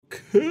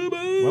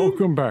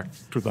Welcome back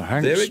to the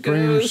Hank There it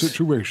Strange goes.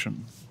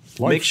 Situation.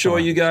 Make sure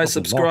you guys Lifestyles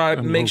of the subscribe. locked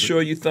and Make loaded.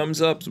 sure you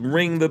thumbs up,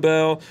 ring the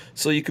bell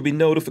so you can be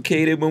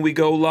notified when we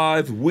go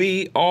live.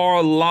 We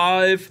are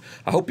live.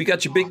 I hope you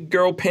got your big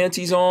girl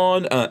panties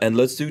on. And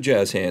let's do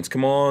jazz hands.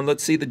 Come on,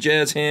 let's see the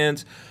jazz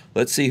hands.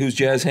 Let's see who's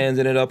jazz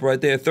handing it up right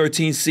there.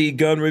 13C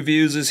Gun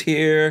Reviews is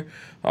here.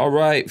 All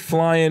right,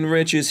 Flying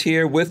Rich is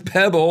here with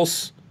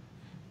Pebbles.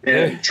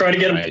 Yeah, try to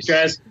get them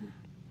jazz.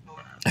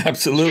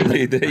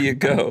 Absolutely. There you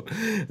go.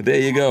 There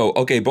you go.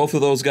 Okay, both of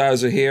those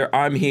guys are here.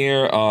 I'm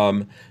here.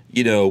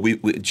 You know,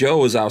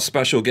 Joe is our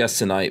special guest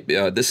tonight.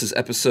 This is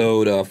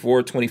episode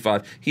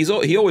 425.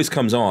 He always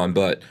comes on,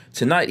 but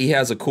tonight he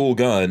has a cool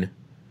gun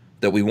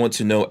that we want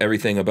to know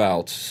everything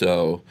about.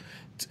 So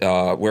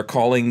we're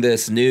calling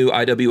this new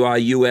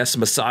IWI US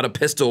Masada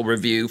pistol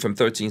review from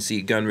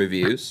 13C Gun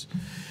Reviews.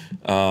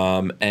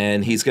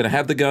 And he's going to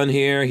have the gun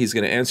here. He's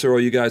going to answer all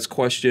you guys'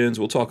 questions.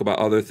 We'll talk about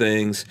other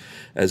things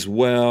as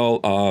well.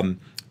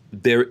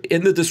 There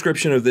in the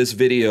description of this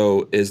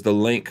video is the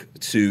link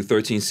to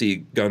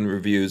 13C Gun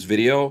Reviews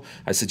video.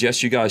 I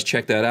suggest you guys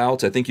check that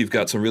out. I think you've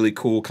got some really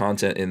cool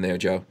content in there,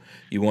 Joe.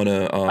 You want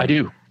to? I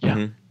do. Yeah.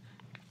 Mm-hmm.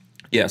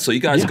 Yeah. So you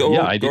guys go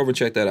over and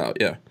check that out.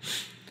 Yeah.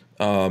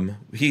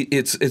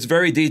 It's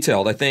very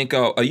detailed. I think.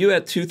 Are you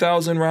at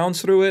 2,000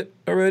 rounds through it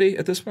already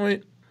at this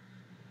point?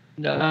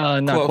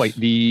 Not Close. quite.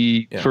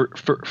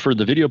 For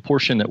the video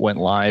portion that went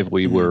live,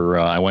 we were.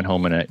 I went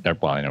home and I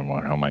didn't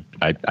went home.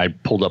 I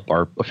pulled up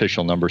our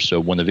official numbers. So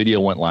when the video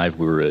went live,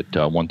 we were at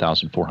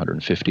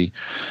 1,450.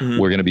 We're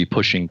going to be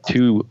pushing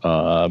to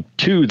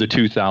the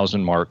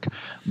 2,000 mark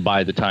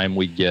by the time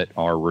we get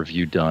our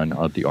review done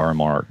of the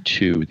RMR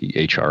to the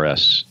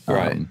HRS.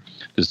 Right.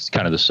 This is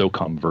kind of the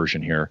SOCOM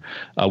version here.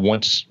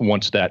 Once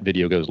that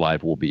video goes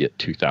live, we'll be at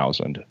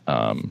 2,000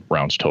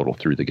 rounds total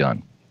through the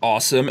gun.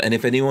 Awesome. And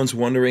if anyone's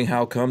wondering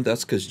how come,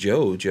 that's because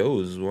Joe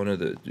is one of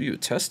the, you were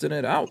testing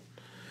it out,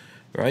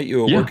 right?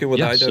 You were working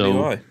with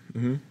IWI.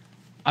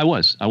 I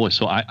was.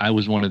 So I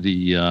was one of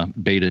the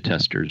beta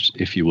testers,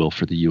 if you will,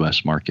 for the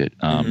U.S. market.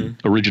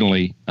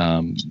 Originally,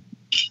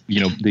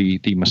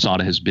 the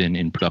Masada has been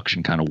in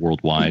production kind of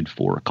worldwide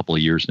for a couple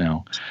of years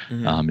now.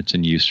 It's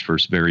in use for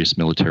various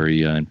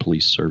military and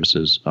police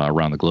services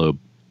around the globe.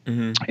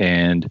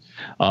 And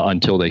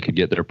until they could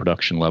get their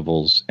production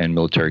levels and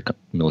military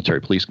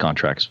police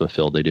contracts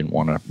fulfilled, they didn't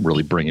want to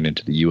really bring it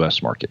into the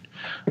U.S. market.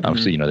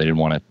 Obviously, they didn't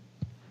want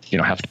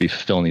to, have to be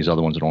fulfilling these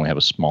other ones that only have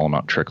a small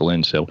amount trickle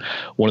in. So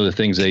one of the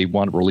things they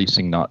wanted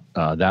releasing not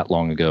that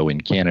long ago in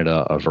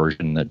Canada, a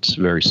version that's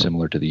very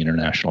similar to the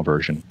international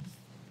version.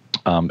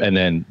 And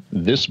then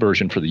this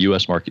version for the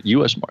U.S. market,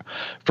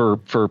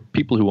 for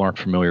people who aren't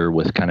familiar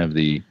with kind of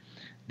the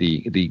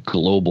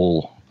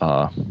global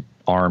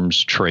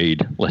arms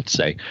trade, let's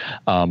say,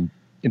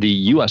 the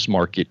U.S.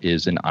 market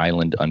is an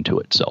island unto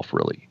itself,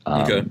 really.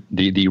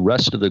 The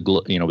rest of the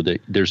globe,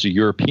 there's a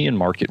European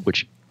market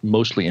which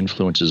mostly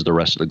influences the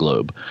rest of the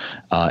globe,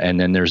 and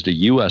then there's the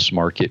U.S.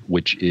 market,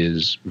 which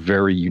is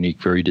very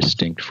unique, very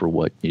distinct for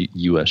what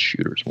U.S.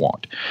 shooters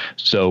want.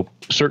 So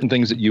certain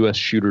things that U.S.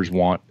 shooters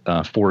want,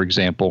 for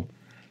example,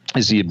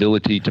 is the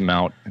ability to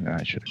mount, and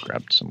I should have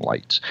grabbed some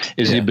lights,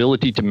 the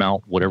ability to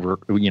mount whatever,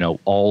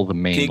 all the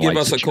main lights. Can you give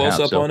us a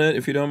close-up on it,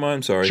 if you don't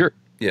mind? Sorry. Sure.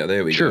 Yeah,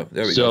 there we go.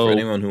 There we go. For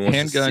anyone who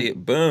wants to see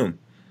it. Boom.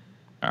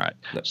 All right.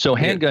 So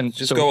handgun.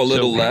 Just go a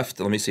little left.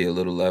 Let me see a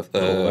little left.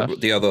 Left?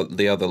 The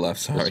other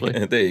left. Sorry.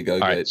 There you go. All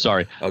right.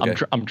 Sorry. Okay.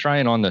 I'm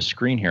trying on the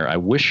screen here. I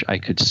wish I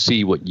could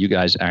see what you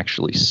guys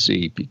actually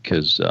see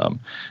because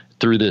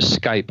through this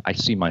Skype, I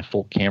see my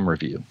full camera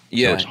view.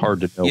 Yeah. So it's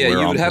hard to know where I'm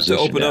you would have to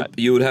open at. up.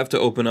 You would have to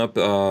open up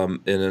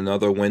in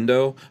another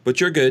window. But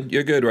you're good.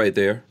 You're good right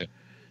there. Okay.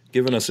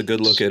 Giving us a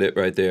good look at it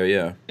right there.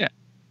 Yeah. Yeah.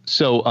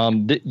 So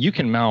you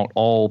can mount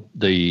all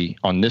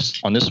on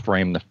this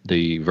frame,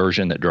 the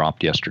version that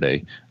dropped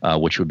yesterday,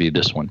 which would be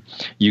this one.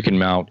 You can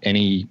mount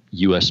any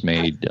U.S.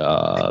 made,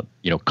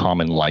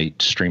 common light,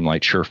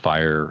 Streamlight,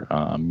 Surefire,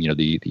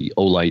 the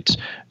O-lights,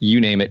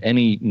 you name it.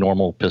 Any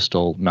normal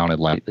pistol mounted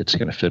light that's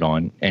going to fit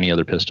on any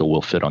other pistol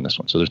will fit on this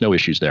one. So there's no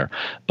issues there.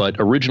 But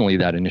originally,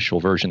 that initial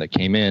version that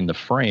came in, the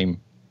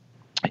frame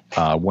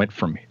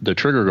the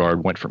trigger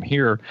guard went from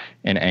here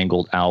and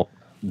angled out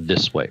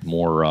this way,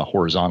 more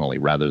horizontally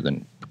rather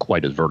than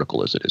quite as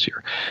vertical as it is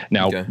here.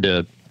 Now,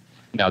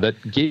 that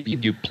gave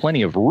you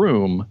plenty of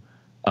room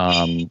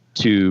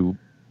to.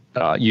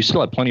 You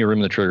still have plenty of room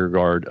in the trigger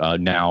guard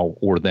now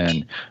or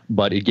then,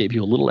 but it gave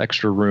you a little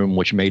extra room,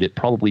 which made it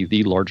probably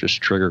the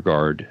largest trigger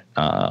guard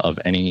of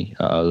any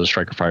the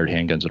striker-fired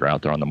handguns that are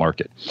out there on the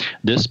market.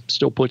 This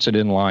still puts it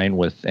in line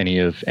with any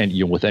of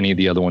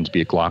the other ones,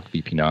 be it Glock,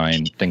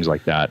 VP9, things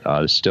like that.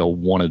 Still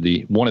one of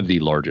the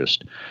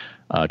largest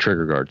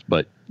trigger guards,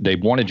 but they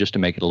wanted just to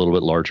make it a little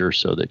bit larger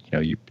so that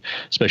you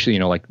especially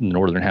like the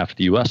northern half of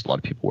the U.S., a lot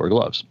of people wear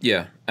gloves.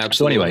 Yeah,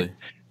 absolutely. So anyway,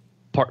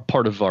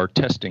 part of our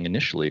testing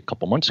initially a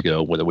couple months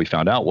ago, what we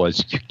found out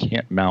was you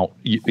can't mount,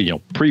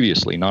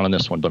 previously, not on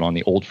this one, but on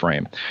the old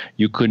frame,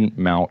 you couldn't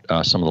mount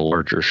some of the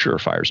larger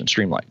Surefires and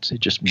Streamlights. It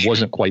just there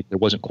wasn't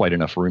quite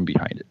enough room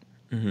behind it.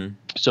 Mm-hmm.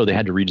 So they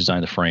had to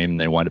redesign the frame.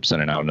 They wound up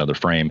sending out another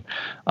frame.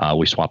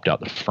 We swapped out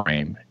the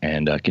frame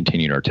and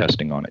continued our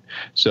testing on it.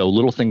 So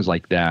little things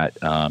like that,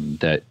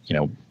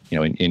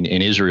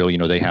 in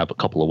Israel, they have a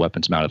couple of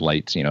weapons mounted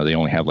lights. They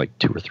only have like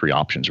 2 or 3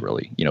 options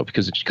really,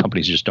 because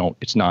companies just don't,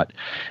 it's not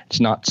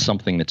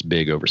something that's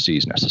big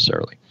overseas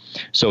necessarily.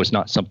 So it's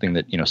not something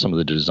that, some of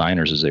the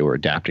designers as they were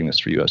adapting this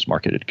for U.S.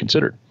 market had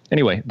considered.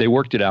 Anyway, they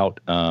worked it out.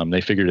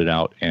 They figured it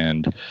out.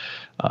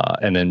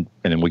 And then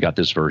we got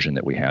this version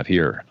that we have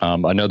here.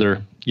 Some of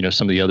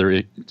the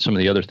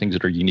other things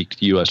that are unique to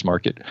the U.S.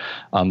 market,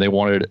 they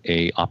wanted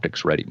a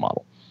optics ready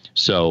model.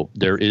 So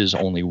there is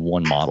only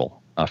one model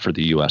for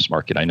the U.S.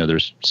 market. I know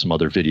there's some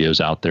other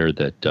videos out there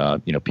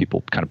that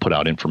people kind of put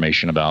out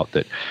information about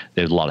that.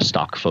 There's a lot of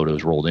stock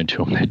photos rolled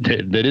into them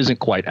that isn't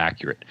quite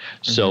accurate.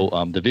 Mm-hmm. So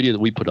the video that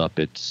we put up,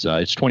 it's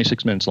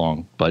 26 minutes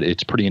long, but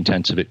it's pretty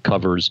intensive. It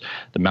covers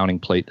the mounting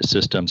plate, the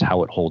systems,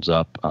 how it holds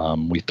up.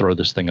 We throw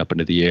this thing up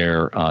into the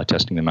air,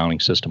 testing the mounting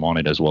system on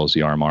it as well as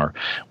the RMR.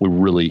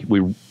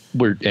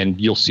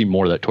 And you'll see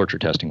more of that torture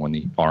testing when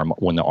the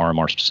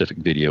RMR specific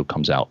video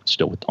comes out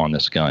still on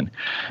this gun,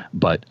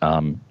 but.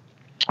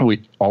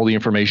 All the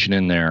information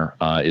in there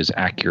is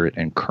accurate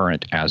and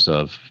current as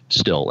of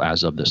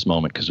this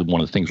moment, because one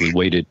of the things we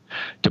waited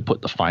to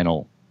put the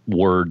final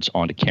words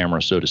onto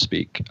camera, so to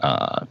speak,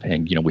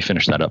 and we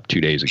finished that up 2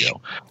 days ago.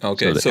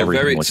 Okay, so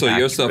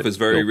your stuff is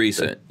very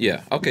recent.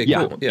 Yeah. Okay.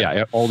 Yeah, cool.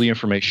 Yeah. All the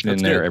information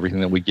That's in there, good. everything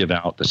that we give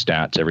out, the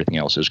stats, everything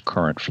else is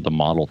current for the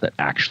model that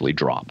actually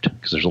dropped.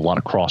 Because there's a lot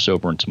of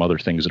crossover and some other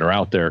things that are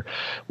out there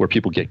where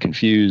people get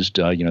confused.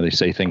 They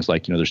say things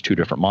like, there's 2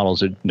 different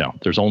models. No,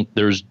 there's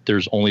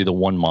only the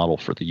one model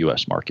for the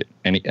U.S. market.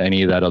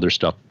 Any of that other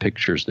stuff,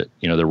 pictures that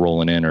they're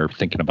rolling in or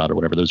thinking about or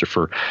whatever, those are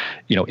for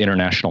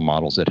international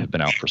models that have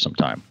been out for some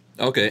time.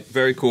 Okay,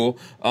 very cool.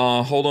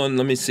 Hold on,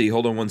 let me see.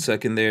 Hold on 1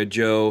 second there,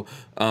 Joe.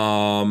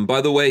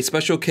 By the way,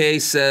 Special K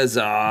says,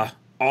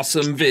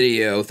 awesome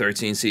video,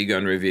 13C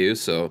gun review.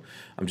 So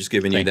I'm just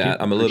giving you that.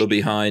 I'm a little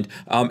behind.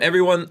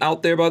 Everyone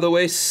out there, by the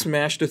way,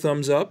 smash the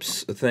thumbs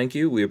ups. Thank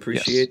you. We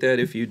appreciate that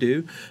if you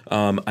do.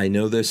 I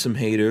know there's some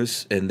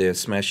haters and they're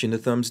smashing the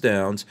thumbs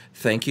downs.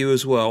 Thank you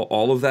as well.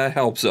 All of that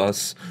helps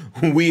us.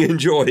 We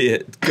enjoy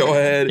it. Go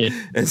ahead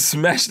and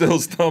smash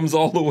those thumbs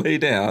all the way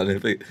down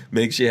if it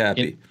makes you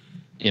happy.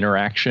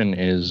 Interaction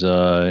is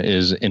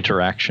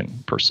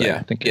interaction per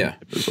se. Yeah,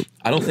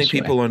 I don't think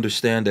people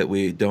understand that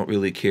we don't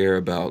really care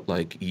about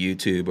like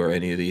YouTube or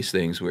any of these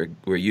things. We're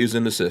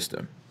using the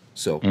system,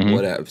 so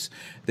whatevs.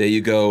 There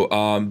you go.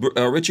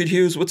 Richard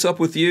Hughes, what's up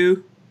with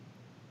you?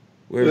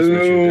 Where's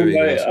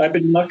Richard? I've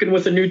been mucking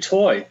with a new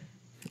toy.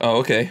 Oh,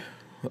 okay.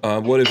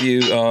 What have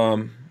you?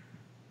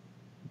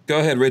 Go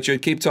ahead,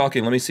 Richard. Keep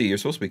talking. Let me see. You're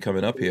supposed to be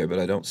coming up here, but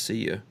I don't see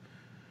you.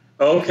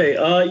 Okay,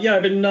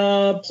 I've been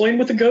playing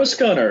with the Ghost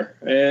Gunner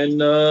and,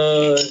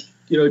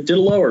 did a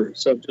lower.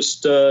 So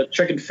just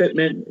checking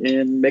fitment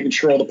and making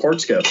sure all the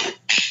parts go.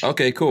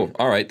 Okay, cool.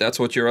 All right, that's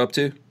what you're up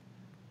to?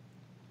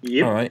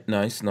 Yeah. All right,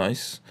 nice.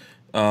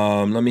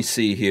 Let me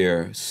see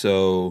here.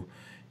 So,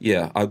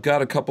 yeah, I've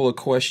got a couple of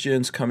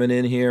questions coming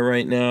in here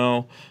right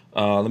now.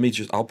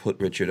 I'll put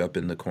Richard up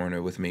in the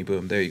corner with me.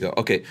 Boom, there you go.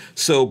 Okay,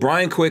 so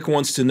Brian Quick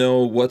wants to know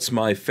what's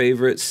my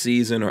favorite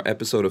season or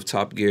episode of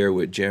Top Gear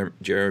with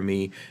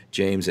Jeremy,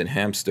 James, and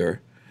Hamster.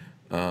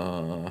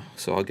 So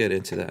I'll get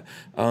into that.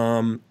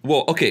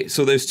 Okay,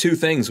 so there's 2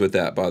 things with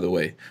that, by the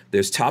way.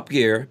 There's Top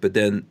Gear, but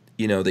then,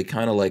 they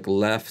kind of like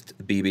left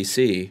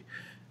BBC,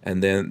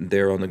 and then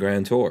they're on the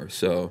Grand Tour.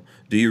 So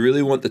do you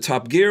really want the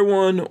Top Gear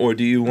one, or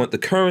do you want the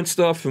current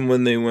stuff from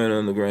when they went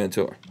on the Grand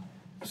Tour?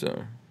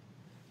 So...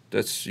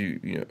 that's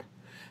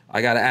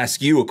I got to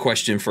ask you a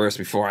question first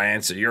before I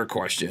answer your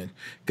question,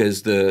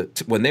 because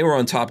when they were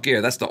on Top Gear,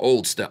 that's the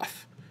old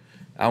stuff.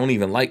 I don't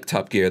even like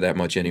Top Gear that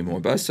much anymore,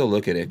 but I still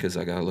look at it because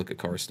I got to look at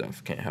car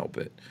stuff. Can't help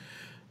it.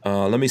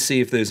 Let me see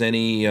if there's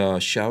any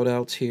shout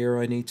outs here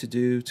I need to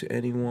do to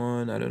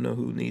anyone. I don't know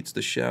who needs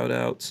the shout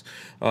outs.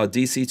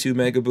 DC2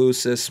 Mega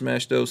Boost says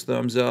smash those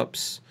thumbs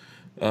ups.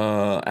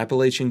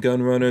 Appalachian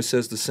Gun Runner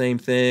says the same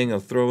thing. I'm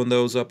throwing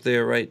those up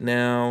there right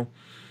now.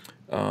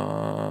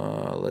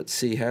 Let's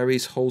see.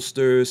 Harry's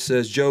Holster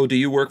says, Joe, do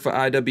you work for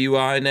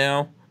IWI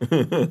now?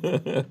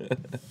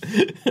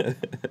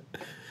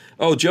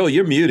 Oh, Joe,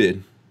 you're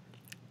muted.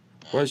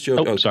 Where's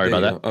Joe? Oh, sorry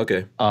about that.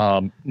 Okay.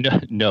 No,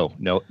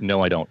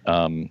 I don't.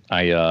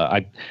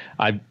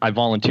 I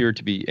volunteered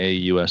to be a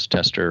U.S.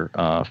 tester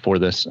for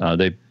this.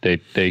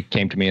 They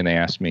came to me and they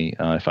asked me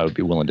if I would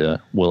be willing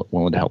to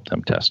help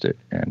them test it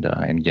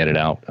and get it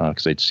out,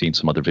 because they'd seen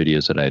some other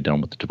videos that I had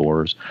done with the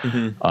Tavors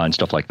and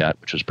stuff like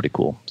that, which was pretty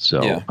cool.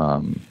 So yeah.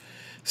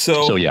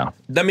 So yeah.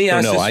 Let me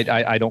ask.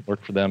 I don't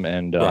work for them,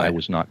 and I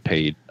was not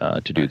paid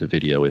to do the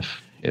video.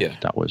 If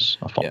that was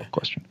a follow-up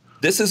question.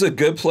 This is a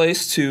good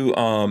place to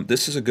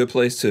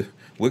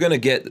we're gonna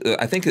get.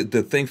 I think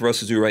the thing for us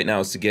to do right now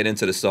is to get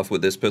into the stuff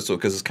with this pistol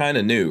because it's kind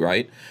of new,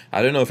 right?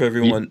 I don't know if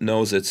everyone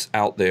knows it's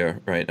out there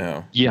right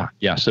now.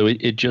 Yeah. So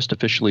it just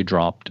officially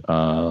dropped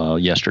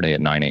yesterday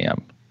at 9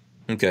 a.m.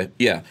 Okay,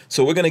 yeah.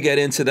 So we're going to get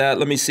into that.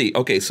 Let me see.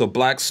 Okay, so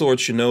Black Sword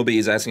Shinobi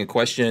is asking a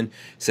question.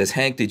 It says,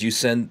 Hank, did you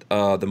send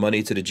the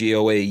money to the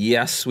GOA?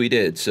 Yes, we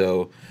did.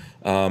 So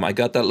I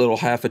got that little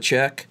half a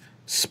check,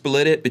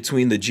 split it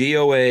between the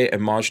GOA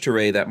and Maj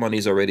Toure. That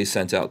money's already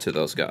sent out to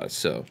those guys.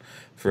 So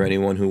for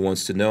anyone who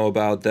wants to know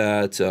about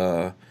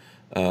that,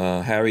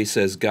 Harry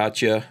says,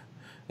 gotcha.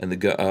 And the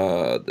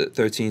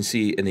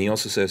 13C, and he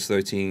also says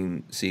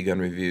 13C gun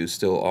review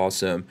still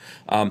awesome.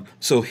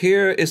 So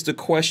here is the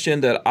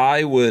question that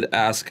I would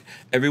ask.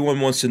 Everyone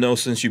wants to know,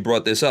 since you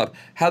brought this up,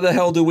 how the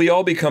hell do we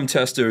all become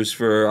testers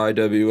for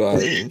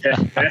IWI?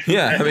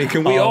 Yeah, I mean,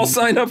 can we all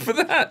sign up for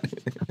that?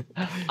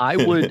 I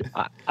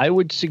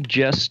would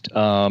suggest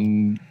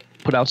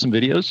put out some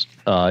videos.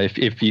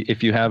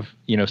 If you have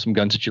some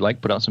guns that you like,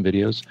 put out some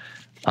videos.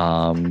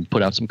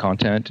 Put out some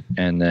content,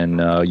 and then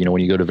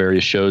when you go to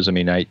various shows, I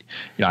mean, I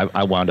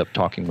wound up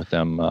talking with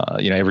them.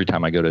 Every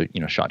time I go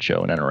to SHOT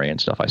Show and NRA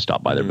and stuff, I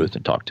stop by their booth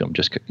and talk to them.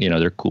 Just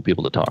they're cool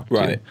people to talk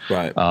to.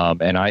 Right.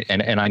 And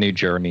I knew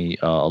Jeremy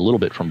a little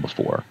bit from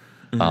before.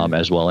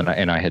 As well,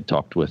 and I had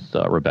talked with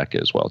Rebecca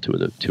as well, two of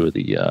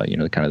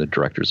the kind of the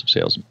directors of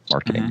sales and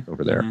marketing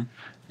over there,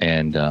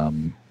 and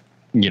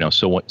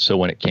so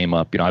when it came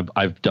up,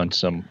 I've done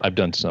some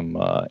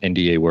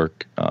NDA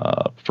work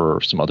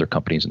for some other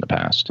companies in the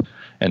past,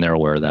 and they're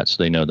aware of that,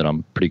 so they know that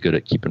I'm pretty good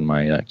at keeping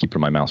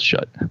my mouth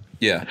shut.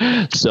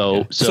 Yeah.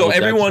 So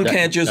everyone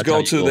can't just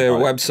go to their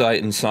website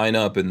and sign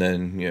up, and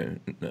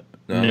then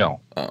no.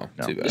 Oh,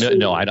 too bad.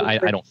 No, I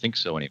don't think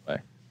so anyway.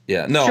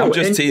 Yeah. No, I'm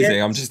just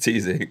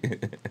teasing.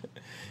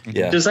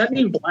 Yeah. Does that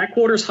mean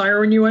Blackwater's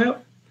hiring you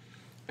out?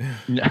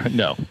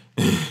 No.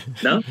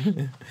 No?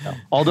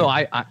 Although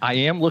I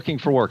am looking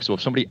for work, so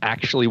if somebody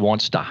actually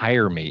wants to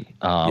hire me,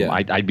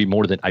 I'd be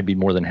more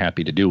than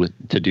happy to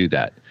do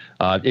that.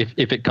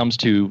 If it comes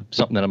to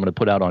something that I'm going to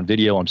put out on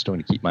video, I'm still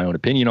going to keep my own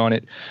opinion on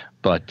it.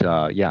 But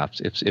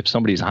if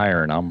somebody's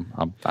hiring, I'm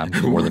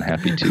more than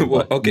happy to.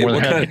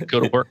 To go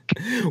to work.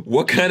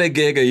 What kind of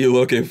gig are you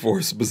looking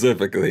for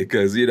specifically?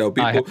 Because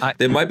people,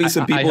 there might be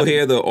some people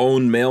here that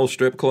own male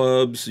strip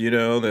clubs.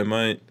 There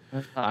might.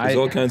 There's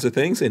all kinds of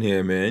things in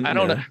here, man. I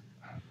don't know.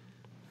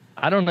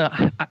 I don't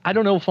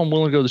know if I'm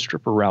willing to go the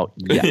stripper route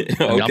yet.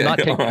 Okay, I'm not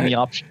taking any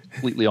option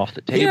completely off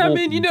the table. Yeah, I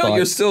mean,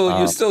 you're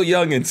still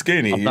young and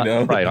skinny.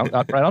 Right.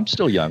 I'm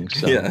still young,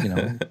 so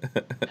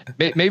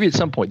maybe at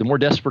some point, the more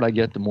desperate I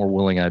get, the more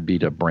willing I'd be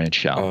to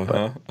branch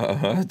out.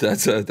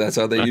 That's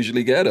how they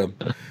usually get them.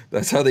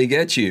 That's how they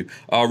get you.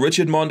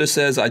 Richard Monda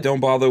says, I don't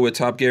bother with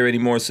Top Gear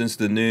anymore since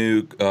the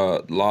new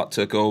lot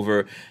took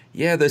over.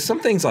 Yeah, there's some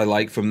things I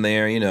like from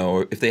there,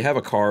 if they have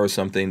a car or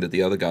something that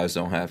the other guys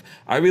don't have.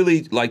 I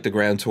really like the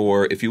Grand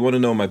Tour. If you want to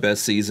know my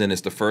best season,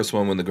 it's the first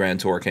one when the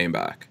Grand Tour came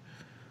back.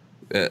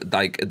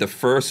 The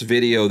first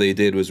video they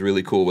did was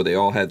really cool, where they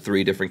all had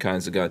three different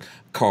kinds of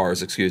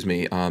cars, excuse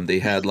me. They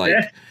had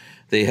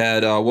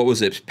what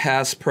was it?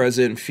 Past,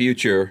 present,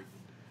 future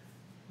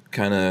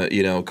kind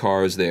of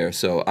cars there.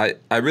 So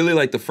I really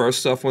like the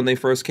first stuff when they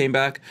first came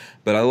back,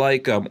 but I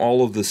like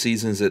all of the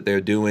seasons that they're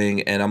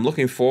doing, and I'm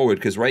looking forward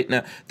because right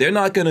now they're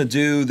not going to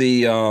do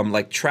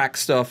the track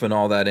stuff and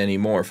all that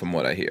anymore, from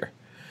what I hear.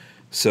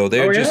 So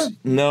they're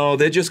just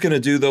going to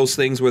do those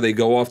things where they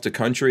go off to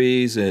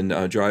countries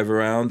and drive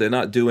around. They're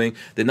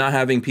not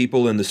having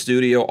people in the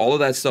studio. All of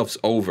that stuff's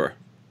over.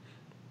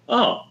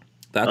 Oh,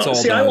 that's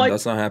all done.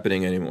 That's not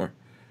happening anymore.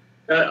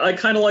 I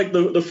kind of like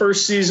the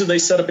first season. They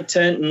set up a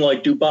tent in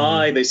Dubai.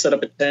 Mm-hmm. They set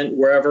up a tent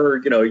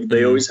wherever.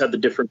 They always had the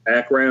different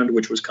background,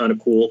 which was kind of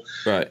cool.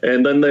 Right.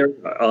 And then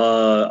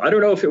I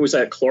don't know if it was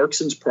at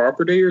Clarkson's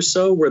property or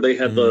so, where they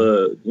had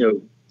the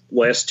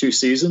last two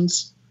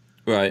seasons.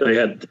 Right. They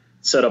had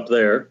set up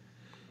there,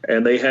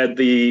 and they had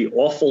the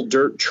awful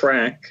dirt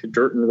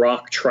and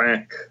rock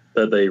track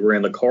that they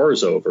ran the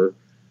cars over,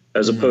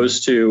 as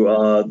opposed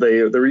to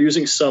they were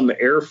using some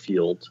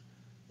airfield.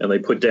 And they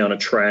put down a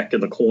track in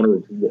the corner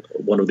of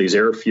one of these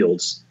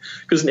airfields.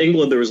 Because in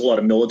England, there was a lot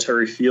of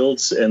military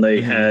fields, and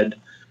they had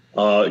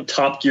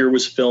Top Gear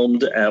was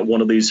filmed at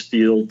one of these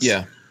fields.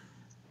 Yeah.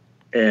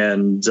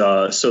 And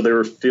so they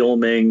were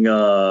filming,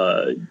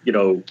 the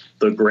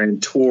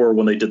Grand Tour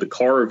when they did the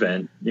car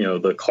event,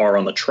 the car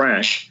on the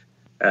track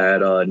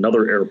at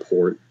another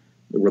airport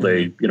where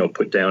they,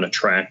 put down a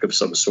track of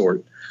some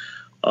sort.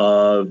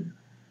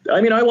 I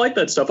mean, I like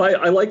that stuff.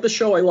 I like the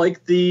show. I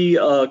like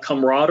the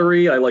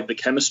camaraderie. I like the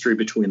chemistry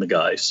between the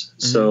guys.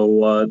 Mm-hmm.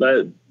 So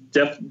that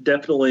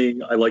definitely,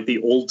 I like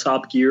the old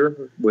Top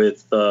Gear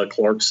with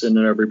Clarkson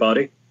and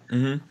everybody.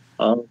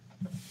 Mm-hmm.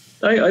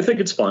 I think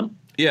it's fun.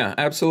 Yeah,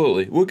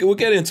 absolutely. We'll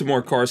get into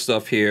more car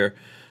stuff here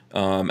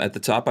at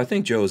the top. I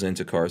think Joe's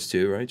into cars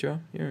too, right,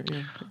 Joe? You're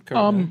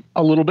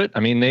a little bit.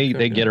 I mean,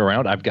 they get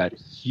around. I've got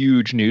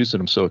huge news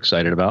that I'm so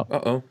excited about.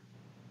 Uh-oh.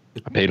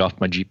 I paid off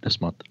my Jeep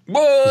this month.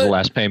 What? It was the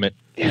last payment.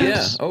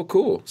 Yes. Yeah. Oh,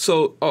 cool.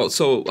 So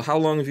how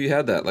long have you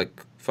had that?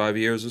 Like 5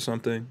 years or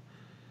something?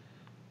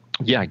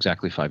 Yeah,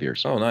 exactly 5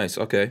 years. Oh, nice.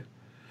 Okay.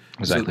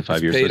 Exactly So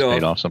 5 years. paid So it's off.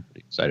 paid off. So I'm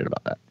pretty excited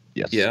about that.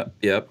 Yes. Yeah,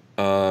 yep.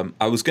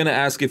 I was gonna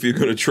ask if you're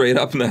gonna trade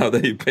up now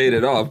that you paid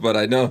it off, but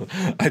I don't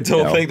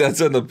No. think that's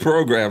in the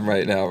program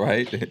right now,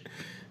 right?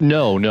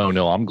 No.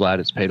 I'm glad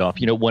it's paid off.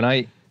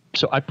 I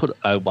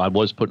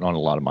was putting on a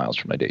lot of miles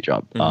for my day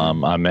job.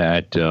 I'm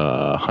at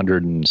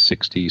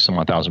 160 some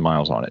odd thousand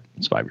miles on it.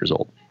 It's 5 years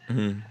old.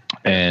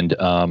 And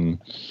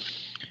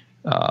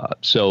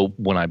so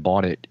when I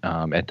bought it,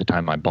 at the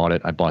time I bought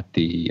it, I bought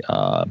the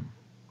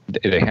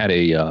they had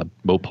a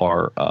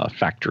Mopar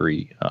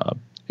factory.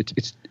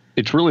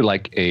 It's really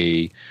like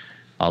a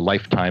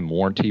lifetime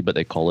warranty, but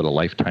they call it a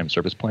lifetime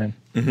service plan.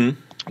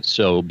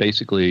 So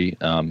basically,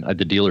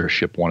 the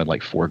dealership wanted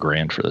like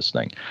 $4,000 for this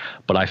thing,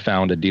 but I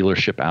found a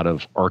dealership out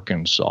of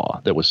Arkansas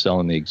that was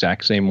selling the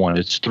exact same one.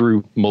 It's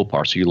through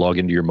Mopar, so you log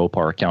into your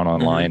Mopar account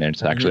online, and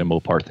it's actually a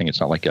Mopar thing.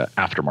 It's not like an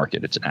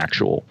aftermarket; it's an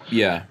actual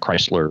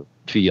Chrysler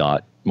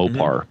Fiat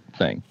Mopar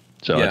thing.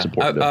 So that's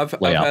important. I've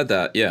had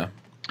that. Yeah.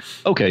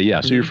 Okay,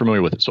 yeah. So you're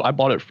familiar with it. So I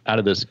bought it out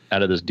of this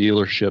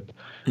dealership.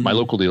 My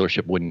local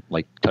dealership wouldn't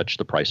like touch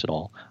the price at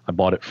all. I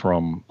bought it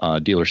from a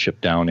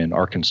dealership down in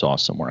Arkansas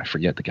somewhere. I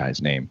forget the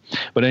guy's name,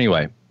 but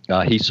anyway,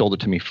 he sold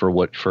it to me for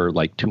like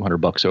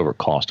 $200 over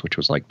cost, which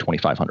was like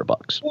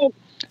 $2,500.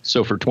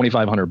 So for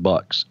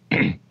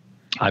 $2,500,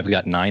 I've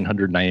got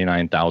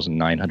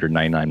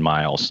 999,999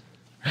 miles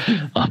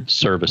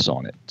service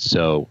on it.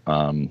 So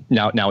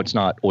now it's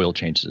not oil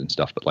changes and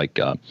stuff, but like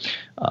I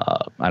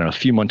don't know, a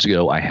few months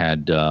ago I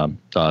had a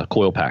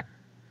coil pack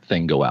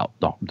thing go out,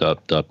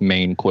 the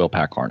main coil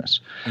pack harness,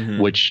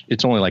 which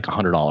it's only like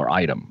 $100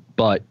 item,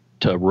 but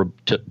to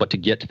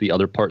get to the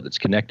other part that's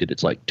connected,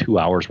 it's like 2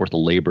 hours worth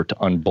of labor to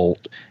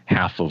unbolt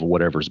half of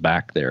whatever's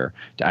back there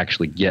to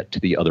actually get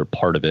to the other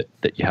part of it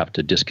that you have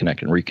to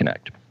disconnect and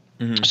reconnect.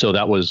 So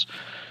that was,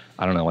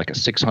 I don't know, like a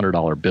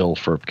 $600 bill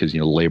because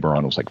labor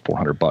on it was like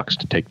 $400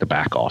 to take the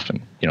back off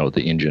and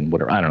the engine,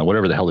 whatever, I don't know,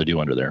 whatever the hell they do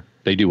under there.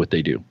 They do what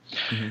they do.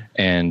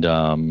 And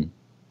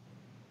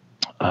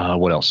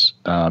what else?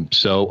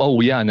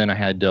 And then I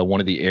had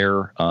one of the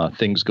Air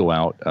things go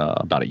out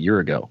about a year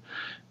ago.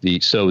 The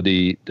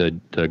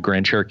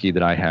Grand Cherokee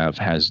that I have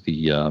has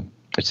the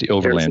it's the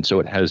Overland, so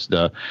it has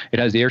the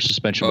air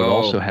suspension, but it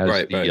also has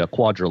the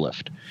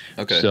Quadralift.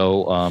 Okay.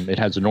 So it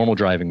has a normal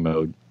driving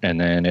mode, and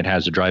then it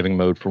has a driving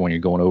mode for when you're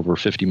going over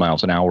 50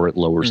 miles an hour. It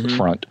lowers the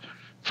front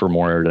for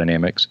more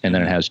aerodynamics, and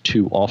then it has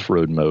 2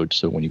 off-road modes.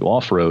 So when you go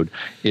off-road,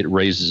 it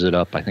raises it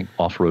up. I think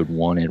off-road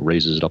 1, it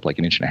raises it up like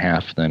 1.5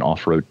 inches. Then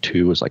off-road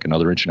 2 is like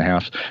another 1.5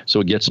 inches. So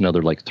it gets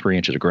another like 3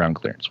 inches of ground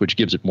clearance, which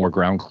gives it more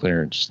ground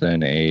clearance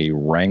than a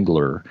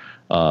Wrangler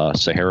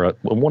Sahara,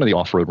 one of the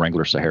off-road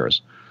Wrangler Saharas.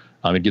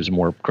 It gives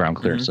more ground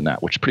clearance than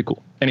that, which is pretty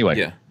cool.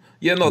 Anyway.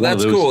 Yeah, no,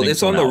 that's cool.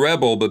 It's on the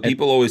Rebel, but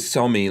people always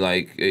tell me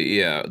like,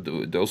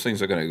 those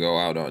things are going to go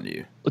out on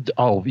you.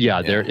 Oh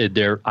yeah,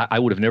 I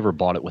would have never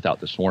bought it without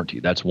this warranty.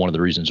 That's one of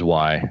the reasons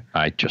why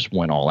I just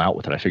went all out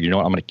with it. I figured,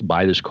 I'm going to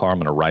buy this car. I'm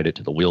going to ride it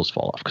till the wheels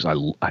fall off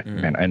because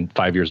and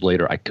 5 years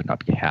later, I could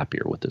not be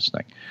happier with this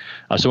thing.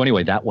 So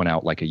anyway, that went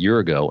out like a year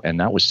ago, and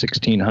that was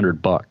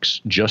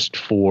 $1,600 just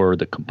for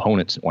the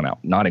components that went out,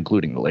 not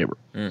including the labor.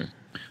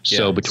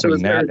 So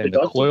between that and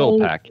the coil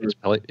pack,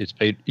 it's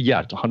paid. Yeah,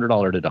 it's $100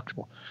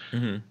 deductible.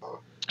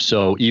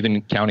 So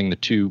even counting the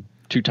two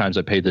times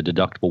I paid the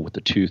deductible with the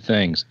 2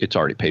 things, it's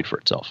already paid for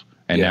itself.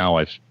 And now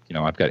I've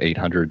got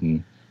 800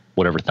 and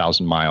whatever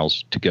thousand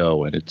miles to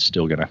go, and it's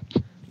still gonna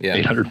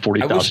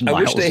 840,000 miles.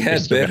 I wish they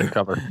had better.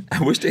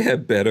 I wish they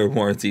had better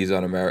warranties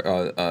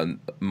on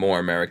more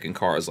American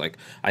cars. Like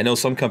I know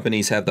some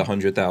companies have the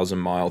 100,000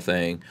 mile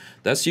thing.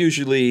 That's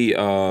usually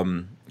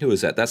who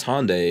is that? That's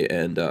Hyundai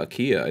and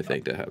Kia, I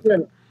think, that have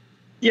that.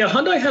 Yeah,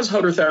 Hyundai has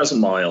 100,000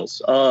 miles,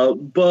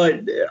 but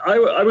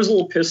I was a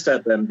little pissed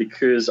at them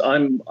because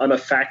I'm a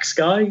facts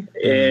guy,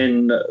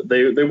 and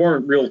they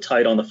weren't real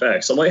tight on the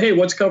facts. I'm like, hey,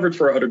 what's covered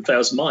for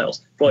 100,000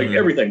 miles? They're like,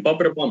 everything,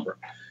 bumper to bumper.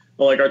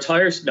 I'm like, our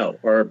tires? No.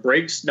 Our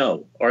brakes?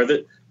 No.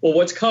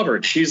 What's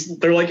covered?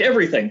 They're like,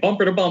 everything,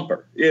 bumper to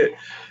bumper.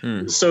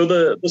 So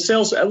the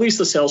sales, at least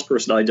the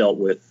salesperson I dealt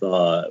with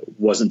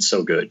wasn't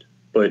so good.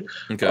 But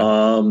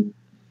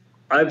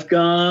I've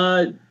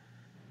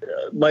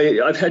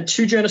had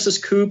 2 Genesis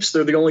Coupes.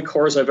 They're the only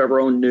cars I've ever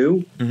owned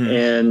new.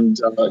 And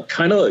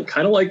kind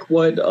of like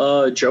what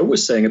Joe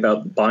was saying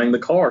about buying the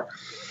car.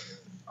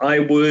 I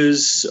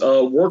was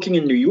working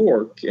in New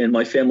York, and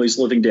my family's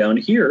living down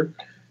here.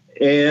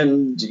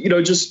 And,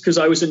 just because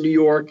I was in New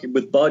York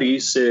with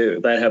buddies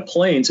that have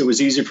planes, it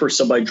was easy for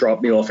somebody to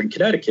drop me off in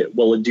Connecticut.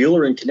 Well, a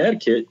dealer in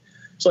Connecticut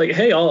was like,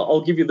 hey,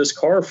 I'll give you this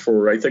car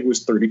for, I think it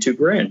was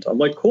 $32,000. I'm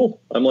like, cool.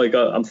 I'm like,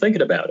 I'm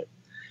thinking about it.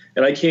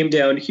 And I came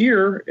down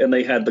here, and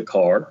they had the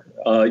car.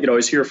 I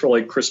was here for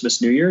like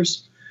Christmas, New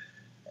Year's,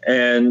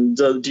 and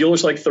the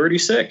dealer's like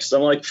 36.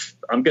 I'm like,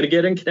 I'm going to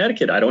get in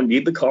Connecticut. I don't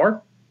need the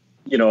car.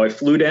 I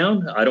flew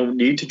down. I don't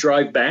need to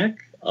drive back.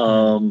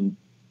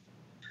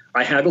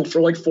 I haggled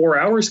for like 4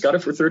 hours, got it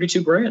for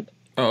 $32,000.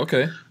 Oh,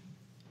 okay.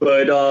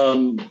 But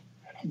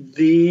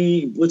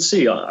Let's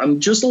see, I'm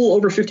just a little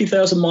over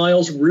 50,000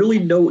 miles, really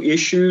no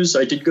issues.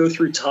 I did go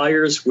through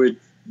tires with,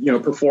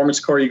 performance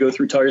car, you go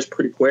through tires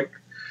pretty quick.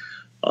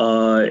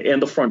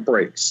 And the front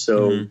brakes.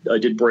 So I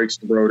did brakes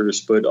and rotors,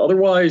 but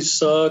otherwise,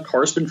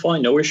 car's been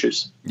fine, no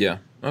issues. Yeah.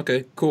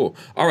 Okay, cool.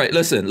 All right,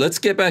 listen, let's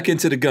get back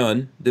into the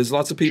gun. There's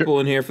lots of people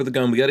in here for the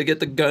gun. We got to get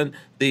the gun,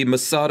 the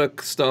Masada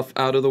stuff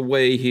out of the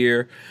way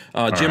here.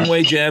 Jim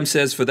Way Jam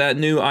says, for that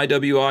new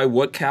IWI,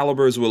 what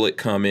calibers will it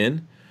come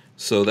in?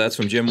 So that's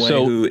from Jim Way,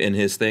 who in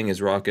his thing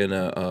is rocking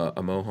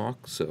a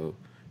Mohawk. So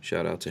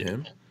shout out to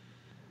him.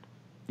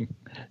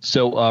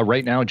 So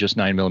right now, just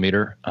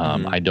 9mm.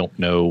 I don't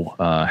know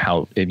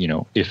how,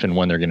 if and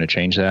when they're going to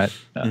change that.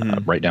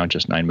 Right now,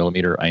 just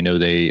 9mm. I know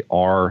they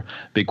are.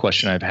 Big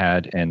question I've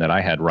had, and that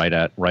I had right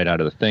out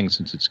of the thing,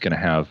 since it's going to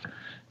have,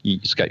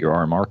 it's got your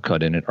RMR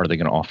cut in it. Are they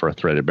going to offer a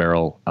threaded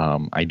barrel?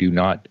 I do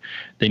not.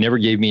 They never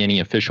gave me any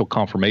official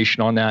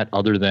confirmation on that,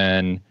 other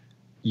than,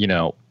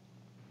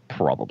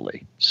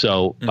 probably.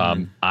 So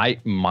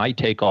my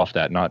take off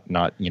that, not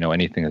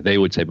anything that they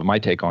would say, but my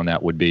take on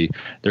that would be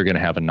they're going to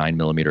have a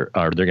 9mm,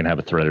 or they're going to have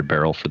a threaded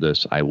barrel for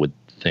this, I would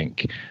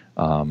think,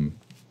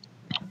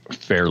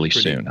 fairly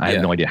soon. I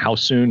have no idea how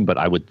soon, but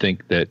I would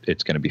think that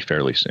it's going to be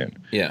fairly soon.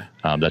 Yeah.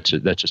 That's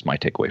just my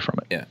takeaway from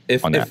it.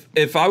 Yeah.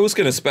 If I was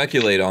going to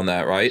speculate on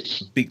that,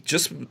 right? The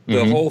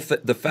whole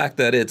the fact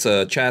that it's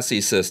a chassis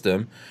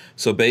system.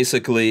 So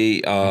basically,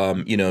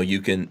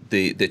 you can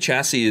the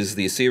chassis is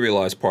the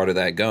serialized part of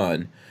that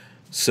gun.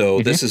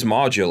 So this is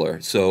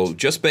modular. So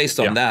just based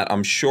on that,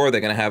 I'm sure they're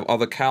going to have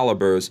other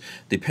calibers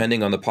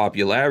depending on the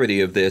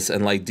popularity of this.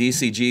 And like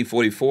DCG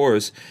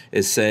 44s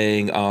is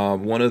saying,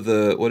 one of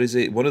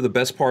the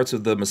best parts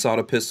of the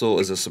Masada pistol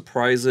is a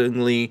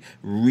surprisingly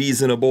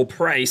reasonable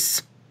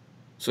price.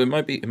 So it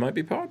might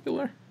be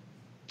popular.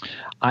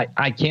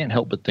 I can't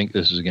help but think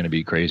this is going to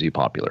be crazy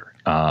popular.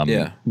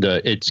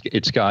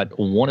 It's got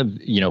one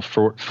of,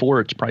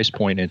 for its price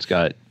point, it's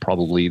got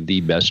probably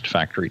the best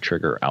factory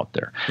trigger out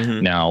there.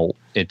 Now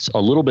it's a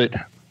little bit,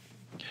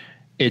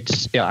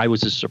 I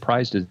was as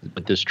surprised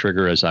at this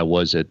trigger as I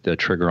was at the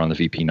trigger on the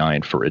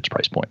VP9 for its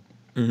price point.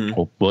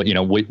 Well,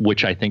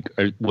 which I think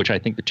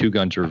the two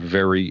guns are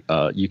very,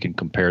 you can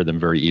compare them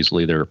very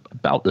easily. They're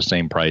about the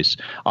same price.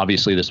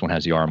 Obviously this one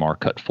has the RMR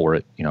cut for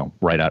it,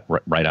 right out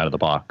of the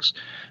box.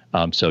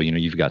 So,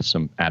 you've got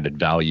some added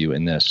value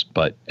in this,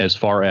 but as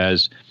far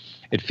as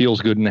it feels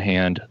good in the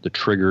hand, the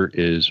trigger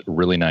is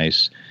really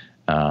nice.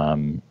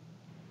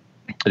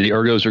 The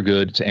ergos are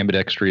good. It's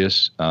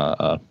ambidextrous.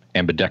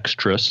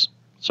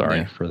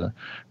 Sorry for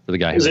the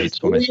guy who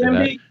hates when I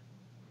say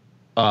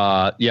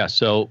that.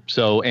 So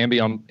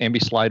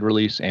ambi slide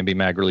release, ambi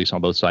mag release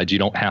on both sides. You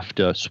don't have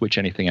to switch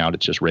anything out.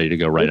 It's just ready to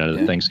go right out of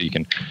the thing. So you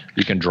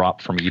can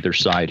drop from either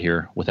side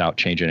here without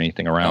changing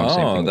anything around.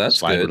 Oh, that's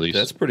good. Release.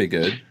 That's pretty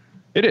good.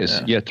 It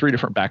is. Yeah, 3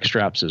 different back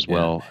straps as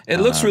well. It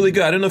looks really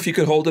good. I don't know if you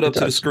could hold it up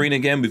to the screen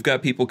again. We've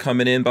got people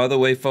coming in. By the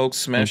way, folks,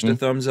 smash the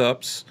thumbs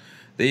ups.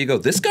 There you go.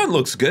 This gun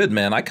looks good,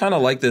 man. I kind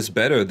of like this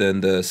better than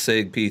the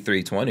SIG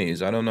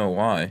P320s. I don't know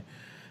why.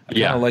 I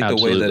kind of like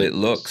the way that it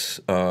looks.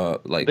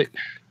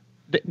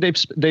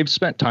 They've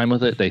spent time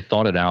with it. They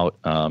thought it out.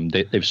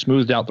 They've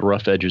smoothed out the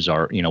rough edges,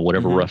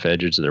 whatever rough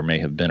edges there may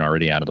have been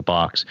already out of the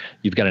box.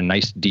 You've got a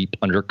nice deep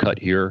undercut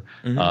here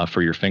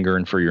for your finger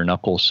and for your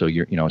knuckles, so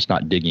it's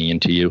not digging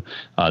into you.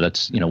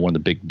 That's one of the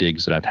big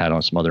digs that I've had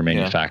on some other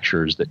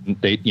manufacturers that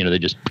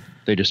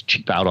they just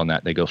cheap out on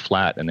that. They go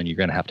flat, and then you're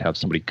going to have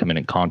somebody come in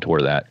and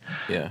contour that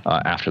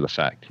after the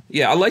fact.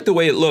 Yeah, I like the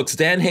way it looks.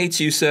 Dan Hates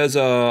You says,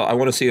 I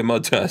want to see a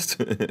mud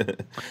test.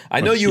 I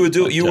know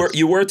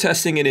you were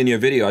testing it in your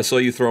video. I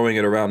saw you throwing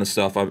it around and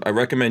stuff. I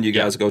recommend you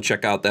guys go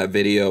check out that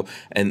video.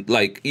 And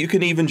you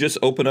can even just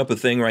open up a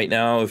thing right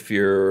now if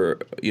you're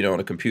on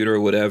a computer or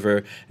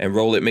whatever and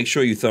roll it. Make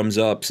sure you thumbs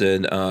ups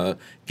and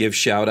give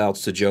shout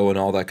outs to Joe and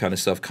all that kind of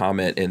stuff.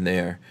 Comment in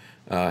there.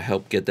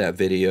 Help get that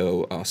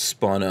video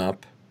spun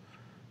up.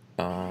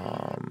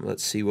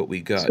 Let's see what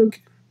we got. So,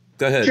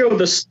 go ahead. Joe,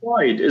 the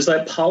slide, is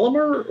that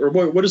polymer or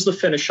what is the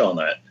finish on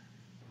that?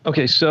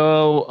 Okay,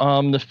 so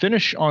the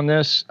finish on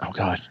this, oh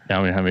God,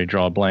 now we have to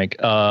draw a blank.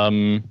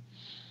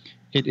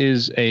 It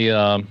is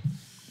a,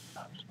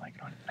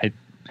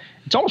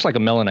 it's almost like a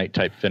melanite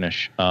type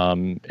finish.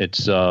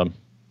 It's,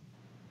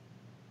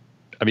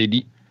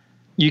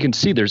 you can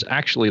see there's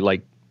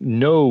actually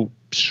no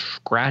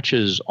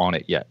scratches on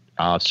it yet.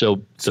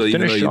 So the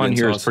finish on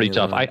here is pretty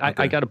tough.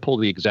 I got to pull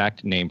the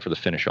exact name for the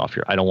finish off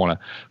here. I don't want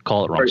to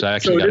call it wrong. So I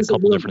actually got a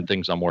couple different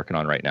things I'm working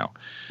on right now.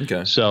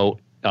 Okay. So,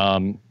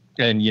 and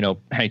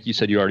Hank, you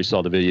said you already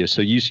saw the video.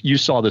 So you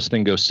saw this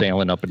thing go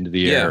sailing up into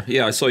the air.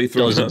 Yeah, I saw you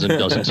throw dozens and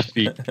dozens of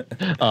feet.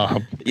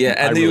 And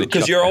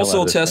because you're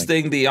also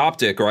testing the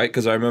optic, right?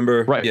 Because I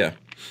remember. Right. Yeah.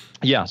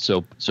 Yeah,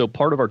 so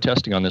part of our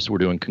testing on this we're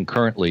doing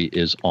concurrently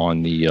is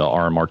on the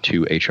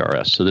RMR2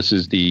 HRS. So this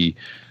is the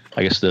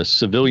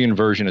civilian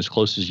version as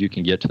close as you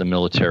can get to the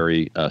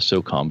military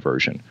SOCOM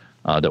version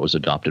that was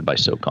adopted by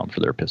SOCOM for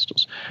their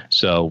pistols.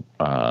 So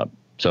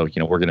So,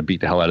 we're going to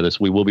beat the hell out of this.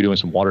 We will be doing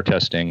some water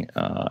testing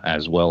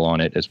as well on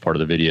it as part of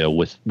the video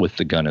with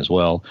the gun as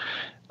well.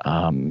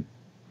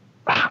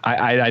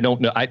 I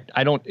don't know.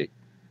 I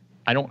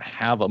don't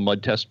have a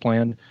mud test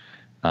planned.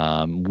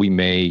 We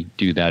may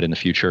do that in the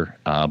future,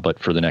 but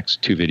for the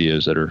next 2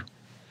 videos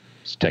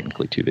it's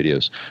technically 2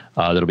 videos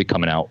that'll be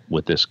coming out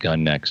with this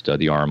gun next, the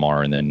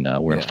RMR, and then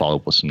we're going to follow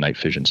up with some night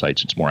vision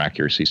sights and some more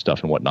accuracy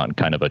stuff and whatnot, and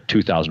kind of a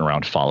 2,000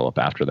 round follow up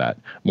after that,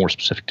 more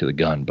specific to the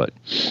gun. But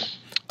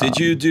Did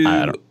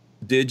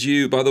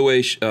you, by the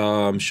way,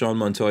 Sean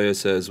Montoya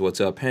says,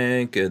 "What's up,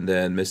 Hank?" And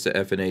then Mr.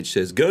 FNH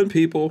says, "Gun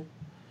people."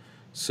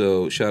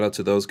 So shout out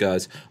to those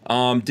guys.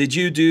 Did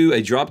you do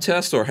a drop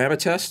test or hammer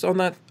test on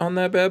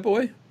that bad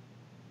boy?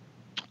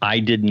 I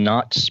did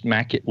not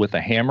smack it with a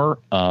hammer.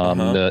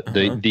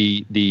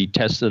 The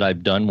tests that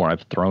I've done where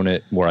I've thrown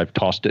it, where I've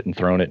tossed it and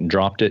thrown it and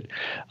dropped it,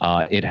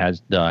 it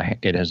has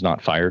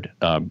not fired.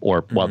 There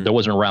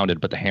wasn't a rounded,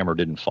 but the hammer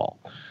didn't fall.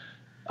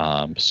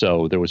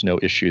 So there was no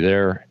issue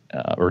there,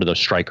 or the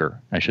striker,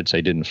 I should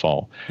say, didn't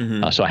fall.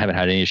 So I haven't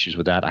had any issues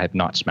with that. I have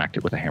not smacked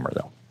it with a hammer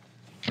though,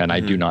 and I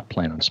do not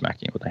plan on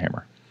smacking it with a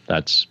hammer.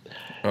 That's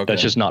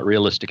just not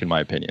realistic in my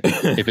opinion.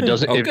 If it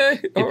doesn't,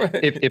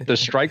 if the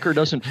striker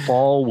doesn't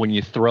fall when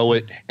you throw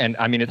it, and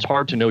I mean it's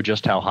hard to know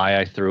just how high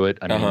I threw it.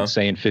 I mean,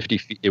 saying 50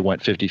 feet, it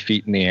went 50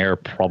 feet in the air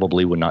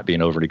probably would not be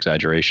an overt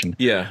exaggeration.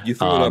 Yeah, you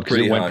threw it up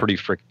pretty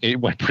high. It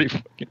went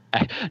pretty.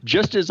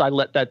 Just as I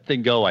let that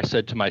thing go, I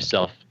said to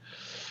myself.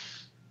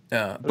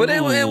 Yeah, but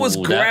it was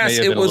grass.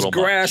 It was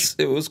grass.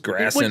 It was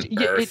grass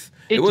and earth.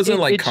 It wasn't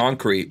like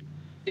concrete.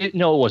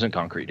 No, it wasn't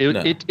concrete.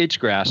 It's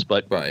grass,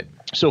 but right.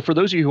 So for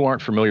those of you who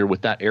aren't familiar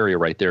with that area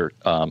right there,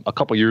 a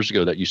couple years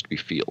ago that used to be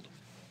field.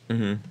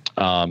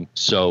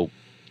 So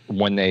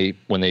when they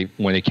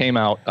came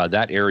out,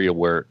 that area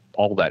where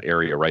all that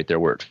area right there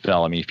where it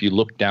fell. I mean, if you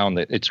look down,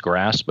 it's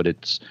grass, but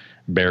it's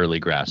barely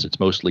grass. It's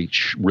mostly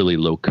really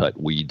low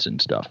cut weeds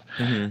and stuff.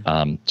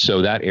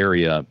 So that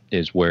area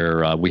is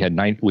where we had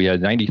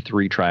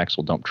 93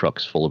 triaxle dump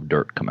trucks full of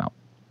dirt come out.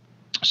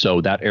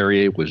 So that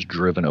area was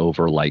driven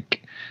over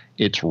like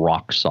it's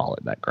rock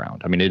solid, that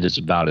ground. I mean, it is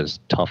about as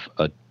tough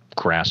a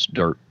grass,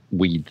 dirt,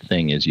 weed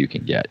thing as you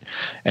can get.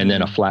 And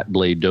then a flat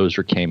blade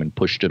dozer came and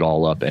pushed it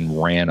all up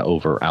and ran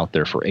over out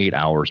there for 8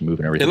 hours,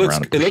 moving everything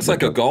around. It looks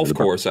like a golf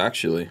course,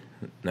 actually.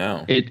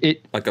 Now, it's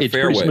fairway.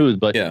 Pretty smooth,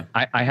 but yeah.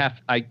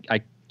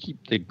 I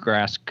keep the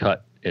grass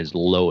cut as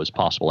low as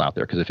possible out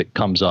there because if it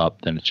comes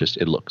up, then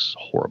it looks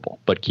horrible.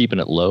 But keeping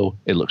it low,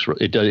 it looks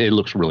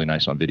really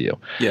nice on video.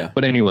 Yeah.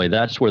 But anyway,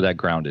 that's where that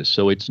ground is.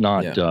 So it's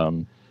not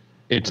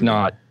it's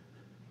not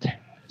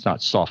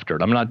soft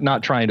dirt. I'm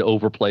not trying to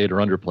overplay it or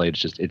underplay it. It's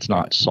just it's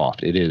not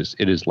soft. It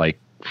is like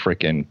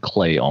freaking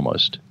clay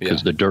almost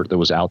because the dirt that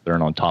was out there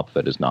and on top of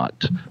it is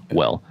not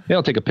well.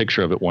 I'll take a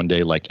picture of it one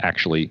day, like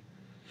actually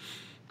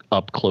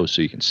up close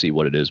so you can see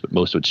what it is. But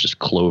most of it's just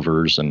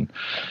clovers and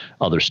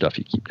other stuff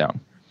you keep down.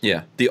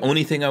 Yeah. The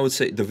only thing I would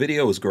say, the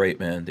video was great,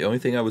 man. The only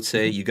thing I would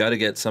say, you got to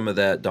get some of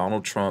that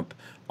Donald Trump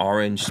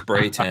orange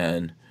spray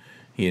tan.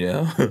 I'm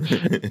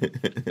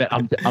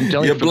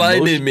telling You're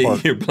blinding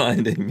me. You're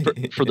blinding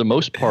me. For the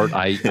most part,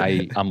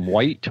 I'm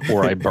white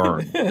or I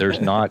burn.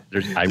 I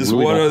just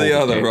really one or the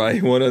other,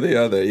 right? One or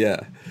the other,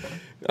 yeah.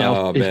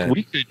 Now,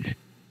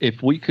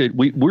 if we could,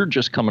 we're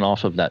just coming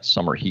off of that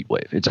summer heat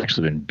wave. It's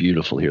actually been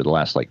beautiful here the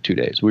last 2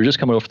 days. We were just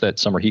coming off that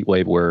summer heat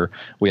wave where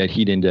we had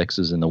heat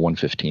indexes in the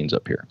 115s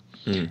up here.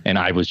 And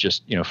I was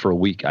just, for a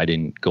week, I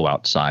didn't go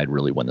outside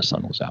really when the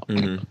sun was out.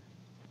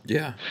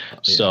 Yeah.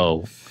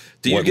 So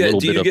do you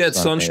get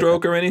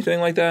sunstroke or anything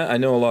like that? I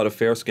know a lot of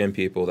fair-skinned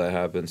people that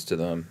happens to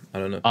them. I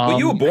don't know. Well,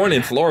 you were born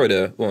in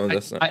Florida. Well,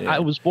 that's not. I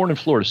was born in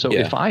Florida, so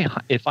if I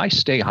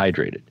stay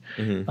hydrated,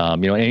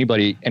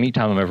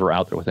 anytime I'm ever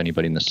out there with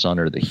anybody in the sun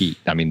or the heat,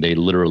 I mean, I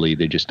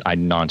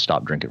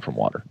nonstop drinking from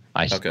water.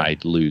 I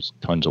lose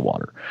tons of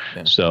water.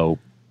 Yeah. So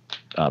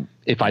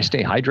if I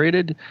stay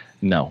hydrated,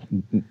 no,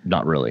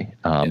 not really.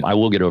 I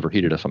will get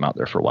overheated if I'm out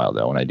there for a while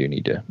though, and I do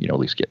need to at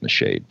least get in the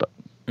shade, but.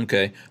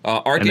 Okay.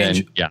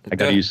 Archangel. I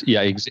got to use.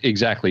 Yeah,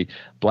 exactly.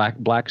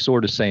 Black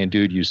Sword is saying,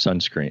 dude, use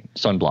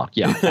sunblock.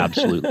 Yeah,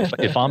 absolutely.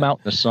 if I'm out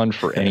in the sun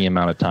for any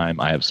amount of time,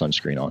 I have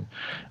sunscreen on,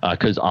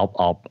 because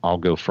I'll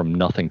go from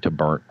nothing to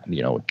burnt,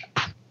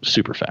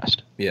 super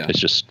fast. Yeah. It's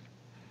just.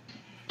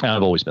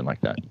 I've always been like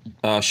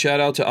that. Shout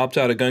out to Opt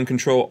Out of Gun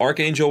Control.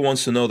 Archangel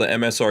wants to know the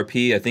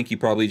MSRP. I think he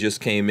probably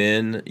just came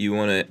in. You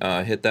want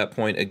to hit that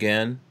point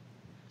again?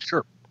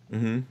 Sure.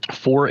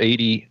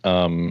 480.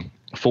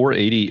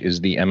 480 is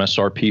the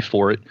MSRP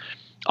for it.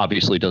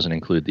 Obviously, it doesn't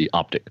include the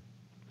optic.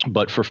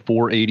 But for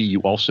 480,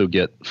 you also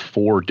get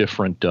 4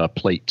 different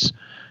plates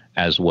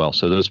as well.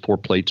 So those 4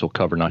 plates will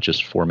cover not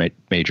just 4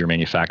 major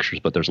manufacturers,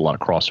 but there's a lot of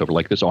crossover.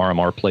 Like this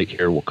RMR plate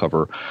here will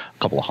cover a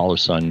couple of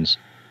Holosuns,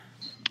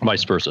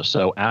 vice versa.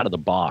 So out of the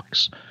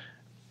box,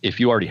 if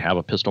you already have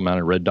a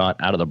pistol-mounted red dot,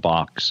 out of the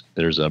box,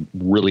 there's a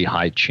really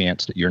high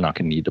chance that you're not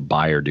going to need to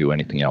buy or do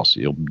anything else.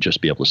 You'll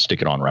just be able to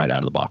stick it on right out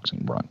of the box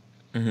and run.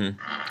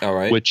 All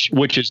right. Which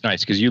is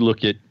nice because you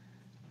look at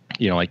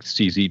like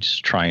CZ's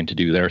trying to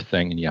do their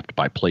thing, and you have to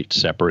buy plates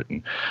separate.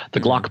 And the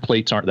Glock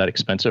plates aren't that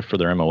expensive for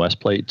their MOS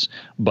plates,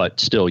 but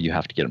still you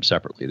have to get them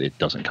separately. It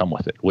doesn't come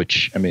with it,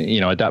 which, I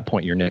mean, at that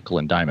point you're nickel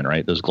and diamond,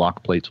 right? Those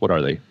Glock plates, what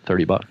are they?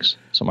 $30,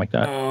 something like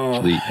that.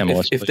 For the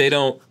MOS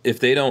if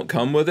they don't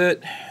come with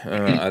it,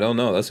 I don't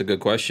know. That's a good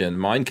question.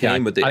 Mine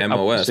came with the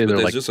MOS, but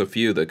there's just a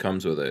few that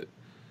comes with it.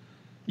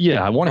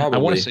 Yeah, I want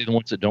to say the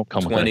ones that don't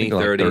come 20,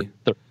 with it.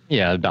 30.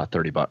 Yeah, about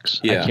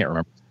 $30. Yeah. I can't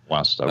remember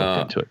since I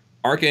looked into it.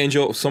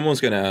 Archangel, someone's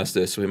going to ask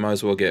this, so we might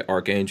as well get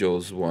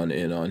Archangel's one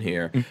in on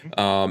here.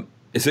 Mm-hmm.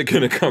 Is it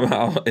going to come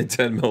out in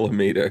 10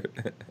 millimeter?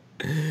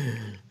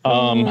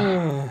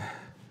 Yeah.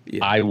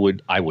 I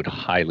would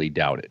highly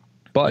doubt it,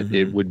 but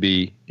it would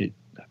be.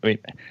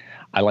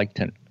 I like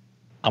 10.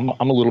 I'm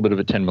a little bit of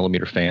a 10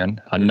 millimeter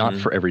fan, not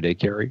for everyday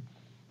carry,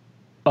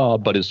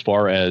 but as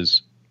far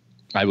as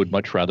I would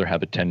much rather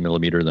have a 10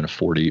 millimeter than a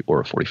 40 or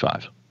a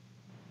 45.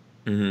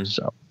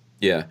 So.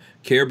 Yeah.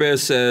 Care Bear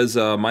says,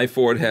 my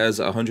Ford has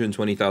a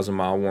 120,000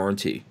 mile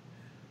warranty.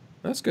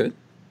 That's good.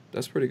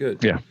 That's pretty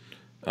good. Yeah.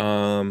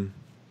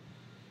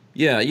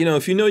 Yeah,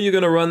 if you know you're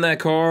going to run that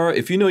car,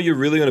 if you know you're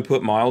really going to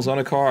put miles on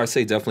a car, I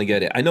say definitely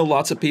get it. I know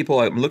lots of people,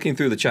 I'm looking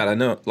through the chat, I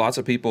know lots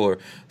of people are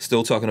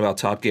still talking about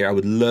Top Gear. I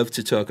would love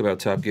to talk about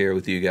Top Gear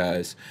with you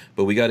guys,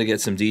 but we got to get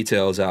some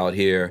details out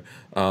here.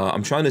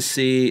 I'm trying to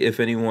see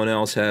if anyone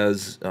else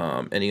has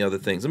any other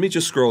things. Let me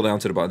just scroll down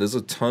to the bottom. There's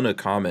a ton of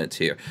comments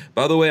here.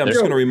 By the way, I'm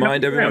just going to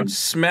remind everyone,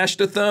 smash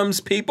the thumbs,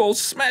 people.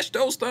 Smash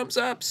those thumbs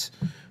ups.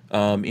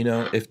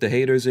 If the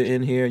haters are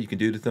in here, you can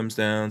do the thumbs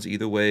downs.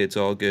 Either way, it's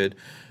all good.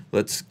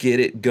 Let's get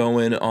it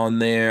going on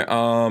there.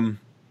 Let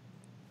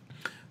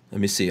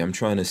me see. I'm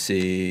trying to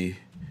see.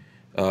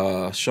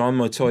 Sean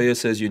Montoya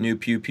says your new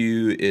Pew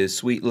Pew is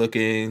sweet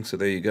looking. So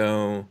there you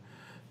go.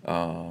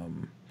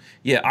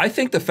 Yeah, I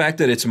think the fact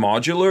that it's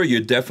modular, you're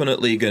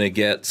definitely going to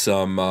get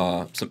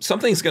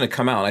something's going to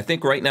come out. I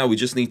think right now we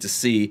just need to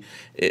see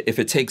if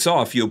it takes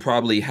off. You'll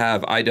probably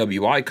have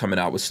IWI coming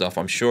out with stuff.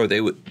 I'm sure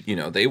they would,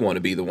 they want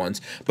to be the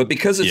ones. But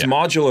because it's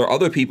modular,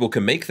 other people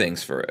can make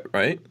things for it,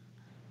 right?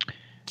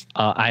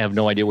 I have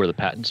no idea where the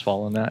patents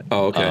fall on that.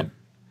 Oh, okay.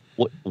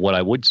 What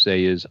I would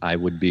say is I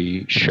would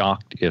be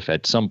shocked if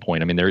at some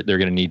point, I mean, they're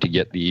going to need to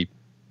get the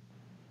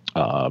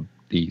I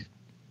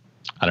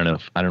don't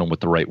know what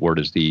the right word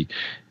is,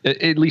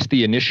 at least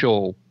the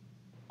initial,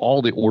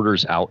 all the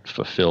orders out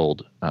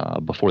fulfilled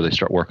before they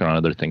start working on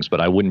other things. But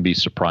I wouldn't be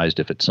surprised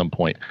if at some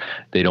point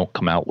they don't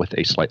come out with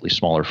a slightly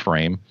smaller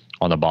frame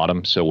on the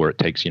bottom, so where it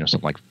takes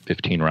something like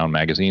 15 round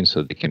magazines,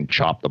 so they can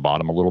chop the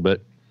bottom a little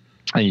bit.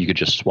 And you could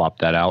just swap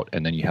that out,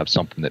 and then you have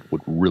something that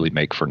would really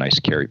make for a nice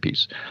carry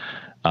piece.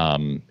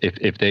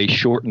 If they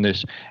shorten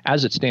this,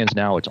 as it stands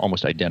now, it's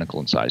almost identical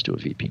in size to a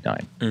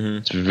VP9.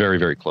 It's very,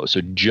 very close.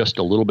 So just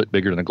a little bit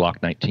bigger than a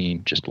Glock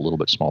 19, just a little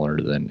bit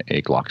smaller than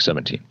a Glock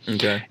 17.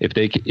 Okay. If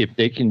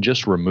they can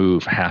just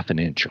remove half an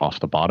inch off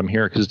the bottom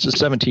here, because it's a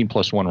 17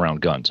 plus 1 round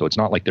gun, so it's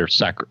not like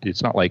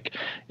it's not like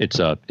it's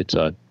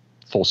a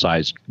full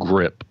size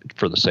grip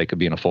for the sake of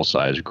being a full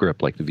size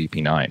grip like the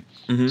VP9.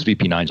 This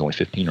VP9 is only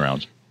 15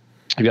 rounds.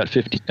 You've got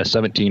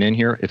 17 in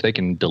here. If they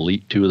can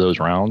delete 2 of those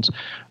rounds,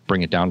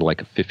 bring it down to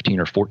like a 15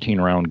 or 14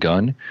 round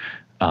gun,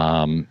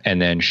 and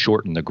then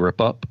shorten the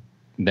grip up,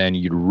 then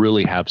you'd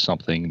really have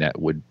something that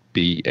would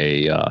be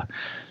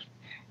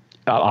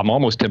I'm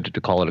almost tempted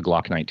to call it a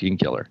Glock 19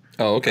 killer.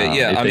 Oh, okay.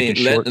 Yeah. I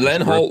mean,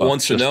 Len Holt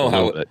wants to know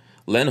how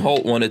Len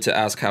Holt wanted to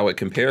ask how it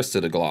compares to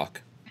the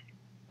Glock.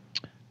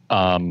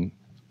 I've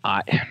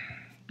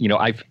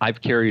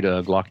carried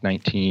a Glock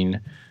 19.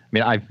 I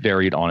mean, I've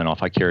varied on and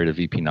off. I carried a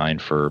VP9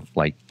 for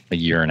like a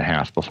year and a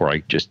half before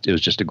it was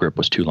just a grip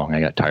was too long. I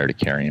got tired of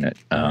carrying it.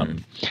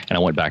 And I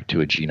went back to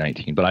a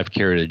G19, but I've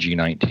carried a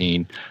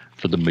G19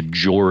 for the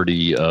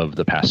majority of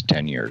the past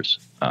 10 years.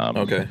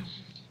 Okay.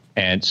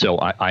 And so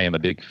I am a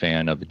big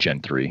fan of the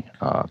Gen 3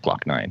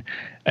 Glock 9.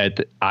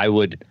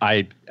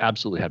 I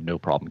absolutely have no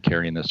problem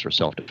carrying this for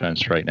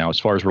self-defense right now. As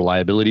far as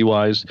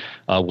reliability-wise,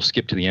 we'll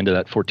skip to the end of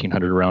that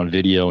 1,400 round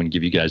video and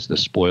give you guys the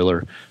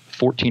spoiler.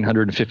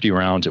 1,450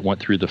 rounds. It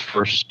went through the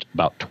first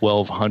about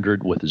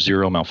 1,200 with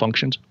 0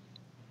 malfunctions.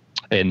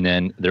 And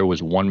then there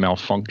was one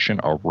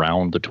malfunction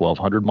around the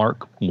 1,200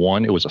 mark.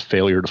 It was a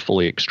failure to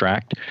fully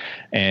extract.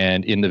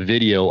 And in the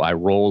video, I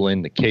roll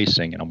in the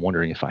casing, and I'm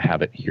wondering if I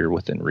have it here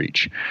within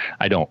reach.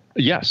 I don't.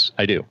 Yes,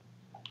 I do.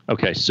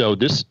 Okay, so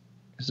is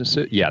this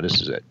it? Yeah, this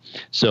is it.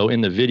 So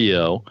in the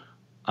video,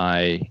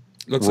 I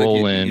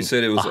roll in you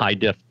said it was a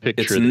high-def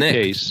picture of the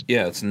case.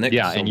 Yeah, it's nicked.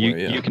 Yeah, and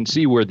you can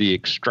see where the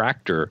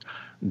extractor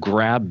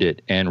grabbed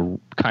it and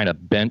kind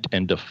of bent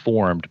and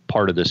deformed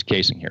part of this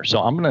casing here.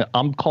 So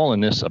I'm calling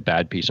this a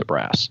bad piece of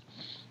brass.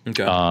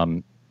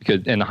 Okay.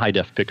 Because in the high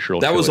def picture,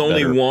 that was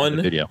only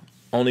one video.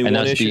 Only and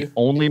one that's issue. The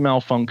only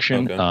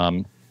malfunction.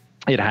 Okay.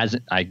 It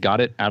hasn't. I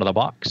got it out of the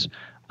box.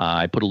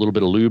 I put a little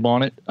bit of lube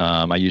on it.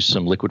 I used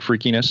some Liquid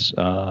Freakiness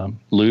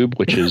lube,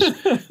 which is is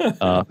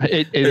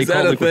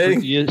that a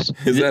thing? Is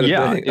that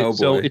a thing? Oh,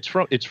 so it's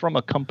from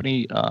a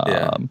company.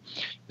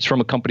 It's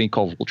from a company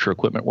called Ultra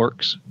Equipment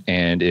Works,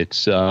 and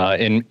it's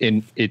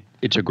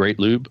it's a great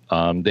lube.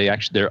 I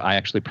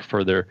actually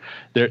prefer their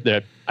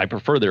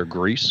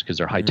grease, because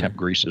their high temp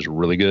grease is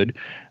really good.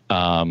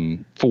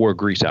 For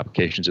grease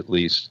applications, at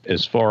least.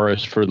 As far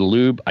as for the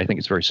lube, I think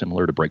it's very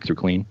similar to Breakthrough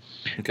Clean.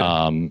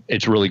 Okay.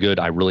 It's really good.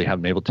 I really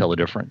haven't been able to tell the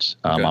difference.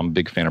 Okay. I'm a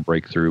big fan of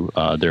Breakthrough,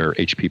 their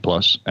HP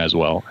Plus as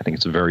well. I think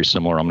it's very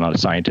similar. I'm not a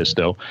scientist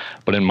though,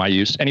 but in my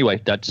use,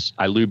 anyway,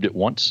 I lubed it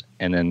once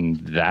and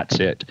then that's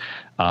it.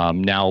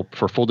 Now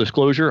for full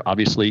disclosure,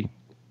 obviously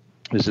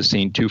this is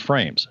seeing 2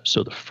 frames.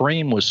 So the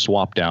frame was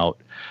swapped out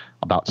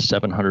about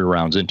 700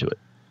 rounds into it.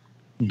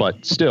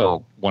 But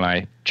still, when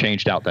I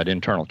changed out that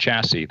internal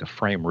chassis, the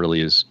frame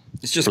really is,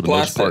 it's just for the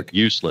plastic. most part,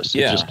 useless.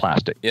 Yeah. It's just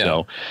plastic.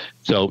 Yeah.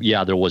 So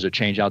yeah, there was a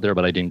change out there,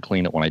 but I didn't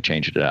clean it when I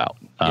changed it out.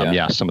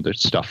 Some of the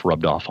stuff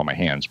rubbed off on my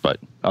hands, but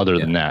other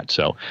than that,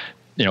 so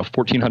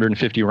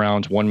 1,450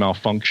 rounds, one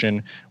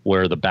malfunction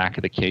where the back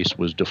of the case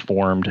was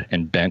deformed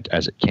and bent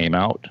as it came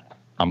out.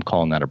 I'm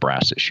calling that a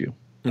brass issue.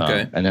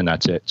 Okay. And then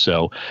that's it.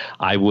 So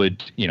I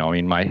would,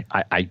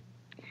 I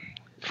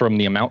from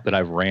the amount that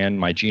I've ran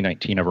my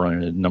G19, I've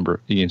run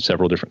in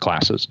several different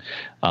classes.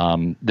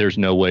 There's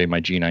no way my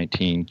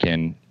G19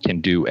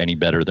 can do any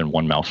better than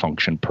one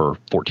malfunction per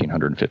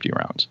 1,450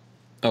 rounds.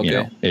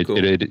 Okay. Cool.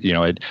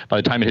 By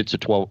the time it hits the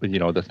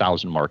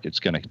 1,000 mark, it's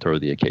going to throw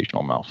the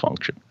occasional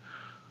malfunction.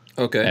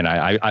 Okay. And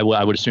I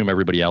would assume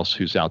everybody else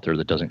who's out there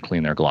that doesn't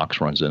clean their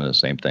Glocks runs into the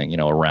same thing,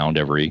 a round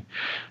every,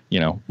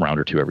 round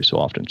or two every so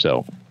often.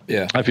 So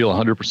yeah, I feel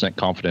 100%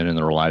 confident in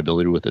the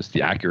reliability with this.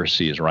 The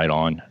accuracy is right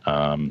on.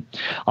 I'm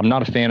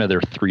not a fan of their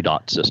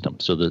 3-dot system.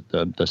 So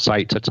the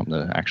sights, that's something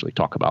to actually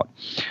talk about.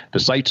 The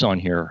sights on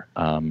here,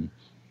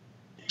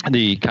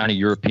 the kind of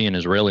European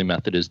Israeli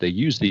method is they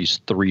use these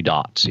 3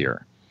 dots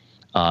here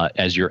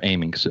as your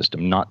aiming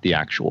system, not the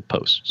actual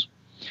posts.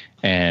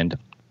 And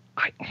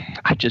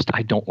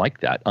I don't like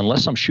that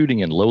unless I'm shooting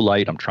in low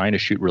light. I'm trying to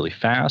shoot really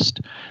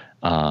fast.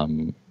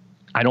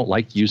 I don't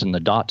like using the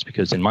dots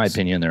because, in my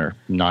opinion, they're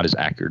not as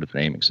accurate of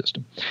an aiming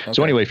system. Okay.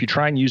 So anyway, if you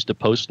try and use the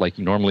post like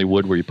you normally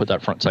would, where you put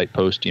that front sight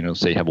post,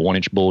 say you have a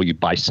 1-inch bull, you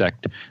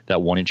bisect that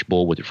 1-inch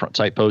bull with your front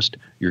sight post,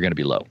 you're going to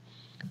be low.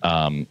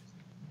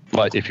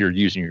 But if you're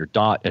using your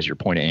dot as your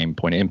point of aim,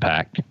 point of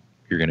impact,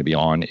 you're going to be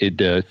on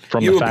it.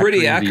 From you were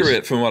pretty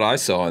accurate from what I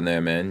saw in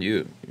there, man.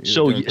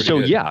 So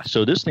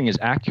this thing is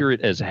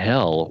accurate as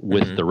hell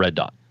with the red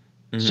dot.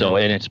 Mm-hmm. So,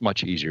 and it's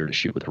much easier to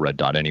shoot with a red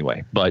dot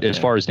anyway. But as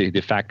far as the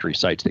factory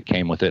sights that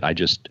came with it,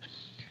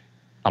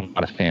 I'm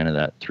not a fan of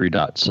that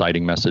 3-dot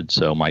sighting method.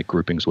 So my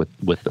groupings with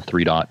the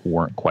 3-dot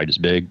weren't quite as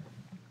big.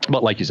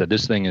 But like you said,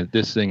 this thing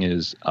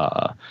is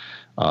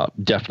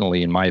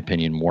definitely, in my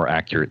opinion, more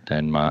accurate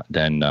than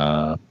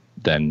the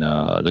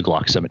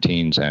Glock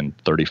 17s and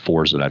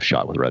 34s that I've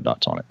shot with red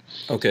dots on it.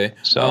 Okay.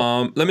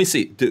 So let me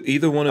see. Do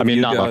either one of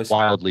you guys? Not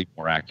wildly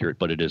more accurate,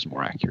 but it is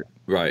more accurate.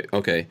 Right.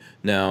 Okay.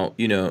 Now,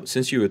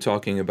 since you were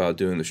talking about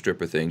doing the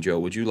stripper thing, Joe,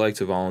 would you like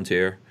to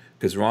volunteer?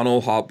 Because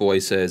Ronald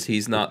Hotboy says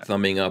he's not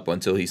thumbing up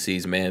until he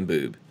sees man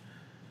boob.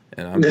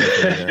 And I'm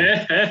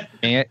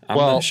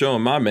not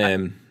showing my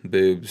man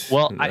boobs.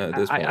 Well,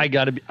 I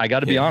gotta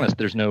be honest.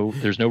 There's no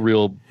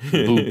real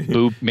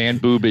man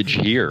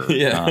boobage here.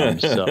 Yeah.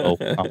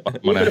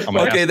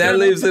 Okay, that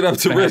leaves it up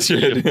to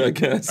Richard, I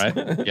guess.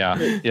 Right?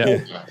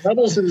 Yeah.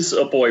 Pebbles is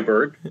a boy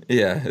bird.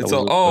 Yeah. It's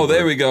all.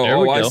 There we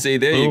go. I see.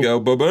 There you go.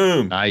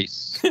 Boom.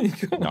 Nice.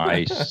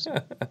 Nice.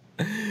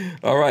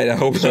 All right.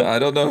 I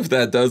don't know if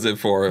that does it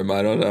for him.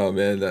 I don't know,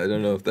 man. I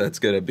don't know if that's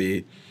gonna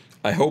be.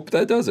 I hope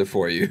that does it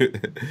for you.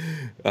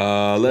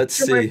 Let's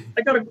see.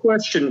 I got a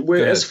question.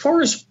 As far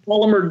as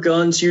polymer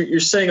guns, you're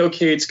saying,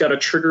 okay, it's got a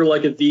trigger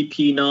like a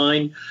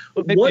VP9.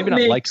 Maybe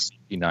not like a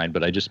VP9,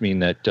 but I just mean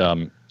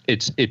that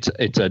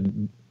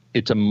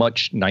it's a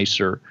much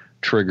nicer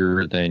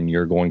trigger than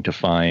you're going to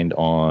find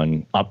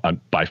on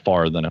by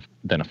far than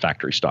a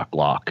factory stock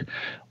Glock,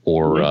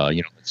 or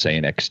let's say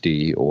an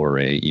XD or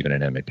even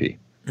an MAP.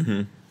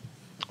 Mm-hmm.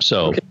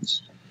 So. Okay.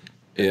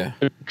 Yeah,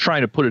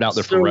 trying to put it out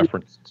there for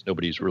reference.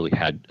 Nobody's really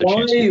had a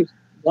chance.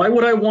 Why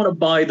would I want to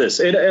buy this?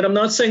 And I'm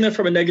not saying that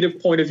from a negative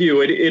point of view.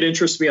 It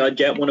interests me. I'd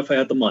get one if I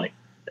had the money,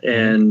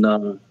 and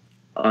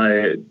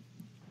it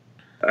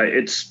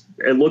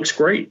looks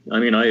great. I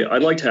mean,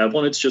 I'd like to have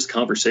one. It's just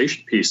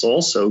conversation piece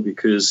also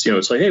because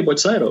it's like, hey,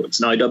 what's that? Oh, it's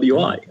an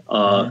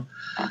IWI.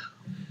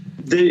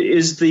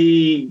 Is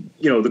the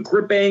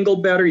grip angle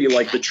better? You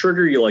like the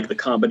trigger? You like the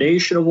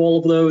combination of all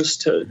of those?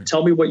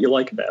 Tell me what you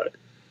like about it.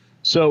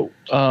 So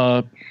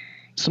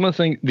some of the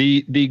things,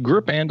 the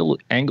grip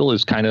angle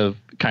is kind of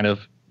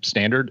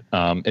standard.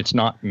 It's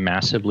not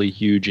massively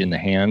huge in the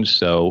hand.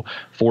 So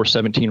for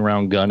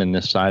 17-round gun in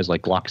this size,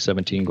 like Glock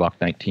 17, Glock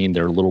 19,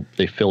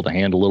 they fill the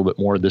hand a little bit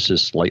more. This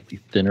is slightly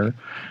thinner,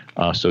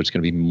 so it's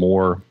going to be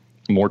more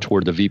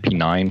toward the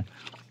VP9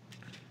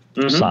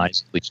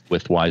 size, at least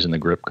width-wise in the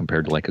grip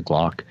compared to like a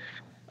Glock.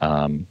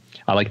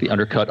 I like the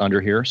undercut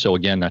under here. So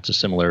again, that's a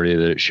similarity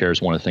that it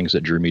shares. One of the things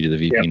that drew me to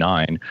the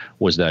VP9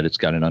 was that it's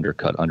got an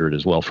undercut under it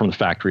as well. From the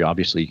factory,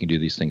 obviously, you can do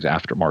these things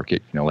aftermarket.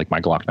 You know, like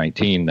my Glock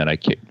 19 that I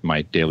kicked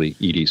my daily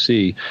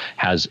EDC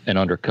has an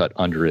undercut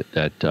under it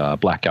that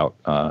Blackout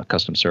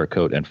Custom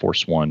Cerakote and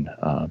Force One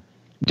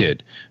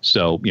did.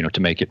 So, you know, to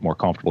make it more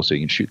comfortable so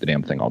you can shoot the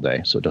damn thing all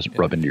day so it doesn't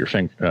rub into your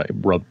finger,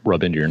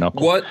 rub into your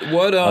knuckle.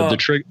 The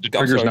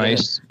trigger's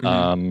nice.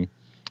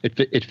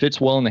 It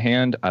fits well in the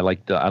hand. I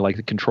like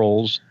the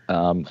controls.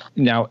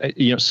 Now,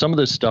 you know, some of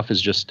this stuff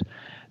is just,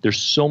 there's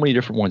so many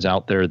different ones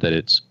out there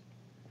that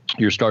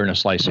you're starting to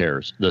slice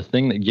hairs. The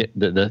thing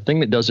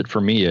that does it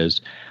for me is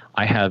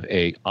I have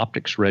a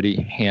optics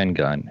ready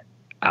handgun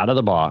out of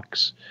the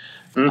box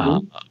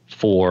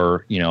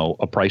for, you know,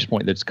 a price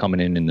point that's coming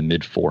in the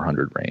mid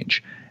 400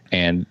 range.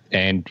 And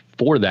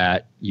for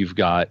that, you've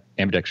got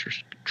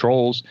ambidextrous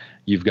controls.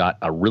 You've got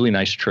a really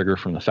nice trigger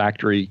from the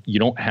factory. You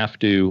don't have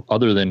to,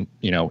 other than,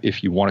 you know,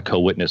 if you want to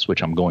co-witness,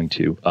 which I'm going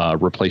to,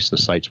 replace the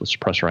sights with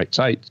suppressor height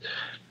sights.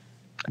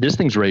 This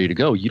thing's ready to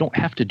go. You don't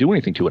have to do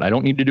anything to it. I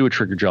don't need to do a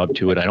trigger job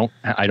to it.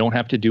 I don't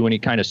have to do any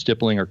kind of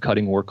stippling or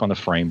cutting work on the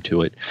frame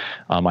to it.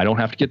 I don't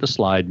have to get the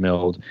slide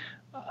milled.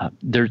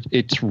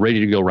 It's ready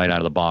to go right out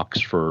of the box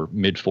for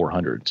mid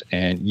 400s.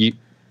 And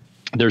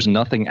there's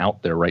nothing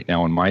out there right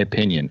now, in my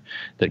opinion,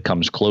 that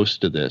comes close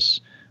to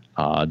this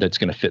that's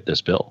going to fit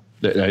this bill.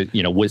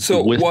 You know, with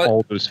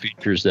all those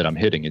features that I'm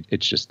hitting,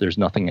 it's just there's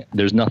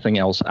nothing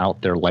else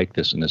out there like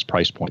this in this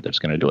price point that's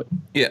going to do it.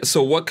 Yeah.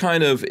 So what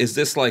kind of, is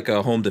this like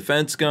a home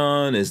defense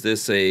gun? Is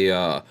this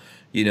a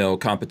you know,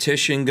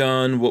 competition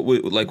gun?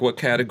 What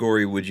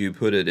category would you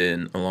put it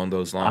in along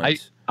those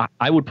lines?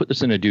 I would put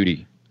this in a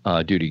duty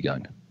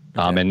gun.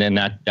 Okay. And then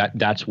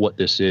that's what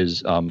this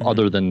is.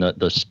 Other than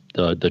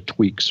the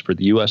tweaks for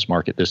the U.S.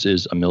 market, this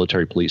is a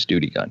military police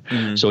duty gun.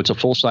 So it's a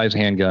full size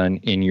handgun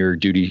in your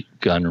duty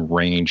gun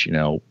range, you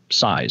know,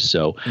 size.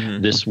 So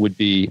this would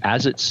be,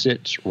 as it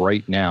sits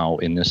right now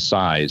in this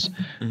size,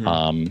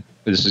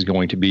 this is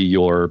going to be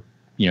your,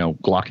 you know,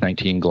 Glock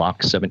 19,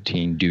 Glock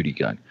 17 duty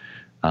gun.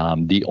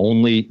 The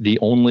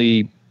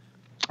only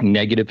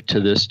negative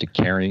to this, to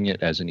carrying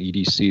it as an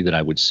EDC, that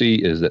I would see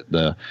is that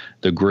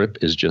the grip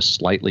is just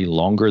slightly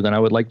longer than I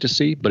would like to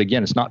see. But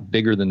again, it's not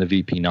bigger than the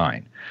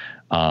VP9.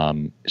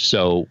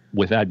 So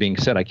with that being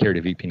said, I carried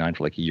a VP9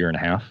 for like a year and a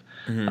half.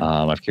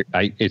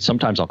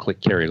 Sometimes I'll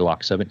carry a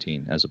Glock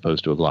 17 as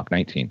opposed to a Glock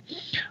 19.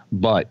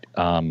 But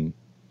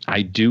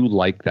I do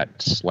like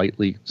that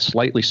slightly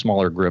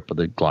smaller grip of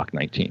the Glock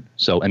 19.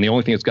 So, and the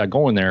only thing it's got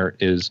going there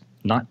is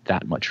not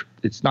that much.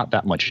 It's not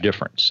that much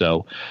different.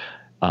 So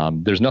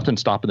there's nothing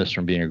stopping this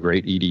from being a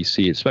great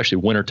EDC, especially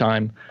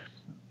wintertime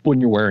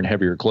when you're wearing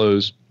heavier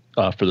clothes.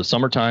 For the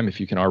summertime, if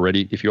you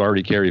already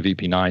carry a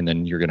VP9,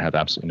 then you're going to have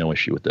absolutely no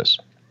issue with this.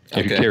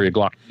 If you carry a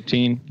Glock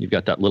 18, you've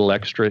got that little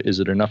extra. Is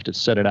it enough to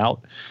set it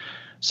out?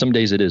 Some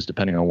days it is,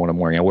 depending on what I'm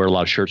wearing. I wear a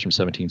lot of shirts from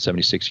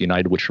 1776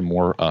 United, which are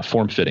more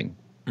form-fitting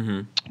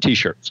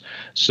T-shirts.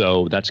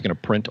 So that's going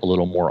to print a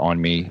little more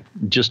on me,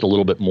 just a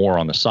little bit more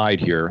on the side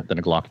here than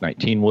a Glock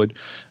 19 would.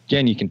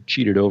 Again, you can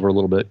cheat it over a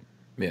little bit.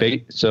 Yeah.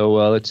 So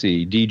let's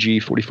see,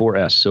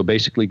 DG44S. So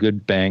basically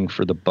good bang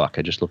for the buck.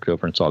 I just looked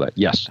over and saw that.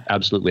 Yes,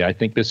 absolutely. I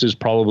think this is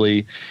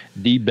probably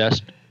the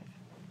best,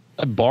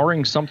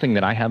 barring something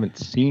that I haven't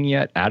seen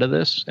yet out of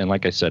this. And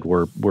like I said,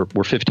 we're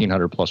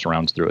 1,500 plus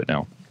rounds through it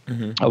now.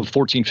 I was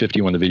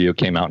 1450 when the video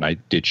came out, and I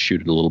did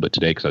shoot it a little bit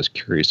today because I was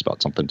curious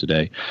about something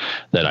today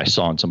that I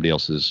saw, and somebody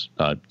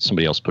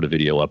else put a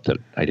video up that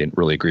I didn't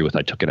really agree with.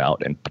 I took it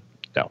out and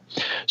no.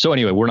 So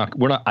anyway, we're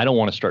not. I don't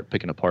want to start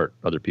picking apart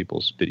other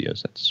people's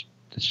videos. It's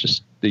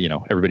just, you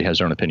know, everybody has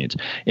their own opinions.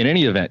 In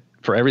any event,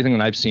 for everything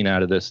that I've seen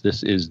out of this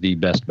is the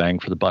best bang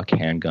for the buck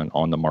handgun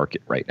on the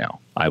market right now.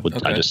 I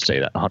just say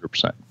that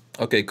 100%.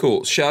 Okay,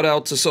 cool. Shout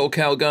out to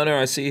SoCal Gunner.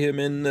 I see him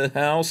in the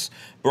house.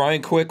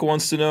 Brian Quick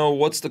wants to know,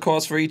 what's the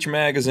cost for each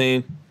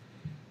magazine?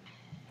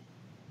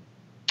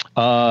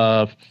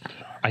 I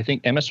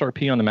think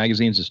MSRP on the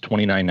magazines is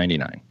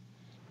 $29.99.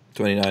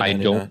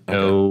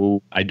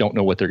 $29.99. I don't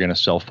know what they're going to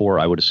sell for.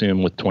 I would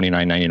assume with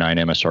 $29.99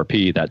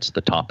 MSRP, that's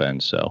the top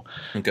end. So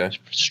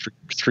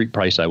street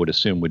price, I would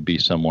assume, would be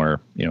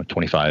somewhere, you know,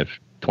 $25,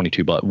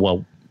 $22.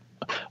 Well,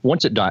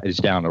 once it dies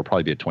down, it'll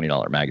probably be a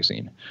 $20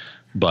 magazine.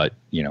 But,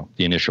 you know,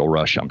 the initial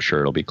rush, I'm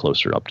sure it'll be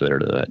closer up there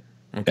to that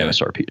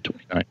MSRP at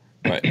 $29.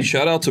 Right.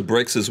 Shout out to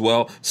Bricks as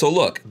well. So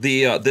look,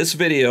 the this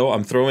video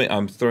I'm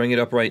throwing it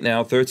up right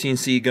now.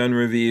 13C gun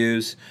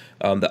reviews,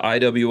 the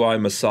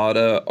IWI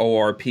Masada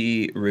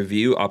ORP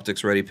review,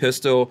 optics ready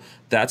pistol.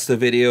 That's the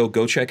video.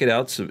 Go check it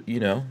out. So,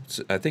 you know,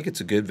 I think it's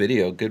a good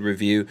video, good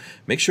review.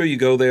 Make sure you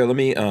go there. Let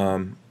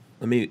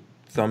me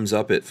thumbs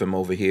up it from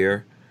over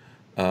here,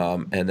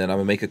 and then I'm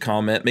gonna make a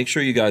comment. Make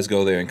sure you guys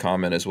go there and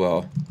comment as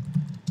well.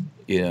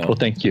 You know. Well,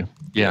 thank you.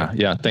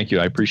 Yeah. Thank you.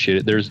 I appreciate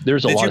it. There's a lot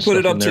of stuff in there. Did you put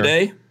it up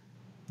today?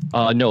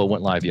 No, it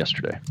went live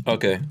yesterday.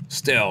 Okay.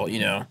 Still, you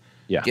know,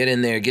 get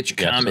in there, get your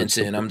comments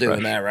in. I'm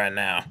doing that right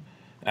now.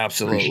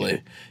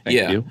 Absolutely.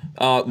 Thank you.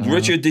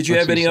 Richard, did you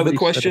have any other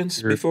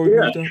questions before we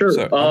move on?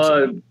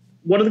 Sure.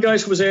 one of the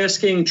guys was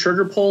asking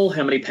trigger pull,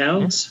 how many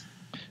pounds?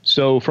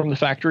 So from the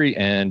factory,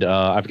 and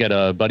I've got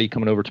a buddy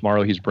coming over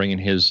tomorrow. He's bringing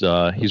his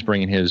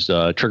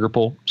trigger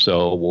pull,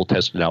 so we'll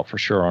test it out for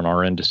sure on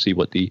our end to see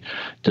what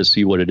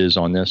it is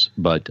on this.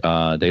 But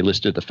they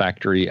listed the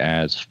factory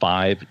as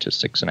 5 to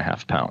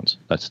 6.5 pounds.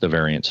 That's the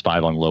variance: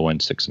 5 on low end,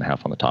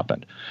 6.5 on the top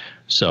end.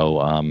 So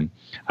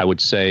I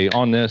would say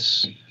on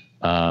this.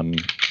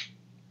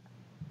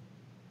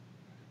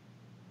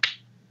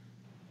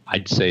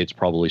 I'd say it's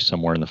probably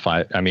somewhere in the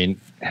 5. I mean,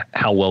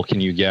 how well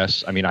can you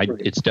guess? I mean,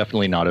 it's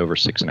definitely not over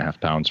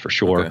 6.5 pounds for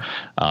sure. Okay.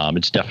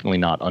 It's definitely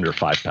not under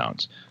 5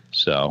 pounds.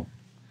 So,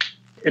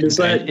 and is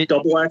that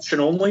double action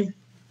only?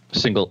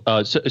 Single.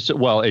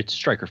 Well, it's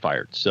striker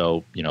fired.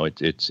 So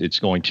it's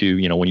going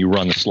to when you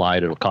run the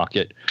slide, it'll cock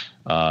it.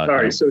 All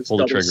right, so it's pull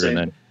the trigger sync. and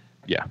then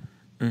yeah.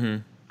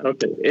 Mm-hmm.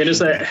 Okay, and is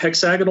that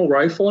hexagonal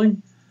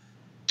rifling?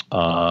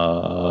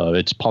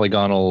 It's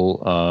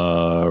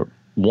polygonal.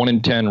 1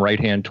 in 10 right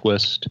hand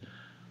twist,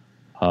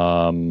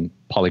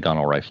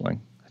 polygonal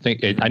rifling.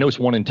 I know it's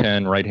 1 in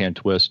 10 right hand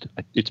twist.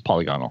 It's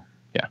polygonal.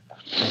 Yeah.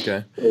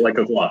 Okay. Like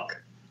a Glock.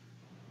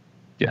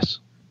 Yes.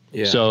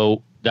 Yeah.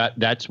 So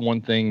that's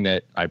one thing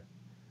that I've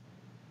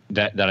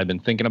been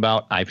thinking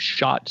about. I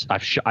shot some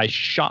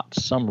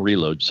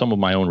reloads, some of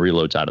my own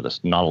reloads out of this.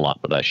 Not a lot,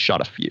 but I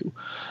shot a few.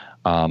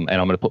 And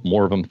I'm going to put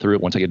more of them through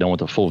it once I get done with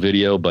the full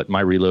video. But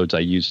my reloads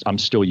I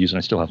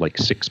still have like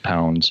 6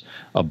 pounds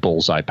of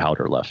bullseye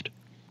powder left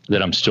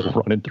that I'm still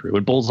running through.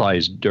 And bullseye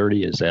is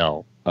dirty as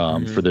hell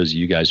for those of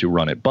you guys who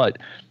run it. But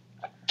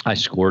I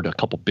scored a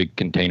couple big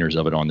containers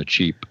of it on the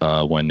cheap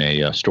when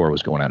a store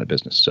was going out of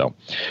business. So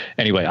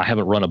anyway, I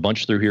haven't run a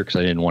bunch through here because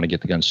I didn't want to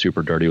get the gun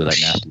super dirty with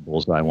that nasty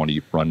bullseye. I wanted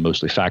to run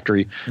mostly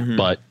factory.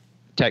 But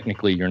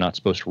technically, you're not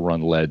supposed to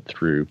run lead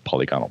through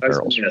polygonal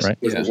barrels, right?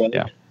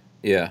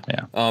 Yeah.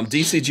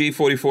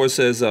 DCG44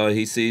 says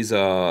he sees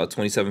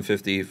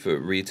 2750 for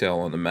retail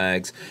on the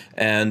mags.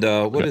 And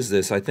what is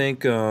this? I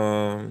think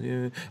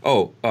Harry's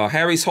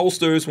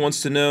Holsters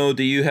wants to know,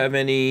 do you have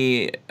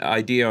any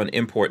idea on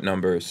import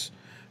numbers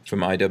from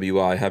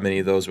IWI? How many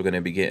of those we're going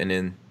to be getting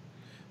in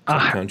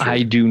the country?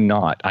 I do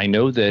not. I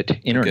know that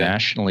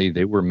internationally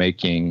they were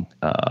making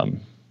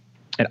and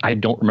I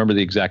don't remember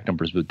the exact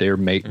numbers, but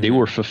they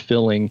were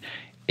fulfilling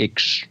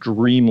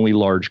extremely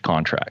large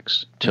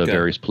contracts to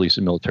various police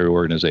and military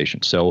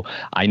organizations. So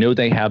I know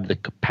they have the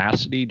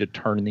capacity to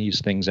turn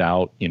these things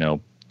out,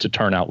 to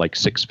turn out like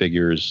 6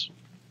 figures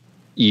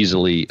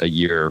easily a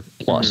year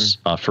plus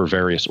for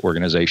various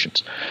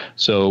organizations.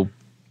 So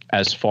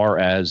as far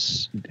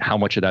as how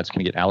much of that's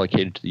going to get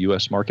allocated to the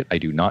U.S. market, I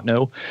do not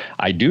know.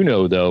 I do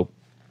know, though,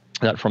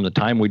 that from the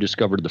time we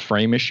discovered the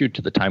frame issue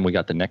to the time we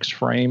got the next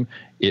frame,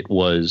 it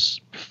was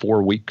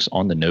 4 weeks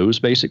on the nose,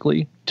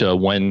 basically, to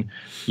when,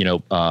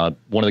 one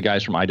of the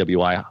guys from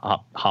IWI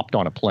hopped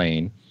on a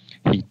plane.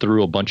 He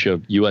threw a bunch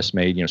of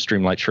U.S.-made,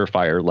 Streamlight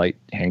Surefire light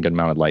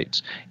handgun-mounted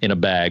lights in a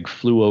bag,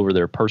 flew over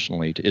there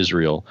personally to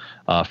Israel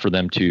for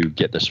them to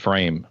get this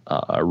frame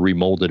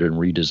remolded and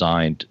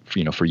redesigned,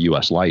 for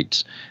U.S.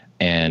 lights.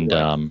 And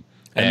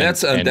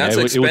that's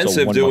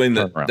expensive doing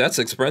that's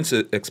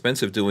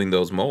expensive doing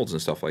those molds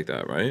and stuff like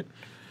that, right?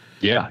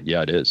 Yeah,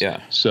 it is.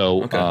 Yeah.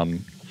 So,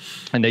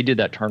 and they did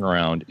that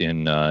turnaround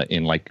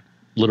in like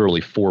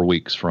literally 4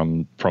 weeks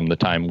from the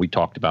time we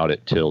talked about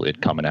it till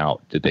it coming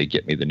out. Did they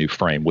get me the new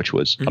frame, which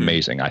was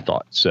amazing, I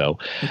thought. So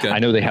I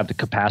know they have the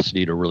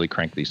capacity to really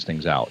crank these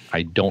things out.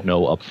 I don't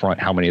know up front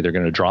how many they're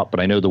going to drop, but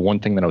I know the one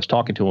thing that I was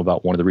talking to them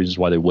about, one of the reasons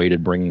why they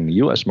waited bringing the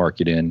U.S.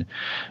 market in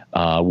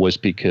was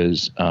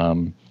because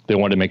they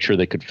wanted to make sure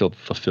they could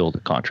fulfill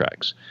the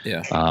contracts.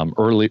 Yeah.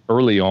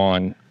 Early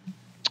on,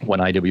 when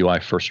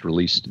IWI first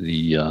released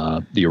the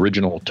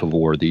original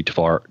Tavor, the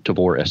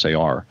Tavor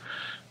SAR,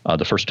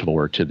 the first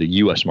Tavor to the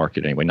U.S.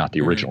 market anyway, not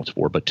the original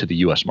Tavor, but to the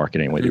U.S. market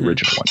anyway, the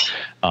original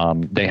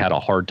one, they had a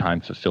hard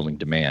time fulfilling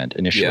demand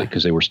initially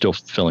because they were still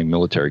fulfilling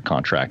military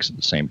contracts at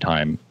the same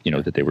time,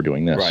 that they were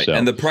doing this. Right, so,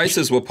 and the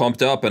prices were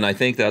pumped up, and I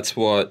think that's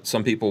what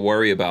some people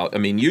worry about. I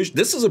mean,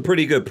 this is a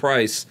pretty good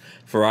price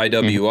for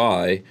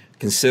IWI,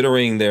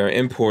 considering they're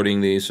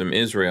importing these from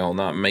Israel,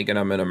 not making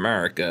them in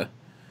America,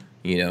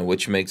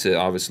 which makes it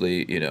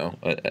obviously,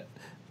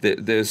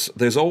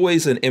 there's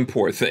always an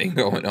import thing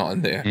going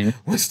on there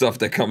with stuff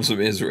that comes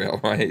from Israel,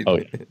 right?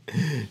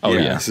 Oh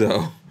yeah.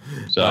 So,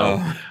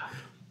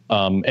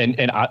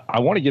 and I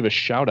want to give a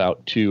shout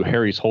out to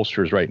Harry's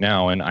Holsters right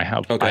now, and I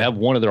have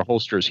one of their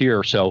holsters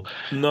here. So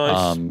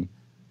nice.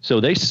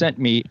 So they sent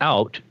me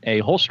out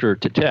a holster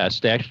to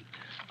test. Let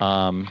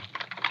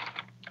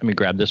me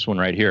grab this one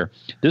right here.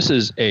 This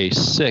is a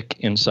SICK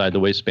inside the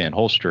waistband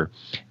holster,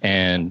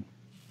 and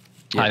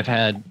I've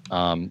had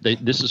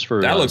this is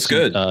for that looks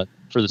good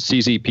for the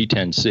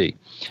CZ-P10C. Okay.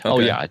 Oh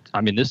yeah,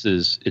 I mean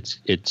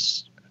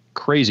it's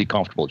crazy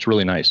comfortable. It's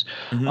really nice.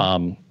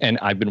 And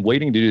I've been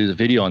waiting to do the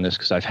video on this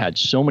because I've had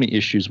so many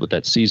issues with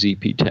that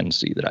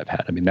CZ-P10C that I've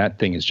had. I mean that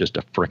thing is just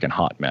a freaking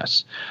hot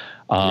mess.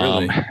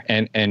 Really?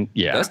 And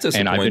yeah, that's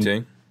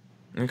disappointing.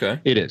 Okay.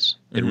 It is.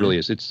 It really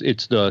is.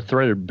 It's the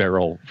threaded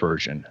barrel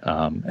version,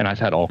 and I've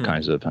had all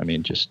kinds of. I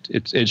mean, just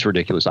it's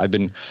ridiculous. I've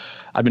been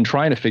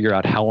trying to figure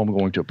out how I'm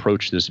going to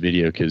approach this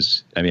video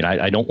because I mean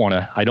I don't want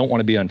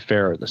to be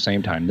unfair. At the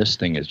same time, this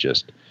thing is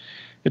just.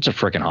 It's a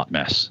freaking hot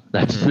mess.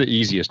 That's the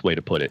easiest way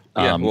to put it.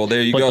 Yeah, well,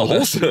 there you go.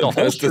 That's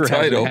the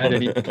title.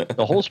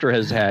 The holster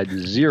has had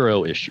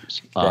zero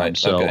issues. Right.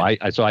 So okay.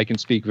 I can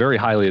speak very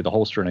highly of the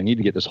holster, and I need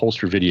to get this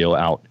holster video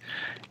out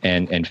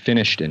and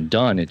finished and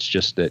done. It's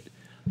just that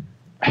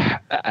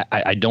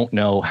I don't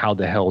know how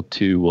the hell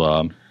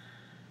to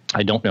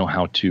I don't know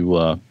how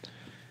to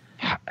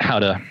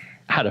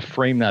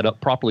frame that up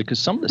properly because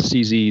some of the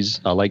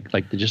CZs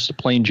like just the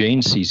plain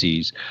Jane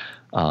CZs,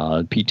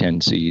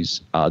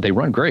 P10Cs, they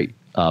run great.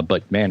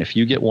 But man, if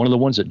you get one of the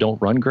ones that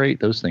don't run great,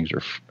 those things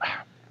are,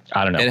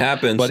 I don't know. It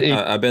happens. But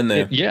I've been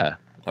there. Yeah.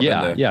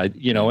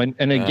 You know, and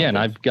again,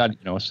 I've got,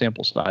 a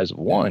sample size of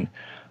one,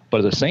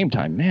 but at the same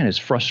time, man, it's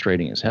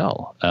frustrating as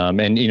hell. And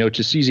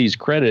to CZ's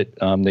credit,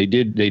 they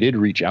did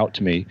reach out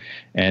to me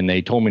and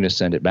they told me to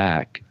send it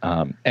back.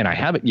 And I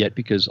haven't yet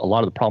because a lot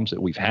of the problems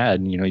that we've had,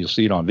 and, you'll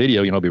see it on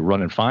video, it'll be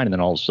running fine. And then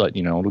all of a sudden,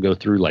 it'll go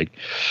through like,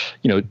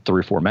 3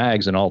 or 4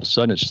 mags and all of a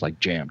sudden it's just like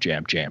jam.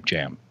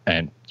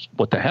 And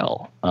what the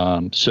hell?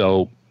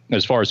 So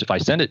as far as if I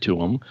send it to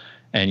them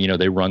and,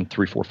 they run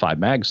 3, 4, 5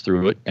 mags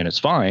through it and it's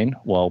fine,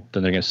 well,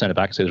 then they're going to send it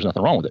back and say there's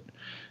nothing wrong with it.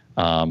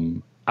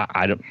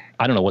 I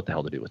don't know what the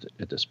hell to do with it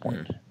at this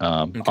point.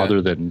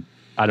 Other than,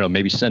 I don't know,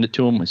 maybe send it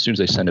to them. As soon as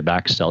they send it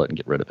back, sell it and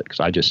get rid of it. Cause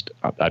I'm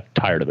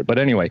tired of it. But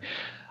anyway,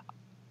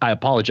 I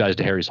apologize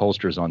to Harry's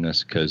Holsters on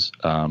this because,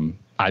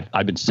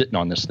 I've been sitting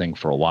on this thing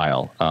for a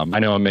while. I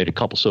know I made a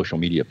couple social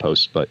media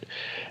posts, but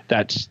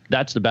that's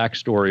the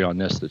backstory on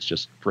this. That's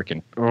just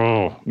freaking,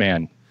 oh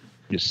man.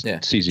 Just do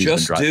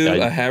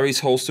a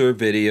Harry's Holster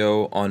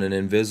video on an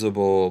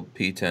invisible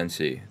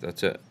P10C.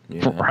 That's it.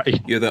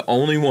 Right. You're the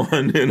only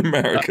one in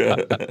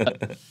America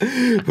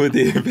with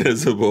the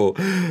invisible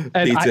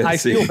P10C. I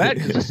feel bad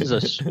because this is a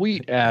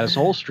sweet ass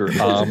holster.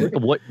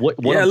 What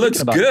yeah, it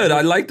looks good.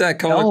 I like that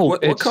color. No,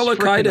 what color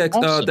Kydex?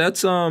 Awesome.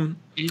 That's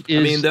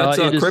that's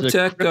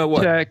Cryptek.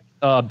 What?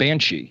 Cryptek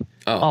Banshee.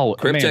 Oh,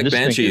 Cryptek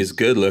Banshee is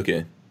good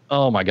looking.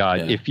 Oh my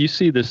God! Yeah. If you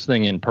see this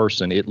thing in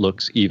person, it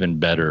looks even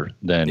better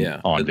than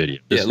on video.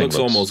 It looks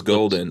almost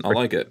golden. I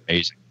like it.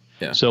 Amazing.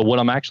 Yeah. So what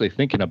I'm actually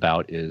thinking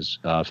about is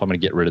if I'm going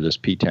to get rid of this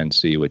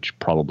P10C, which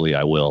probably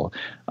I will,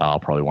 I'll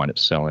probably wind up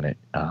selling it.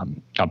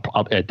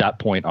 At that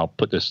point, I'll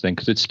put this thing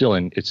because it's still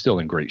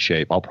in great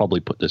shape. I'll probably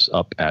put this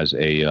up as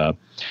a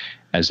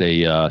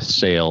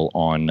sale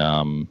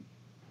on.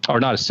 Or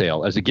not a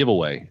sale, as a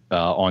giveaway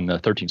on the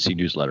 13C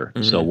newsletter.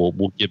 Mm-hmm. So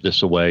we'll give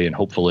this away, and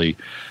hopefully,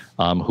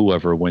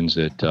 whoever wins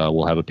it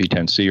will have a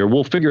P10C, or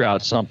we'll figure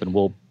out something.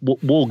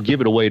 We'll give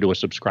it away to a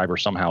subscriber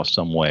somehow,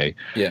 some way.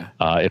 Yeah.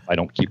 If I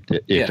don't keep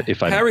it,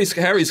 if I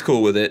Harry's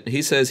cool with it.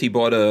 He says he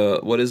bought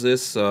what is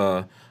this?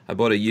 I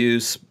bought a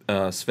used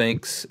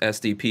Sphinx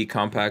SDP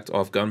compact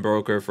off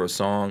Gunbroker for a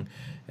song,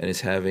 and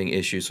it's having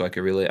issues. So I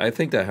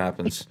think that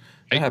happens.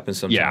 That happens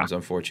sometimes,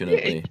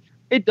 unfortunately.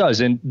 It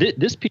does, and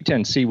this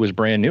P10C was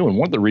brand new, and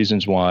one of the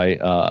reasons why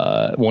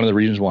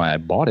I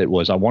bought it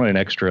was I wanted an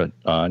extra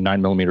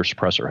 9mm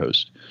suppressor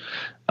host,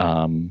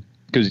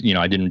 because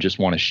I didn't just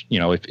want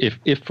to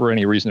if for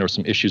any reason there were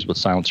some issues with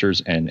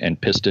silencers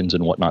and pistons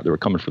and whatnot that were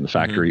coming from the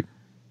factory,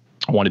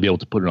 I wanted to be able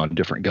to put it on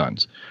different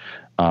guns,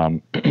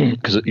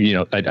 because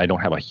I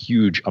don't have a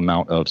huge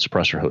amount of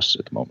suppressor hosts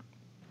at the moment.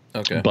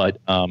 Okay, but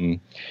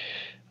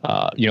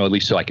at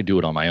least so I could do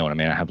it on my own. I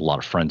mean, I have a lot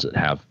of friends that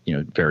have,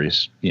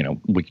 various,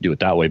 we could do it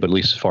that way, but at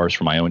least as far as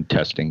for my own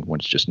testing,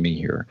 when it's just me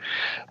here.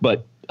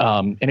 But,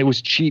 and it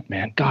was cheap,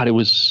 man. God, it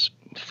was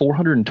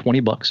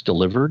 $420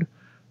 delivered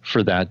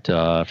for that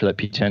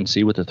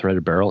P10C with the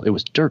threaded barrel. It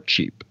was dirt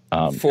cheap.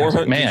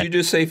 400, did you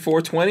just say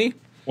 420?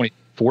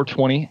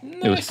 420.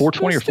 Nice. It was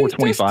 420 or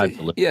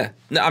 425. Yeah.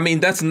 No, I mean,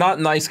 that's not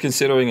nice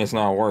considering it's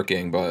not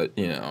working, but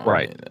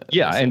Right.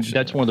 And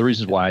that's one of the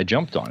reasons why I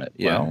jumped on it.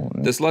 Yeah. Well,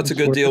 there's lots of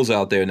good deals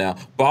out there now.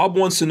 Bob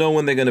wants to know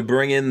when they're going to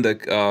bring in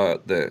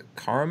the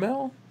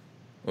caramel,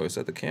 or is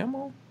that the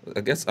camel?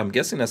 I'm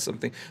guessing that's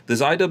something.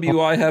 Does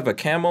IWI have a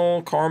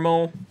caramel?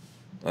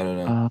 I don't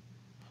know.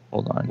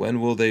 Hold on.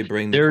 When will they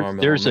bring the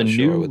caramel? There's a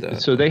new.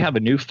 So they have a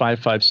new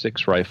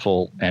 5.56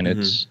 rifle, and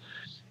it's.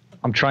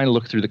 I'm trying to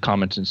look through the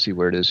comments and see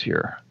where it is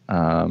here.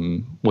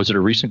 Was it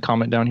a recent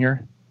comment down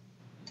here?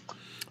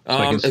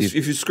 So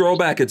if you scroll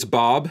back, it's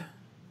Bob.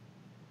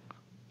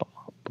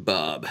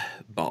 Bob.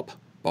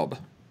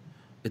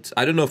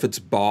 I don't know if it's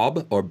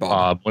Bob or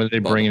Bob. When are they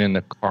bringing in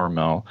the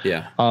caramel?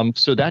 Yeah.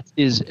 So that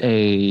is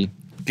a.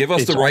 Give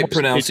us the right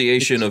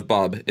pronunciation of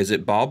Bob. Is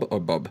it Bob or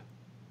Bob?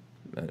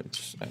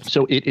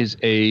 So it is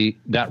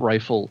that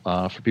rifle.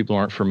 For people who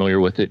aren't familiar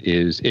with it,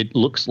 it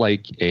looks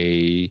like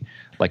a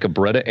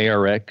Beretta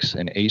ARX,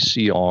 an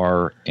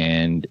ACR,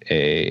 and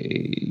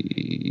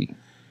a.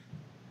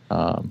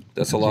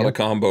 That's a lot of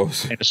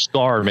combos. And a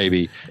Scar,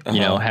 maybe.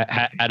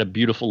 Had a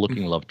beautiful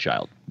looking love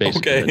child.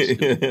 Basically,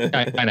 okay.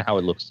 That's kind of how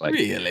it looks like.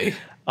 Really?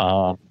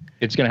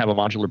 It's going to have a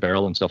modular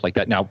barrel and stuff like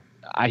that. Now,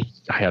 I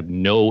have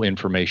no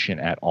information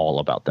at all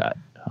about that.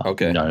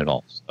 Okay. None at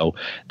all. So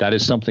that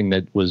is something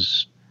that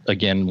was,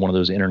 again, one of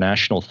those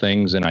international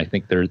things, and I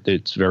think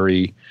it's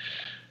very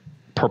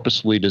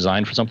purposefully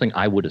designed for something.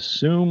 I would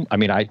assume,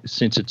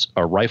 since it's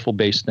a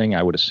rifle-based thing,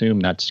 I would assume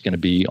that's going to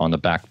be on the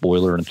back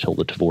boiler until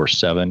the Tavor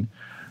 7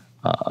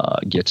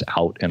 gets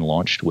out and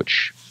launched,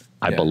 which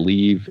I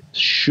believe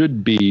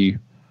should be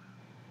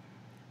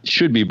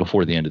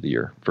before the end of the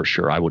year for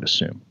sure. I would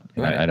assume.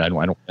 Right. I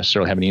don't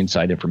necessarily have any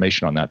inside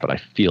information on that, but I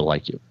feel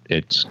like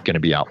it's going to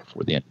be out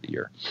before the end of the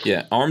year.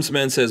 Yeah,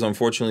 Armsman says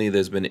unfortunately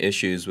there's been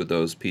issues with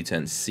those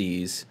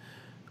P10Cs.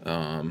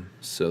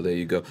 So there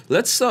you go.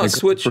 Let's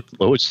switch.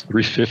 Oh, it's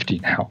 350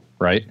 now,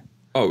 right?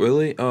 Oh,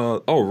 really?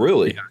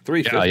 Really? Yeah.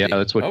 350. Yeah,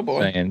 that's what I'm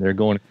saying. They're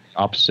going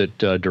opposite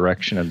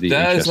direction of the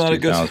that HS2000. Is not a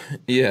good.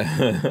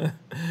 Yeah.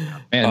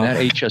 Man, that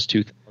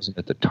HS2000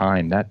 at the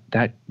time,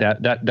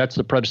 that's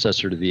the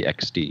predecessor to the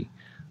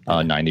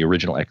XD9, the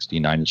original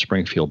XD9 that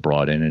Springfield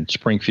brought in. And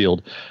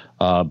Springfield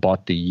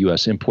bought the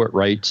U.S. import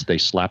rights. They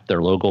slapped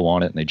their logo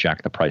on it, and they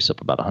jacked the price up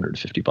about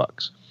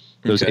 $150.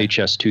 Those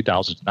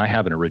HS2000s, I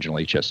have an original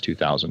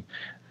HS2000.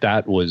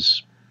 That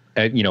was,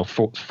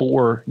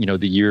 for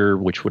the year,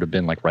 which would have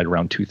been like right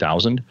around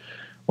 2000,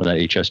 when that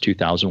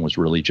HS2000 was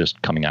really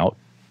just coming out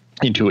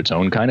into its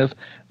own kind of,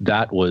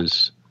 that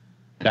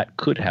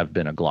could have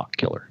been a Glock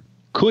killer.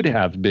 Could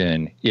have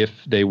been if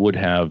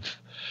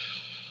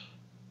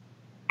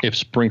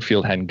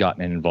Springfield hadn't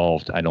gotten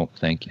involved, I don't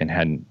think, and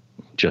hadn't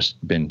just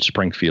been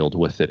Springfield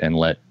with it and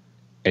let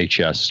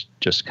HS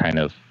just kind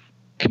of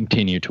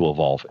continue to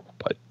evolve it.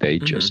 But they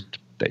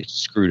they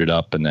screwed it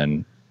up, and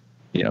then,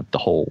 the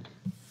whole,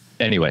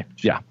 anyway,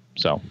 yeah.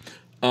 So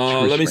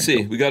let me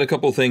see. We got a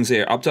couple things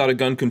here. Opt Out of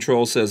Gun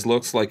Control says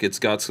looks like it's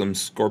got some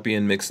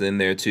Scorpion mixed in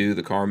there too.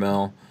 The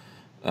Carmel.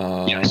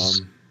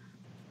 Yes.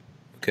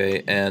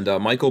 Okay, and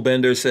Michael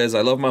Bender says,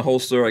 I love my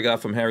holster I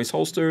got from Harry's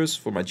Holsters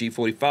for my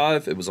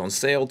G45. It was on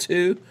sale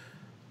too.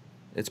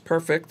 It's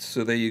perfect.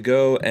 So there you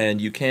go.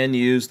 And you can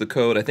use the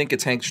code, I think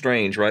it's Hank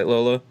Strange, right,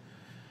 Lola?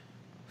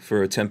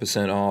 For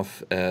 10%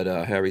 off at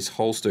Harry's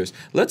Holsters.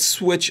 Let's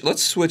switch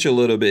a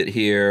little bit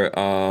here.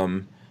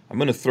 I'm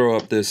going to throw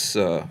up this.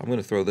 I'm going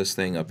to throw this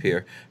thing up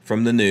here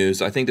from the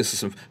news. I think this is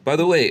some. By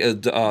the way,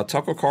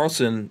 Tucker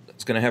Carlson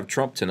is going to have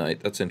Trump tonight.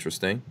 That's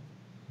interesting.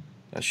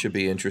 That should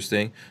be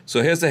interesting.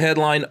 So here's the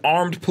headline: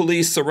 Armed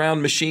police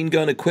surround machine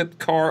gun equipped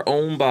car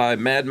owned by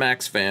Mad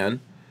Max fan.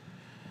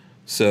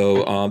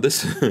 So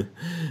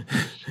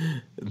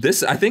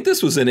this I think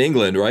this was in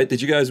England, right?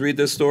 Did you guys read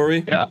this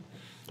story? Yeah.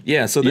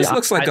 Yeah, so this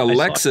looks like a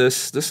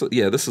Lexus. This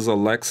is a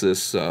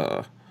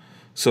Lexus.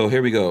 So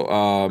here we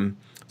go.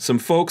 Some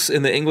folks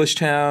in the English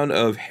town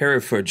of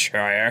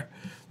Herefordshire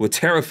were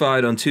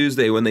terrified on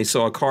Tuesday when they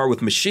saw a car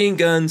with machine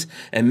guns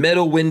and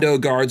metal window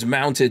guards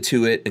mounted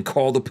to it and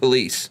called the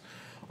police.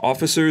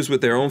 Officers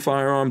with their own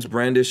firearms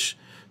brandish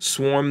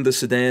swarmed the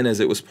sedan as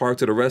it was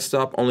parked at a rest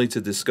stop, only to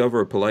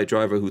discover a polite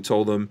driver who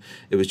told them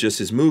it was just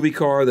his movie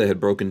car that had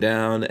broken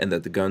down and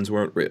that the guns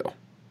weren't real.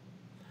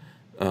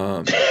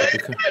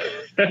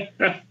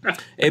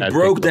 It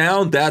broke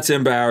down. That's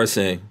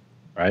embarrassing,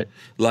 right?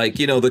 Like,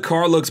 the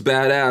car looks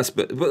badass,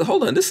 but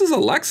hold on, this is a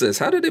Lexus.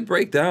 How did it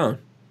break down?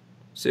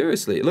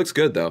 Seriously, it looks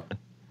good though.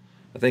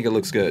 I think it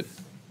looks good.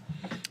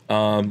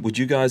 Would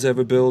you guys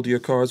ever build your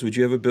cars? Would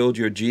you ever build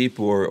your Jeep,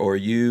 or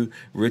you,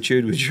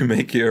 Richard? Would you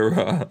make your?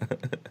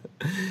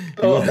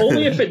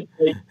 Only if it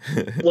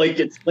like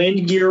it's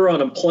landing gear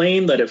on a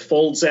plane that it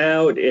folds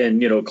out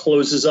and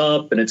closes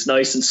up and it's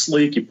nice and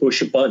sleek. You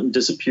push a button,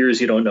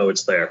 disappears. You don't know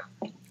it's there.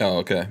 Oh,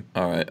 okay.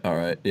 All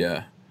right.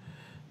 Yeah.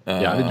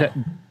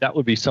 That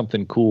would be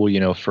something cool,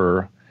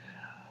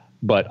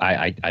 but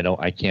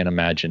I can't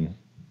imagine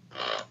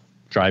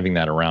driving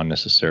that around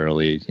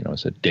necessarily,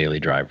 as a daily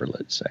driver,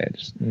 let's say.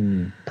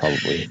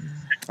 Probably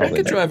I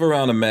could drive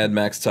around a Mad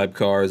Max type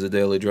car as a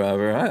daily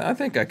driver. I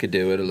think I could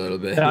do it a little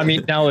bit.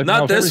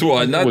 Not this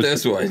one.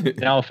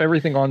 Now, if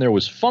everything on there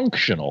was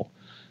functional,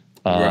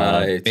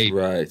 right.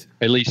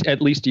 At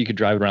least you could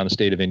drive it around the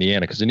state of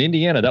Indiana, because in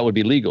Indiana that would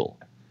be legal.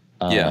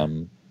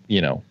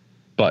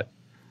 But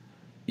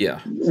yeah,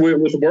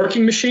 with a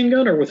working machine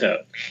gun or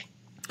without.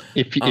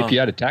 If you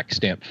had a tax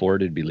stamp for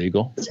it, it'd be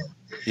legal.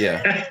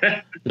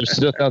 Yeah. There's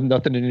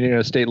nothing in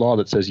Indiana state law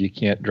that says you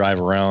can't drive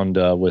around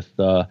with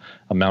a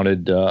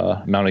mounted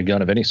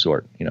gun of any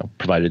sort,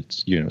 provided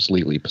it's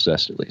legally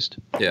possessed at least.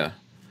 Yeah.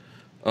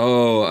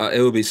 Oh,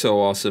 it would be so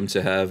awesome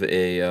to have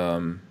a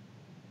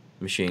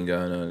machine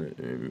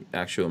gun,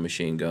 actual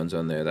machine guns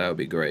on there. That would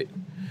be great.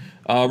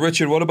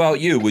 Richard, what about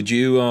you?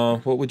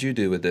 What would you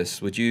do with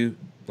this? Would you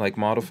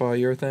modify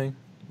your thing?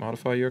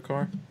 Modify your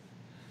car?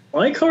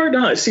 My car,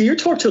 no. See, you're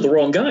talking to the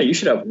wrong guy. You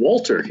should have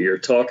Walter here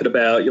talking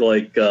about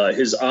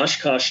his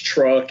Oshkosh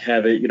truck,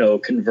 have it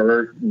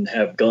convert and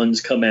have guns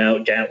come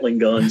out, Gatling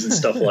guns and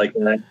stuff like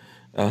that.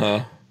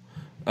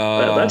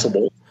 That's a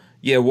Walter.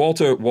 Yeah,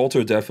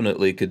 Walter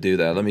definitely could do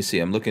that. Let me see.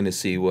 I'm looking to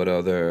see what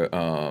other.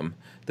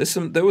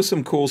 There was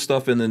some cool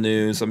stuff in the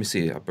news. Let me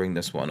see. I'll bring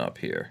this one up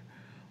here.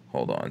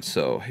 Hold on.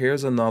 So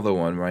here's another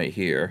one right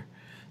here.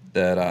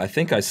 that I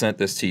think I sent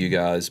this to you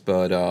guys,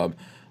 but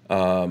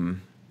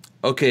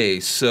okay,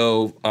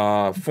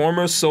 so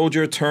former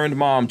soldier turned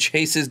mom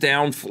chases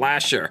down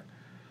flasher.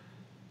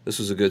 This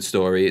was a good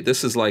story.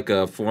 This is like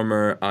a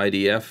former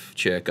IDF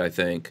chick, I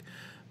think.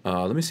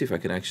 Let me see if I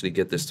can actually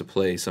get this to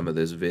play some of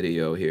this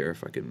video here,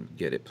 if I can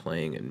get it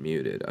playing and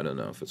muted. I don't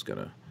know if it's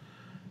gonna,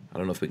 I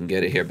don't know if we can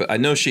get it here, but I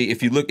know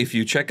if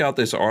you check out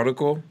this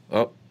article,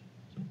 oh,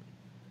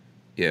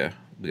 yeah,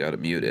 we gotta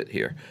mute it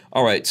here.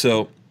 All right,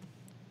 so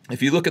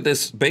if you look at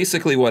this,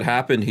 basically what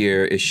happened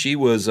here is she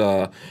was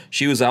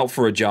out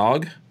for a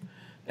jog,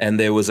 and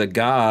there was a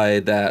guy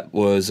that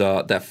was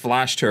that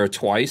flashed her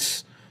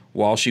twice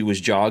while she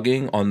was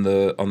jogging on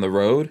the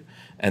road.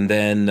 And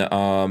then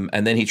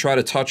he tried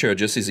to touch her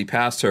just as he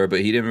passed her, but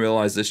he didn't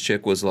realize this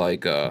chick was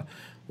like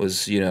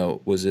was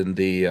in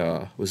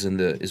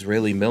the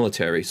Israeli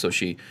military. So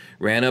she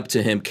ran up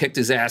to him, kicked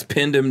his ass,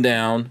 pinned him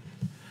down,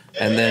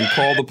 and then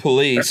called the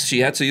police. She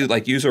had to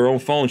use her own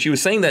phone. She was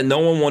saying that no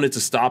one wanted to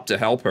stop to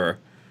help her,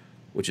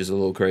 which is a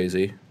little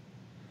crazy.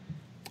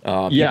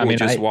 Yeah, I mean,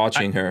 just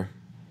watching her.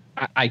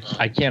 I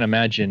can't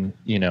imagine,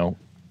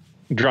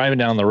 driving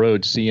down the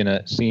road seeing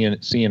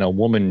a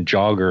woman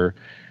jogger,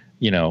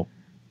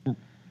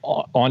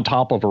 on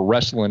top of her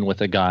wrestling with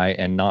a guy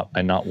and not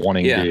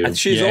wanting to. Yeah,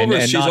 she's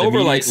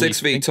over like 6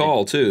 feet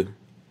tall too.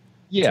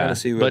 Yeah,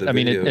 but I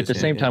mean, at the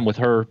same time with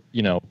her,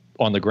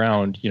 on the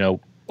ground,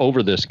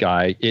 over this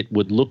guy, it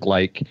would look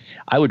like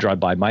I would drive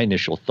by. My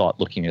initial thought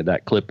looking at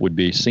that clip would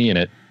be seeing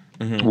it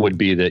would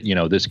be that,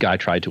 this guy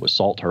tried to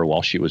assault her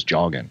while she was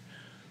jogging.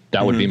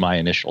 That would be my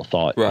initial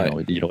thought. Right.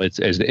 It's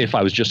as if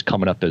I was just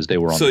coming up as they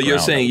were on the ground. So you're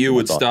saying you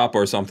would stop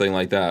or something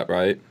like that,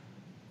 right?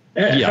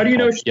 Yeah, how do you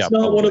know she's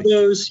not one of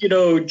those,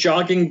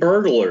 jogging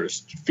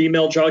burglars,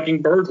 female jogging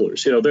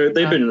burglars? They've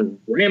been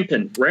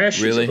rampant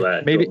rashes of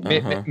that.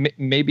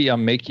 Maybe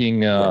I'm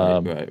making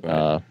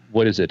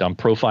what is it? I'm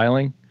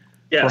profiling,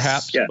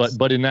 perhaps. Yes.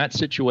 But in that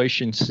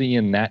situation,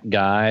 seeing that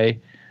guy,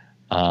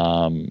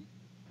 and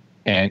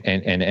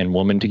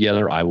woman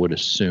together, I would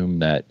assume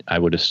that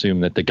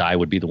the guy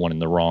would be the one in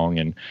the wrong.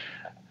 And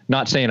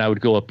not saying I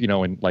would go up,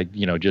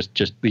 and just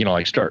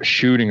start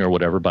shooting or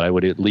whatever, but I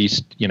would at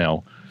least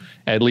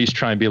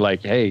try and be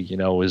like, hey,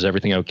 is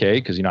everything okay?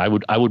 Because, I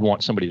would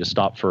want somebody to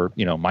stop for,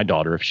 my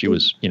daughter if she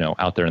was,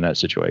 out there in that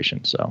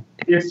situation. So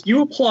if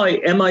you apply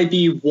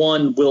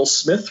MIB1 Will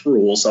Smith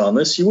rules on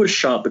this, you would have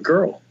shot the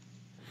girl.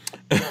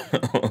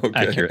 Okay.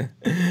 Accurate.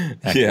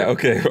 Yeah.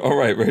 Okay. All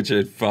right,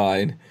 Richard.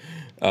 Fine.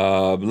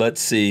 Let's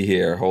see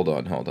here. Hold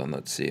on.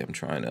 Let's see. I'm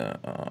trying to,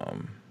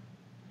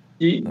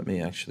 let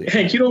me actually.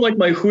 Hank, you don't like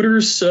my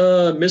Hooters,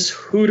 Miss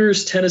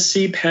Hooters,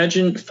 Tennessee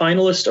pageant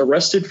finalist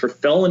arrested for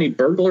felony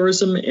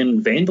burglarism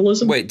and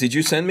vandalism? Wait, did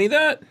you send me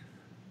that?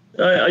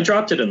 I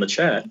dropped it in the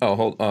chat. Oh,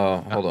 hold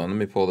on. Let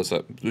me pull this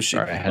up.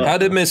 How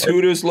did Miss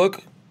Hooters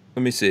look?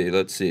 Let me see.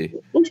 Let's see.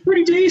 Looks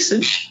pretty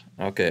decent.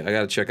 Okay, I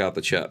got to check out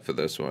the chat for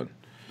this one.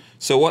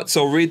 So what?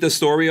 So read the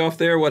story off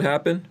there. What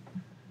happened?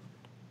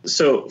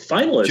 So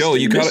finalists. Joe,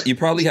 you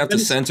probably have to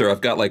censor.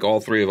 I've got like all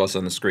three of us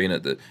on the screen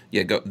at the.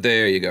 Yeah, go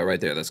there. You go right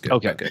there. That's good.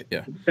 Okay.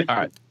 Yeah. All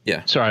right.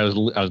 Yeah. Sorry, I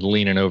was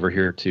leaning over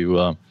here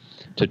to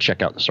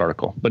check out this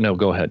article, but no,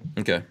 go ahead.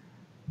 Okay.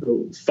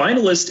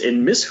 Finalist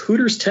in Miss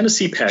Hooters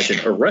Tennessee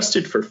pageant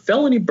arrested for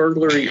felony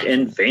burglary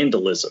and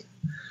vandalism.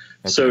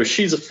 Okay. So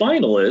she's a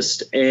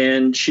finalist,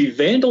 and she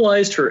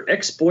vandalized her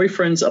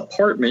ex-boyfriend's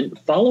apartment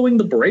following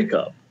the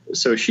breakup.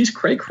 So she's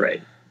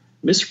cray-cray.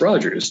 Miss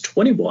Rogers,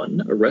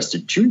 21,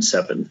 arrested June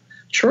 7th,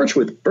 charged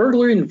with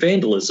burglary and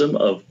vandalism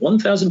of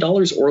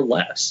 $1,000 or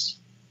less.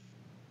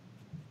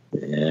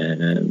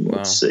 And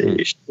let's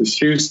see.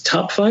 She was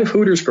top 5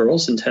 Hooters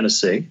girls in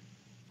Tennessee.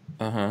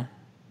 Okay.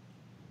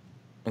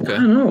 I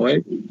don't know.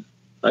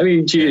 I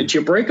mean, do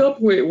you break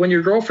up when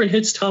your girlfriend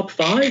hits top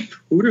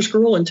 5 Hooters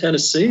girl in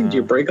Tennessee? Do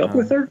you break up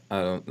with her? I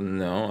don't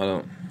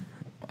know.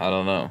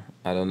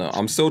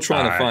 I'm still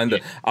trying to find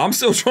it. I'm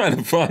still trying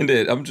to find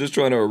it. I'm just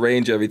trying to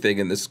arrange everything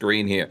in the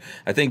screen here.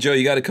 I think, Joe,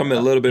 you got to come in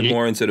a little bit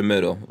more into the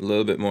middle. A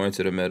little bit more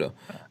into the middle.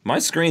 My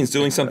screen's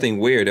doing something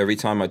weird every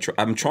time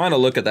I'm trying to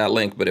look at that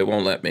link, but it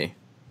won't let me.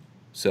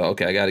 So,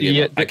 okay, I got to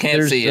get I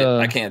can't see it.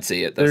 I can't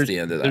see it. That's the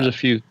end of that.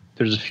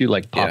 There's a few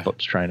like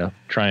pop-ups trying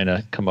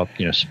to come up,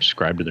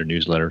 subscribe to their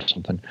newsletter or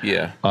something.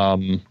 Yeah.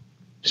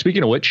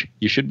 Speaking of which,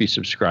 you should be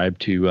subscribed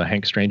to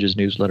Hank Strange's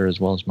newsletter as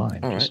well as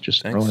mine.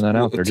 Just throwing that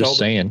out there. Just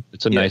saying,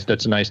 that's a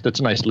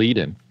nice lead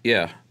in.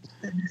 Yeah.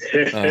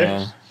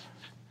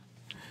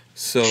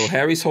 So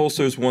Harry's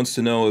Holsters wants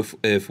to know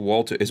if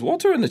Walter is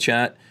Walter in the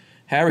chat.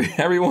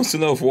 Harry wants to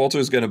know if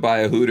Walter's going to buy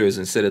a Hooters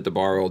and sit at the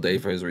bar all day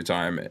for his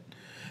retirement.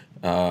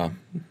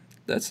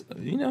 That's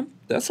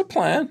a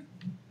plan.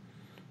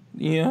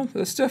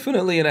 That's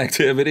definitely an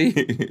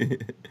activity.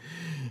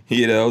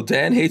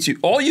 Dan hates you.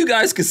 All you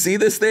guys can see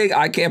this thing.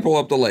 I can't pull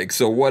up the link,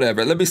 so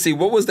whatever. Let me see.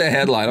 What was the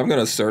headline? I'm going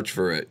to search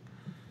for it.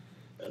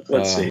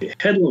 Let's see.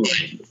 Headline.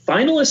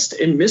 Finalist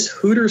in Miss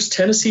Hooters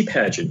Tennessee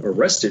pageant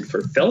arrested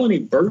for felony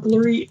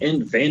burglary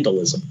and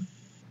vandalism.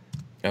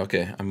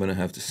 Okay, I'm going to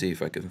have to see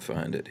if I can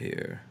find it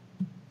here.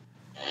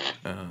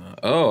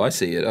 I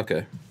see it.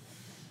 Okay.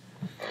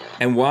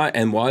 And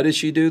why did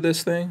she do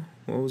this thing?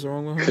 What was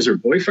wrong with her? Because her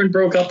boyfriend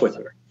broke up with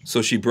her.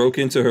 So she broke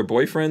into her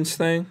boyfriend's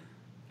thing?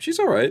 She's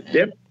all right.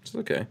 Yep. It's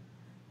okay.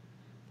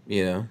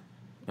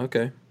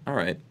 Okay. All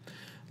right.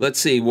 Let's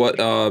see what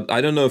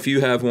I don't know if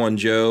you have one,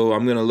 Joe.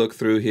 I'm gonna look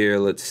through here.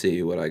 Let's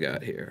see what I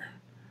got here.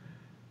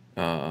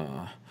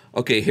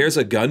 Okay, here's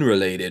a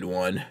gun-related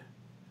one.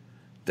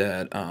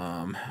 That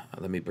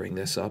let me bring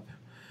this up.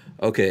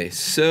 Okay,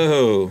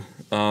 so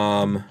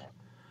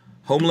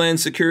Homeland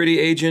Security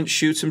agent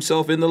shoots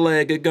himself in the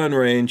leg at gun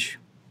range.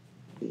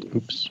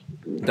 Oops.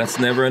 That's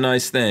never a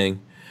nice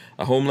thing.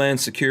 A Homeland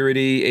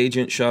Security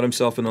agent shot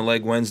himself in the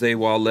leg Wednesday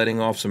while letting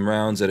off some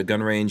rounds at a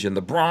gun range in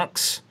the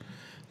Bronx.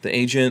 The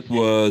agent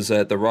was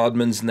at the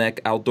Rodman's Neck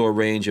Outdoor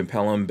Range in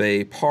Pelham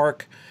Bay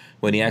Park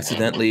when he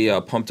accidentally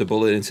pumped a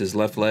bullet into his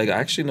left leg. I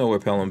actually know where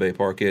Pelham Bay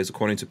Park is.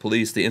 According to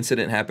police, the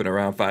incident happened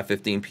around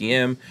 5:15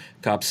 p.m.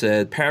 Cops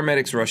said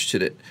paramedics rushed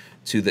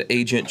to the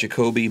Agent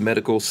Jacoby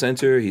Medical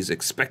Center. He's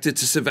expected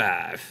to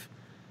survive.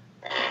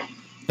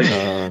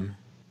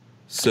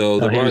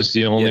 So he was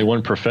the only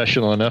one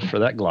professional enough for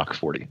that Glock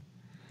 40.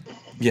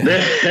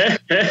 Yeah.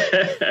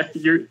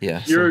 You're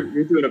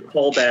doing a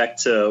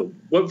callback to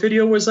what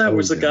video was that?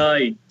 Was the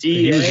guy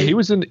DEA? He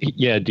was in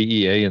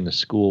DEA in the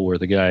school where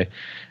the guy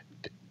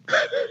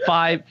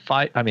five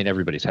I mean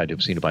everybody's had to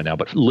have seen it by now,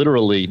 but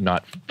literally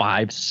not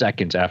 5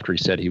 seconds after he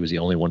said he was the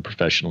only one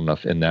professional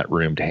enough in that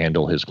room to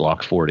handle his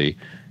Glock 40,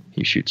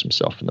 he shoots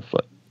himself in the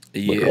foot.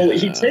 Yeah. Well,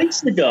 he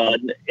takes the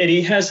gun and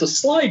he has the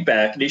slide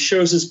back and he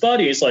shows his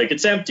buddy. He's like,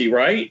 "It's empty,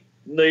 right?"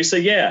 And they say,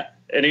 "Yeah."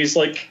 And he's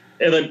like,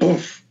 and then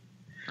poof.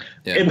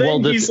 Yeah. And then Well,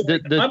 he's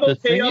like, the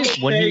thing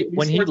is,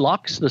 when he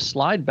locks the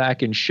slide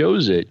back and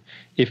shows it,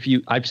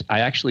 I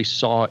actually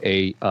saw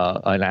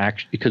an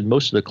act, because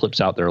most of the clips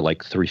out there are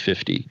like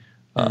 350,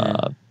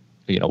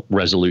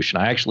 resolution.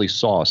 I actually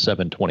saw a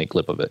 720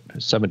 clip of it,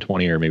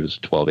 720 or maybe it was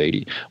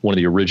 1280, one of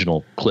the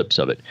original clips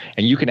of it,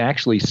 and you can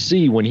actually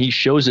see when he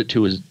shows it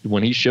to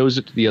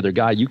the other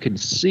guy, you can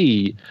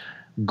see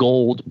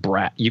gold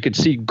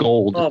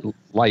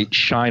light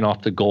shine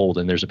off the gold,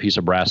 and there's a piece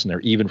of brass in there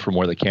even from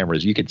where the camera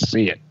is. You can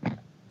see it.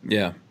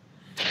 Yeah.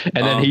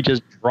 And then he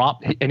just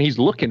dropped, and he's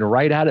looking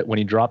right at it when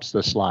he drops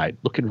the slide,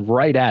 looking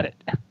right at it.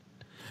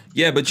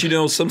 Yeah, but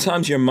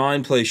sometimes your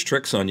mind plays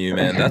tricks on you,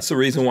 man. That's the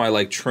reason why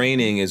like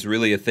training is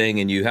really a thing,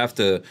 and you've got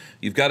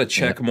to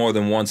check more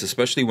than once,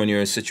 especially when you're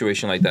in a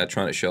situation like that,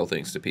 trying to show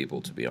things to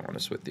people, to be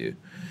honest with you.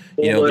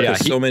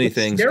 Because so many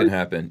things can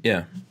happen.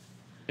 Yeah.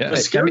 The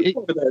scary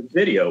part of that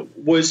video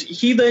was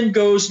he then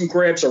goes and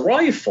grabs a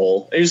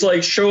rifle and he's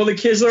like showing the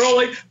kids. They're all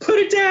like, "Put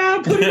it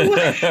down, put it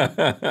away."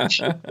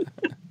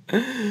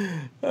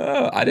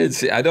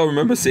 I don't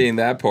remember seeing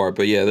that part,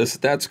 but yeah,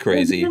 that's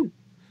crazy.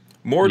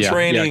 More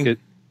training. Yeah,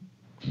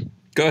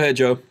 go ahead,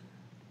 Joe.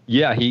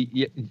 Yeah,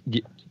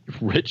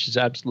 Rich is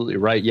absolutely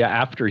right. Yeah,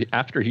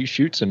 after he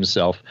shoots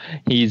himself,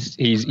 he's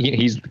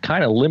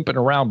kind of limping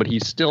around, but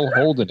he's still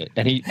holding it,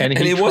 and he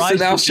wants to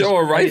now show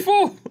a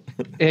rifle.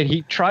 And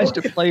he tries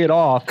to play it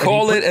off.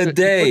 Call it a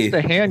day. He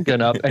puts the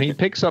handgun up, and he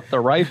picks up the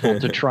rifle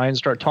to try and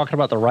start talking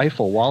about the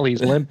rifle while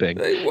he's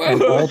limping.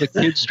 And all the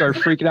kids start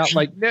freaking out,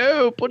 like,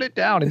 "No, put it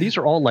down!" And these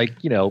are all like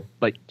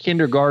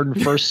kindergarten,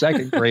 first,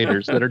 second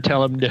graders that are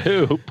telling him,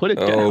 "No, put it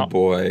down." Oh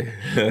boy,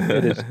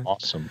 it is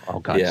awesome. Oh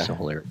God, it's so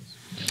hilarious.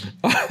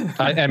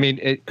 I mean,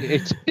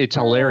 it's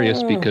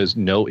hilarious because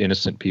no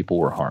innocent people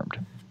were harmed.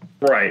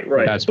 Right.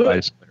 That's why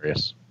it's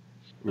hilarious.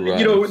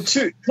 Right.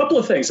 Couple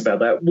of things about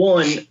that.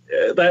 One,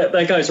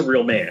 that guy's a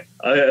real man,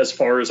 as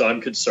far as I'm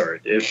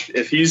concerned.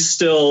 If he's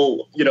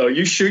still,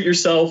 you shoot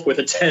yourself with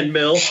a 10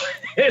 mil,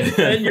 and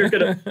then you're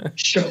gonna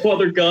show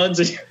other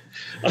guns, and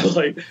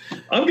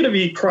I'm gonna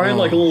be crying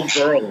like a little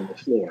girl on the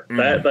floor.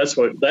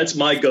 That's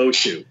my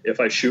go-to.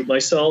 If I shoot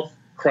myself,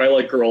 cry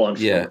like girl on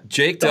floor. Yeah,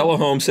 Jake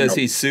Delahome says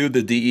he sued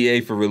the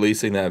DEA for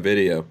releasing that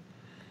video.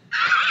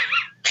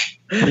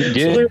 He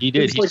did.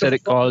 He said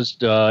it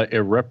caused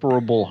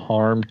irreparable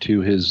harm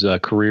to his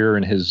career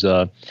and his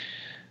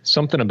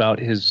something about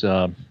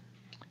the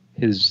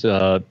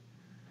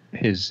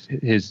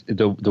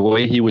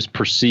way he was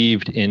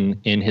perceived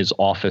in his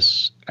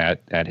office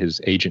at his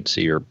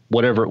agency or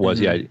whatever it was.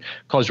 Mm-hmm. Yeah, it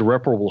caused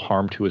irreparable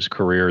harm to his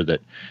career that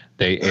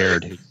they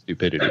aired his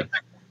stupidity.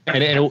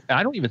 And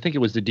I don't even think it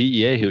was the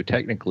DEA who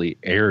technically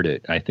aired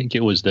it. I think it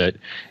was that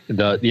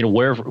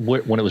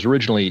when it was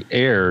originally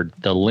aired,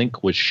 the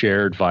link was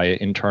shared via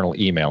internal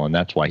email, and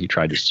that's why he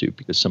tried to sue,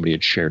 because somebody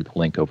had shared the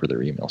link over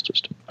their email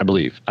system. I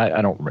believe. I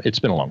don't remember. It's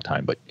been a long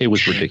time, but it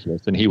was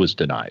ridiculous, and he was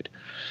denied.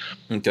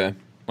 Okay.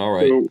 All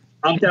right. So,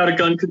 Opt Out of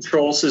Gun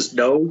Control says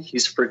no.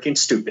 He's freaking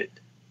stupid.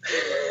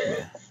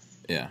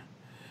 Yeah.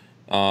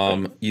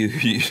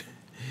 You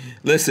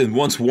listen.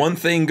 Once one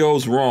thing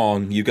goes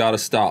wrong, you got to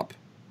stop.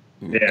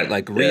 Yeah,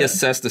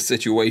 reassess the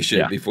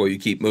situation before you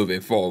keep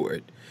moving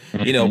forward.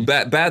 Mm-hmm.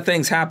 Bad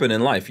things happen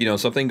in life.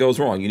 Something goes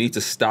wrong. You need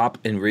to stop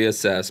and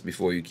reassess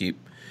before you keep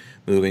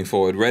moving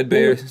forward. Red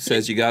Bear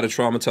says you got to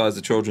traumatize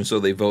the children so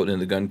they vote in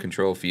the gun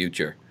control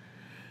future.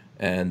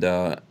 And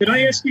can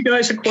I ask you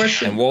guys a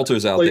question? And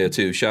Walter's out there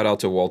too. Shout out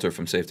to Walter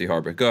from Safety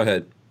Harbor. Go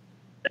ahead.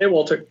 Hey,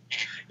 Walter.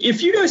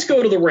 If you guys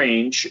go to the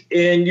range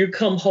and you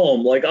come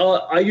home, like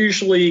I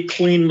usually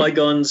clean my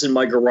guns in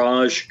my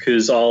garage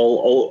because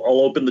I'll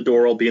open the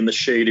door, I'll be in the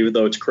shade, even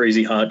though it's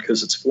crazy hot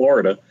because it's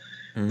Florida.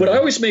 Mm-hmm. But I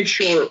always make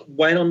sure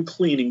when I'm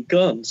cleaning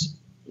guns,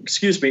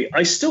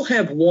 I still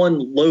have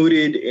one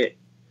loaded,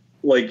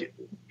 like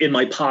in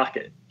my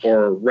pocket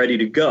or ready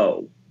to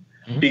go,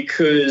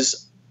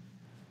 because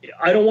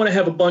I don't want to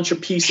have a bunch of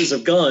pieces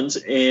of guns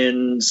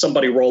and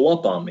somebody roll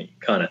up on me,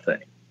 kind of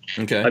thing.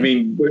 Okay. I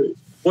mean,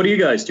 what do you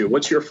guys do?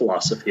 What's your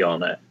philosophy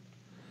on that?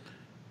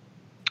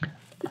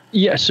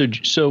 Yeah,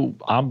 so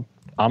I'm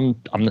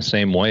the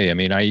same way. I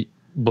mean,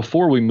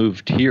 before we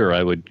moved here,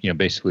 I would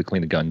basically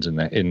clean the guns in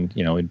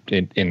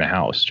the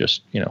house,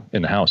 just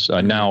in the house.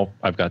 Now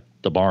I've got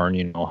the barn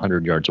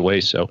 100 yards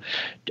away, so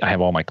I have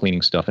all my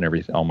cleaning stuff and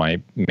everything, all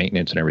my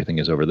maintenance and everything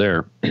is over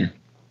there.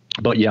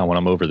 But yeah, when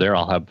I'm over there,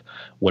 I'll have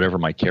whatever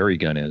my carry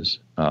gun is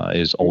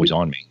always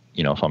on me.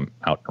 If I'm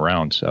out and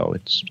around, so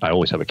I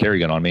always have a carry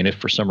gun on me. And if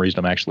for some reason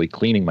I'm actually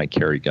cleaning my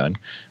carry gun,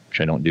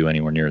 which I don't do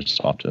anywhere near as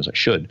often as I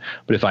should,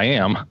 but if I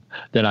am,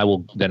 then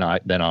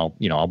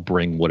I'll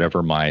bring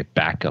whatever my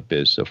backup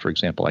is. So for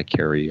example, I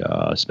carry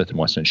Smith &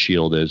 Wesson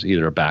Shield as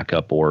either a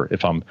backup, or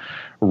if I'm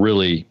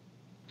really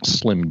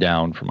slimmed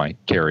down for my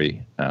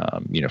carry,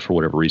 for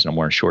whatever reason, I'm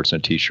wearing shorts and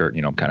a t-shirt,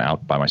 I'm kind of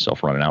out by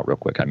myself running out real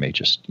quick, I may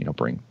just,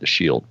 bring the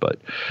shield, but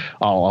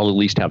I'll at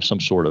least have some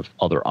sort of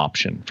other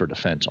option for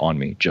defense on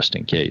me just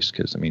in case.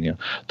 Cause I mean,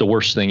 the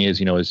worst thing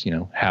is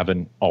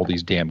having all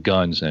these damn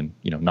guns and,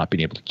 not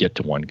being able to get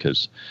to one.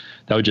 Cause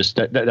that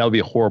would be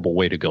a horrible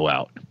way to go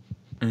out.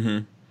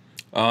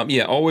 Mm-hmm.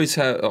 Yeah. Always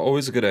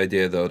a good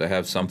idea though, to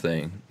have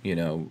something,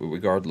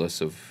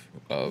 regardless of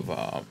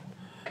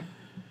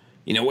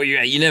where you're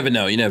at. You never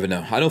know.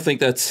 I don't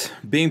think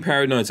being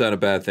paranoid is not a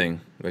bad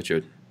thing,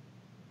 Richard.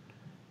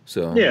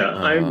 So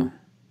yeah,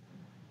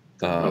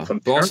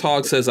 Boss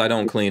Hog says I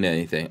don't clean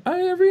anything.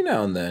 Every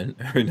now and then.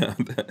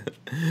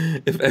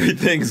 If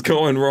everything's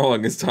going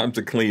wrong, it's time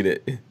to clean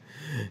it.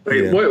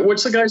 Wait, yeah.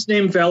 What's the guy's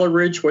name? Valor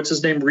Ridge. What's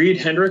his name? Reed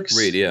Hendricks.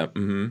 Reed, yeah.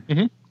 Mm-hmm.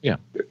 Mm-hmm. Yeah.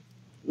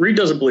 Reed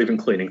doesn't believe in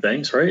cleaning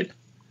things, right?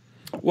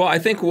 Well, I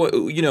think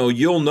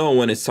you'll know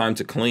when it's time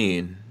to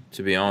clean.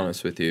 To be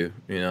honest with you,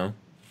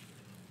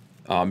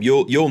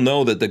 You'll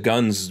know that the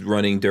gun's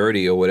running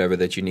dirty or whatever,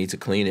 that you need to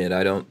clean it.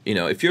 I don't,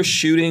 if you're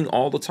shooting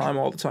all the time,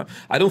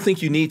 I don't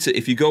think you need to.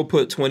 If you go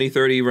put 20,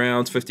 30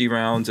 rounds, 50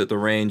 rounds at the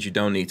range, you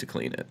don't need to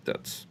clean it.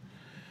 That's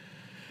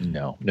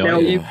no.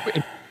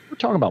 We're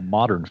talking about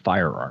modern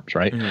firearms,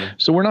 right? Mm-hmm.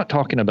 So we're not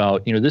talking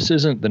about, this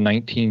isn't the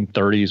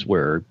 1930s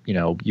where,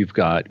 you've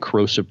got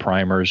corrosive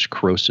primers,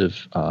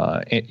 corrosive,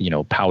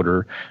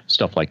 powder,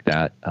 stuff like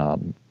that.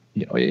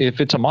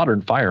 If it's a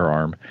modern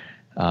firearm,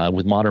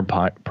 with modern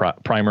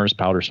primers,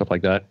 powder, stuff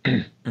like that,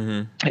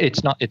 mm-hmm.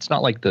 It's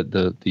not like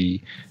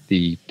the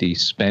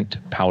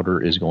spent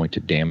powder is going to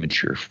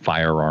damage your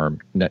firearm,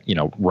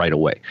 right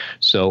away.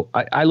 So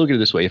I look at it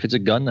this way: if it's a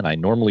gun that I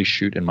normally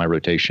shoot in my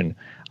rotation,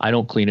 I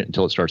don't clean it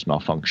until it starts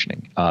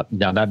malfunctioning.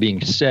 Now that being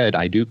said,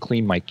 I do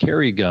clean my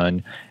carry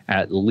gun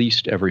at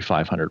least every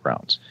 500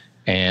 rounds.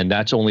 And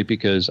that's only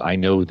because I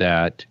know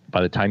that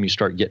by the time you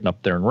start getting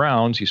up there in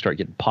rounds, you start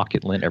getting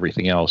pocket lint,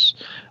 everything else.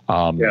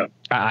 I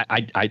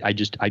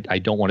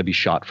don't want to be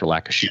shot for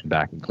lack of shooting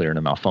back and clearing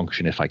a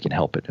malfunction if I can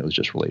help it. It was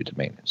just related to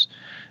maintenance.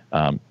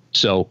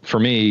 So for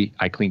me,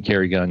 I clean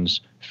carry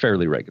guns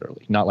fairly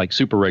regularly, not like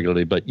super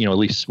regularly, but at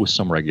least with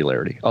some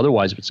regularity.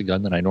 Otherwise, if it's a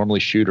gun that I normally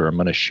shoot or I'm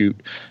going to shoot,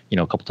 a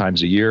couple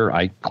times a year,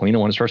 I clean it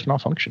when it starts to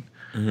malfunction.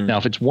 Mm-hmm. Now,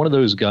 if it's one of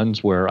those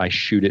guns where I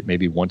shoot it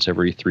maybe once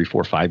every 3,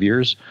 4, 5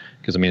 years,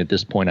 because at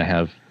this point I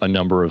have a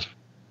number of,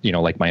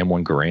 like my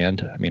M1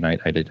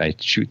 Garand. I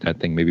shoot that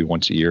thing maybe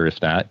once a year, if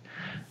that.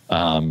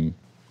 I'll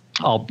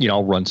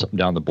run something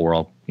down the bore.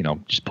 I'll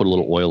just put a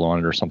little oil on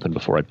it or something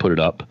before I put it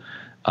up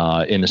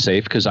in the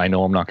safe, because I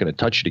know I'm not going to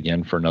touch it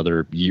again for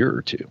another year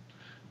or two.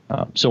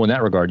 So in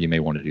that regard, you may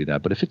want to do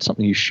that. But if it's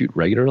something you shoot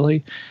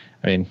regularly,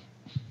 mm-hmm.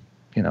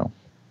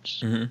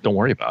 don't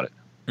worry about it.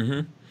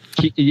 Mm-hmm.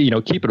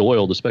 Keep it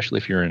oiled, especially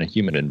if you're in a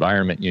humid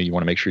environment. You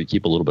want to make sure you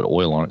keep a little bit of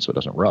oil on it so it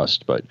doesn't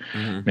rust. But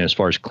mm-hmm. As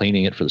far as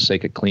cleaning it for the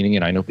sake of cleaning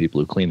it, I know people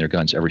who clean their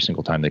guns every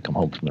single time they come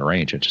home from the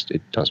range.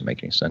 It doesn't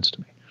make any sense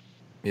to me.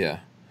 Yeah.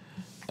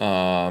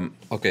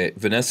 Okay.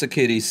 Vanessa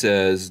Kitty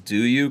says, do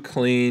you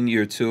clean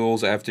your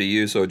tools after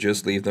use or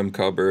just leave them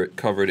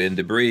covered in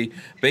debris?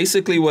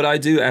 Basically, what I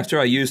do after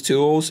I use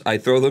tools, I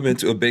throw them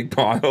into a big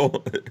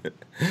pile.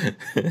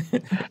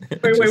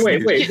 Wait.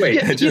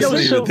 Just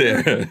leave it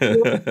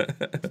there.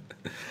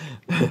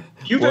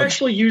 You've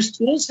actually used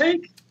tools,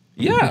 Hank?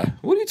 Yeah.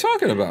 What are you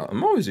talking about?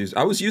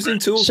 I was using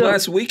tools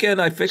last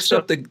weekend. I fixed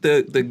up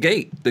the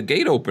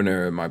gate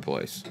opener in my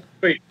place.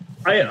 Wait.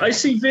 I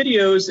see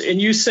videos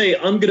and you say,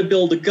 I'm going to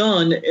build a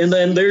gun, and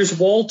then there's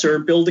Walter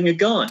building a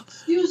gun.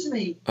 Excuse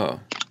me. Oh.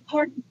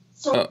 Pardon.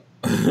 So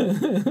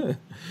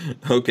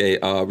Okay,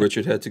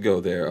 Richard had to go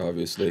there,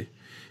 obviously.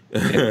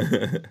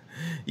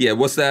 Yeah,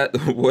 what's that?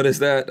 What is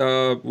that?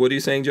 What are you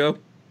saying, Joe?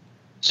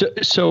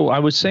 So I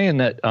was saying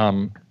that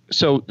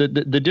So the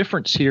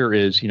difference here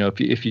is,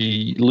 if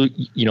you look,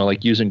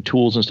 like using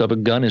tools and stuff, a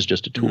gun is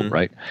just a tool,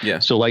 right? Yeah.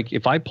 So like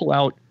if I pull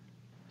out,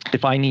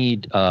 if I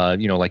need,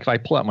 like if I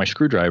pull out my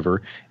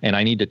screwdriver and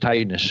I need to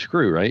tighten a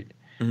screw, right?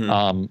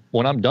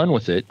 When I'm done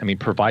with it, I mean,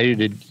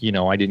 provided it,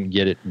 I didn't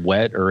get it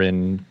wet or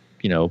in,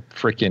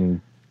 frickin',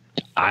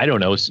 I don't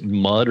know,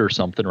 mud or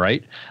something,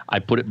 right? I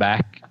put it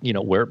back,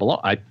 where it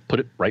belongs. I put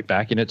it right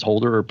back in its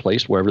holder or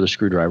place wherever the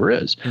screwdriver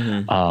is.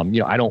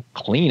 I don't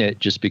clean it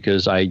just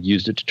because I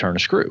used it to turn a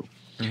screw.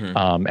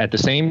 At the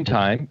same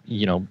time,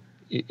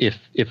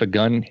 if a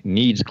gun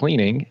needs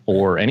cleaning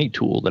or any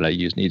tool that I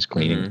use needs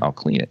cleaning, I'll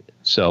clean it.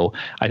 So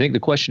I think the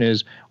question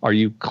is, are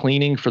you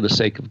cleaning for the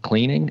sake of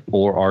cleaning,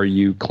 or are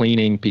you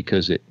cleaning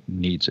because it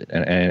needs it?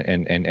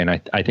 And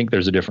I think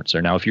there's a difference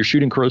there. Now, if you're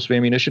shooting corrosive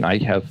ammunition, I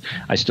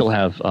still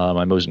have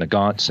my Mosin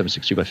Nagant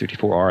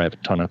 7.62x54R. I have a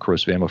ton of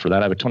corrosive ammo for that.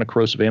 I have a ton of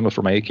corrosive ammo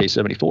for my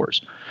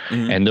AK-74s.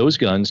 And those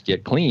guns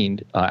get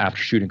cleaned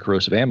after shooting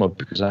corrosive ammo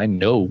because I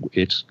know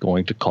it's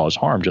going to cause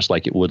harm, just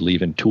like it would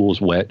leaving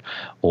tools wet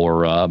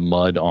or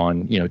mud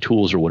on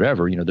tools or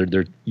whatever.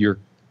 You're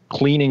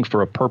cleaning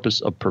for a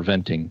purpose of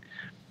preventing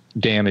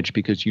damage,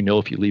 because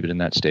if you leave it in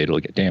that state, it'll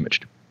get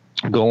damaged.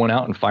 Going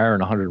out and firing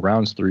 100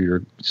 rounds through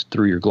your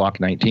Glock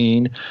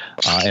 19,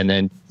 and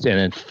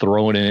then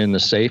throwing it in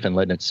the safe and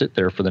letting it sit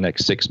there for the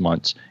next 6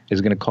 months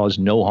is going to cause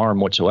no harm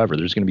whatsoever.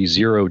 There's going to be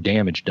zero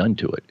damage done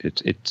to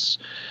it. It's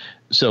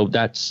so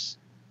that's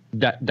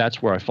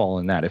where I fall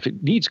in that. If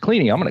it needs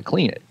cleaning, I'm going to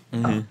clean it.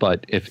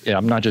 But if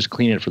I'm not just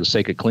cleaning it for the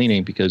sake of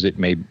cleaning because it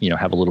may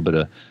have a little bit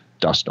of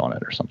dust on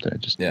it or something, it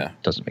just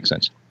doesn't make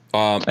sense.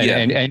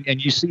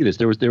 And you see this.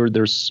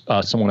 There's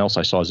someone else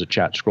I saw as a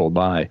chat scrolled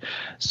by,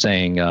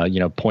 saying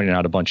pointing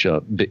out a bunch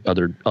of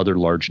other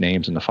large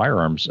names in the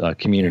firearms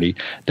community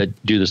that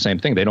do the same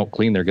thing. They don't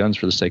clean their guns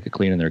for the sake of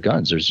cleaning their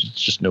guns. There's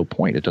just no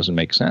point. It doesn't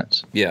make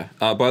sense. Yeah.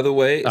 By the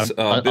way,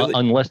 Billy,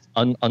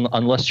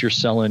 unless you're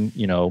selling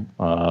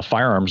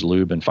firearms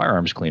lube and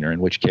firearms cleaner,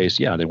 in which case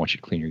they want you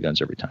to clean your guns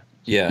every time.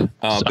 Yeah.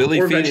 Billy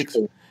Phoenix.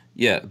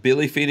 Yeah,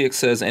 Billy Phoenix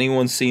says,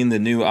 anyone seen the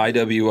new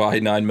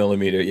IWI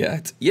 9mm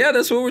yet? Yeah,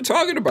 that's what we're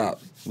talking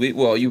about.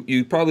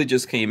 You probably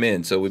just came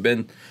in, so we've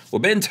been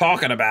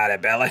talking about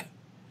it, Billy.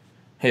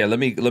 Here, let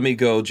me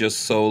go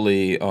just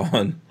solely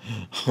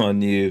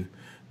on you,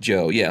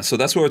 Joe. Yeah, so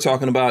that's what we're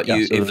talking about.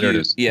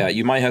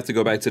 You might have to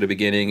go back to the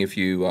beginning if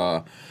you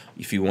want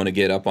to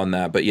get up on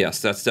that. But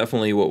yes, that's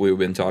definitely what we've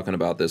been talking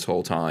about this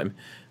whole time.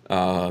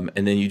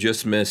 And then you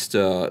just missed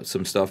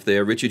some stuff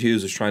there. Richard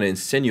Hughes is trying to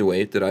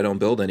insinuate that I don't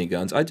build any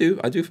guns. I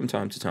do from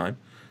time to time.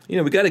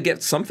 We got to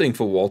get something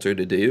for Walter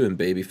to do and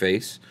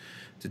Babyface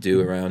to do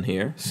around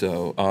here.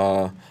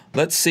 So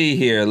let's see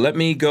here. Let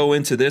me go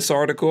into this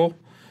article.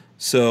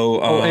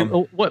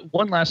 So,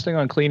 one last thing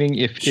on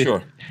cleaning.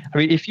 Sure.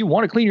 If you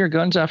want to clean your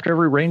guns after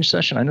every range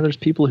session, I know there's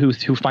people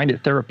who find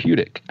it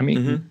therapeutic.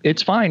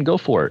 It's fine, go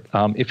for it.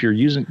 If you're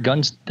using the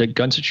guns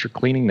that you're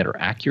cleaning that are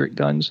accurate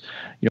guns,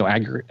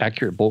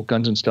 accurate bolt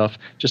guns and stuff,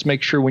 just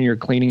make sure when you're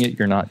cleaning it,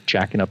 you're not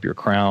jacking up your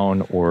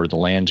crown or the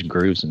lands and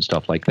grooves and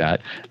stuff like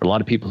that. There are a lot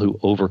of people who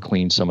over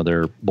clean some of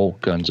their bolt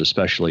guns,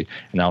 especially,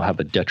 and that'll have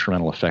a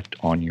detrimental effect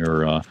on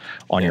your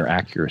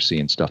accuracy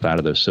and stuff out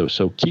of those.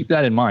 So keep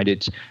that in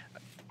mind.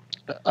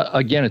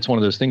 Again, it's one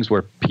of those things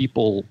where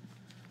people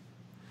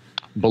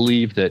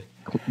believe that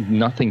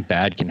nothing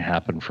bad can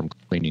happen from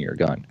cleaning your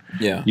gun.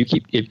 Yeah. You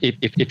keep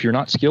if you're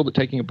not skilled at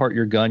taking apart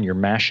your gun, you're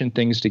mashing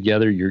things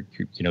together. You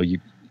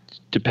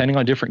depending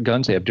on different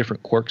guns, they have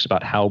different quirks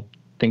about how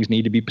things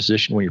need to be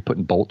positioned when you're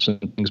putting bolts and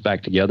things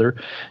back together.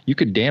 You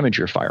could damage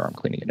your firearm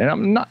cleaning it.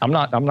 And I'm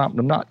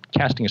not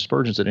casting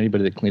aspersions at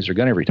anybody that cleans their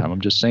gun every time.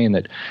 I'm just saying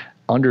that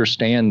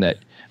understand that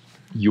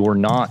you're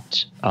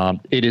not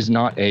it is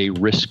not a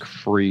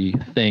risk-free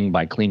thing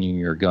by cleaning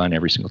your gun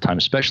every single time,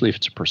 especially if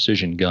it's a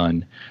precision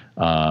gun,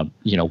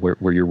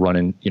 where you're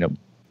running,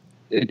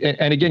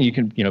 and again, you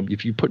can,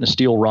 if you put a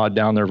steel rod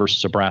down there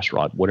versus a brass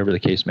rod, whatever the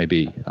case may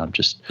be,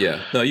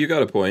 no, you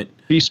got a point.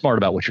 Be smart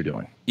about what you're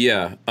doing.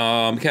 Yeah.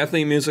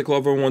 Kathleen Music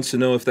Lover wants to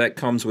know if that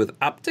comes with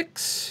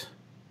optics.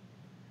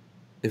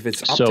 If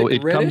it's optic so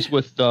it ready?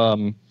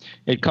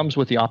 comes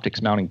with the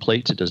optics mounting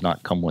plates. It does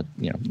not come with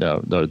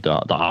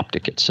the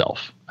optic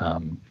itself.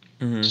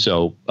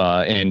 So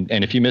and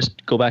if you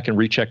missed, go back and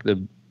recheck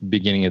the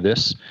beginning of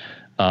this,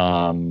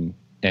 and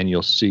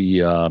you'll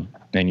see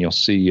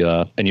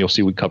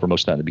we cover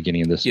most of that at the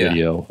beginning of this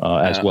video,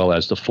 as well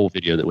as the full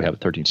video that we have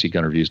at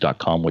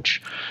 13cgunreviews.com,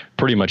 which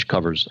pretty much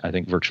covers, I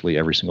think, virtually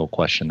every single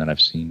question that I've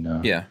seen.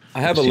 I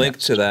have a link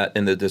to that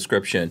in the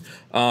description.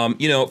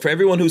 For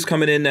everyone who's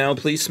coming in now,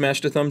 please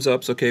smash the thumbs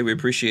ups. Okay, we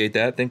appreciate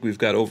that. I think we've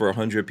got over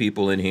 100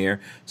 people in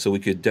here, so we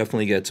could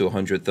definitely get to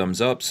 100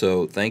 thumbs up.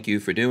 So thank you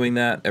for doing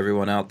that,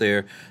 everyone out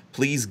there.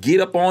 Please get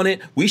up on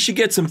it. We should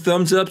get some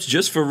thumbs ups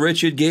just for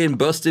Richard getting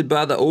busted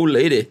by the old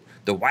lady,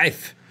 the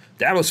wife.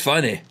 That was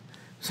funny.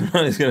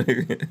 Somebody's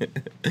gonna.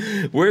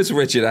 Where's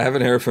Richard? I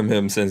haven't heard from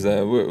him since.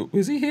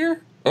 Was he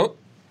here? Oh,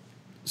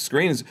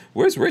 screens.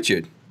 Where's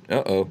Richard?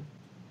 I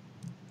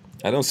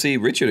don't see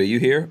Richard. Are you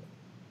here?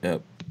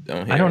 No.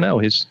 Don't hear I don't him. know.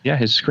 His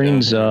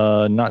screen's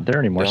not there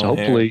anymore. So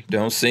hopefully,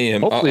 don't see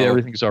him. hopefully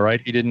everything's all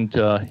right. He didn't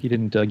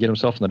get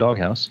himself in the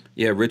doghouse.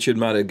 Yeah, Richard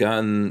might have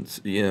gotten.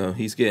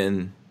 He's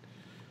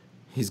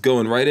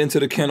going right into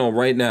the kennel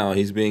right now.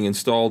 He's being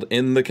installed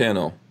in the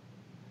kennel.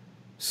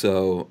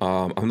 So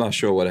I'm not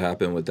sure what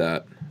happened with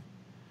that.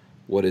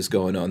 What is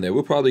going on there?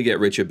 We'll probably get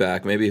Richard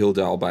back. Maybe he'll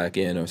dial back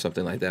in or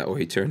something like that, or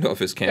he turned off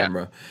his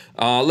camera.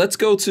 Yeah. Let's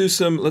go to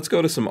some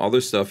other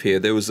stuff here.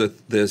 There was a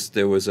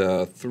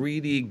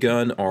 3D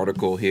gun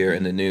article here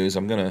in the news.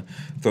 I'm gonna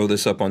throw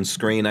this up on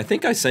screen. I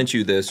think I sent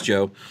you this,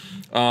 Joe.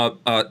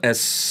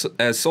 As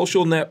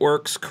social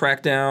networks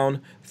crack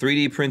down,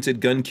 3D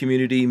printed gun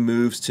community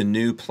moves to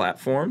new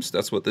platforms.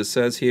 That's what this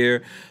says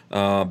here.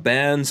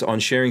 Bans on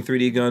sharing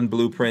 3D gun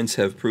blueprints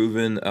have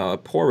proven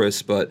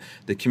porous, but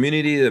the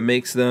community that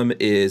makes them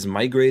is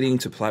migrating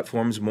to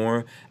platforms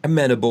more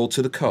amenable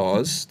to the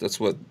cause. That's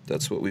what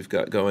we've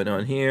got going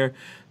on here.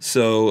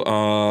 So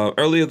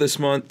earlier this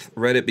month,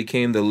 Reddit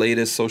became the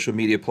latest social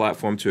media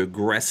platform to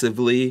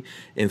aggressively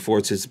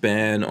enforce its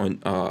ban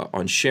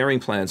on sharing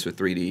plans for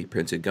 3D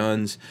printed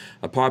guns.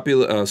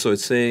 So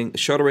it's saying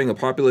shuttering a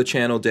popular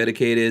channel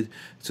dedicated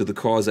to the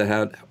cause that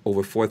had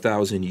over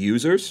 4,000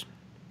 users.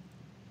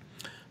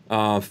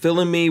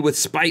 Filling me with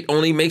spite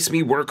only makes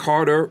me work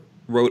harder,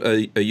 wrote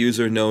a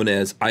user known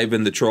as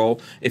Ivan the Troll.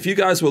 If you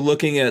guys were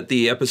looking at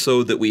the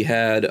episode that we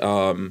had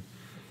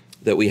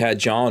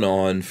John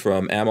on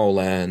from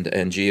AmmoLand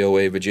and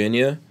GOA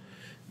Virginia,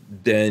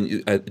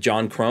 then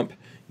John Crump,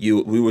 we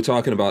were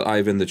talking about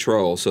Ivan the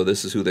Troll, so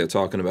this is who they're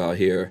talking about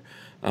here.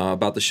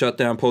 About the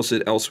shutdown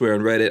posted elsewhere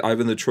on Reddit,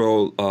 Ivan the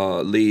Troll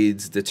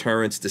leads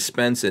Deterrence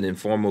Dispense, an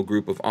informal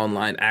group of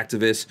online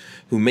activists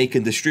who make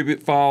and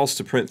distribute files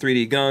to print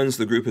 3D guns.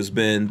 The group has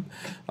been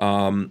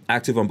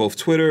active on both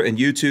Twitter and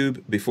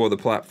YouTube before the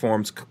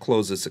platforms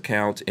closed its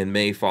account in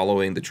May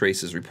following the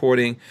Trace's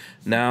reporting.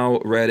 Now,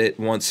 Reddit,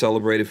 once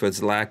celebrated for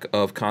its lack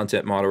of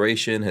content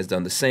moderation, has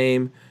done the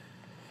same.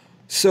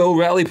 So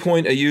Rally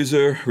Point, a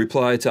user,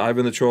 replied to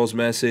Ivan the Troll's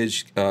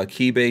message.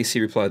 Keybase,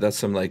 he replied, that's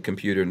some like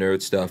computer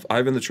nerd stuff.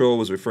 Ivan the Troll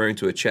was referring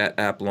to a chat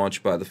app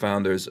launched by the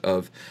founders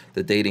of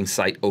the dating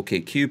site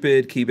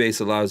OkCupid.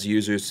 Keybase allows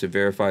users to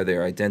verify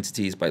their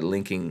identities by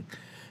linking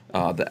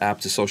the app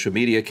to social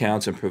media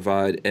accounts and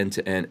provide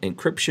end-to-end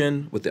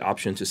encryption with the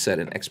option to set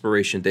an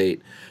expiration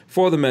date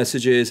for the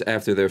messages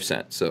after they're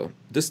sent. So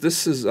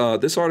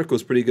this article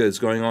is pretty good. It's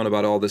going on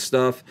about all this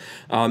stuff.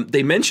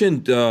 They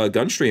mentioned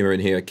Gunstreamer in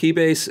here.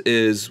 Keybase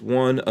is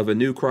one of a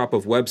new crop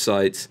of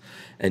websites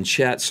and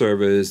chat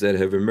servers that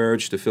have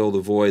emerged to fill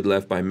the void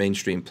left by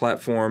mainstream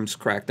platforms.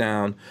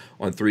 Crackdown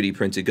on 3D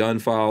printed gun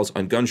files.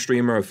 On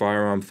Gunstreamer, a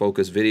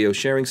firearm-focused video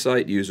sharing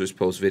site, users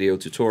post video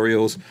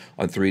tutorials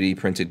on 3D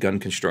printed gun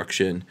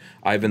construction.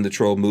 Ivan the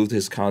Troll moved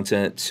his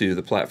content to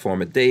the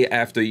platform a day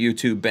after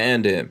YouTube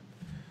banned him.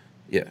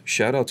 Yeah,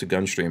 shout out to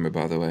Gunstreamer,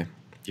 by the way.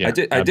 Yeah,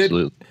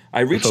 absolutely.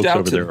 I reached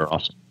out to them. Are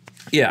awesome.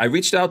 Yeah, I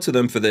reached out to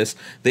them for this.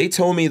 They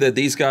told me that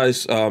these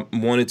guys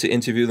wanted to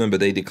interview them, but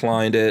they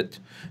declined it.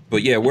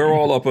 But yeah, we're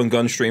all up on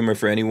Gunstreamer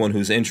for anyone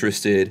who's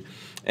interested.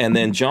 And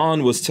then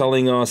John was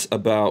telling us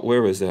about,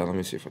 where is that? Let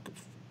me see if I can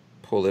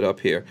pull it up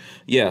here.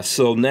 Yeah,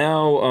 so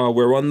now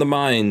we're on the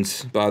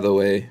Minds, by the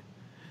way.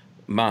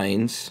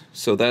 Minds.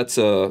 So that's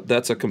something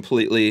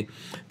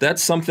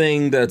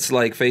that's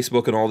like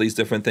Facebook and all these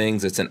different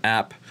things. It's an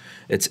app.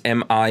 It's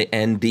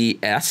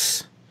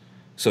MINDS.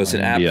 So it's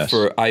an app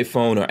for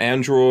iPhone or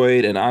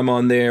Android, and I'm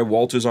on there.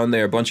 Walter's on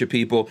there, a bunch of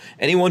people.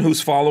 Anyone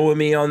who's following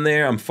me on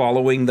there, I'm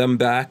following them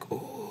back.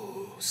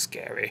 Ooh,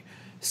 scary.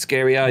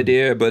 Scary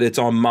idea, but it's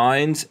on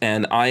Minds,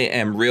 and I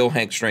am real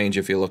Hank Strange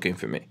if you're looking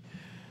for me.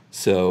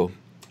 So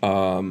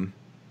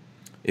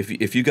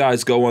if you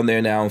guys go on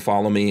there now and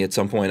follow me, at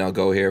some point I'll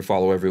go here,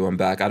 follow everyone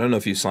back. I don't know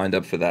if you signed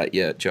up for that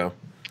yet, Joe.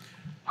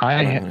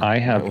 I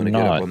have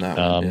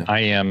not. I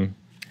am...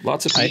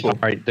 Lots of people. All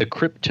right, the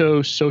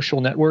Crypto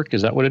Social Network,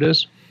 is that what it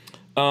is?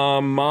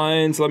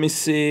 Minds, let me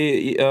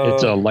see.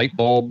 It's a light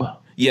bulb.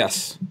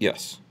 Yes.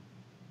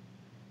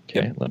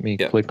 Okay, let me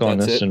click on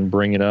this and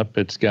bring it up.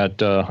 It's got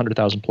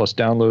 100,000 plus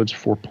downloads,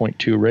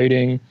 4.2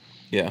 rating.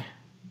 Yeah.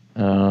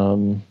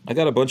 I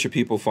got a bunch of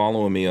people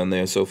following me on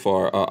there so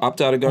far. Opt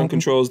out of gun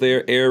controls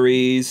there.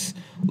 Aries,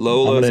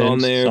 Lola's on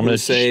there. I'm going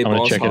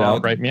to check it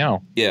out right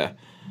meow. Yeah.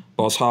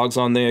 Boss Hogg's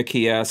on there,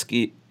 Key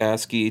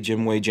ASCII,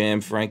 Jimway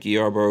Jam, Frankie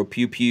Yarborough,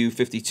 Pew Pew,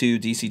 52,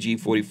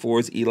 DCG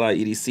 44s, Eli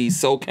EDC,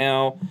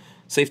 SoCal,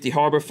 Safety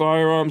Harbor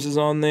Firearms is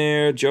on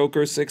there,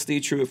 Joker 60,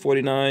 True at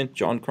 49,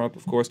 John Crump,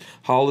 of course,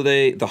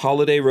 The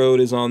Holiday Road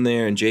is on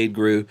there, and Jade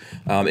Grew.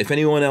 If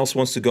anyone else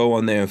wants to go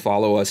on there and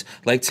follow us,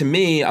 like to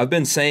me, I've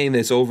been saying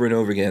this over and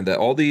over again, that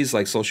all these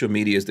like social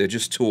medias, they're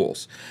just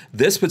tools.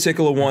 This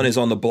particular one is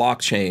on the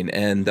blockchain,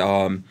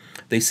 and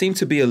they seem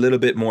to be a little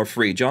bit more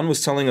free. John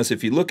was telling us,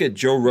 if you look at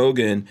Joe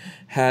Rogan,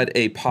 had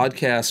a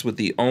podcast with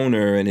the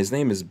owner, and his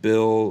name is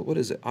Bill. What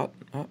is it? I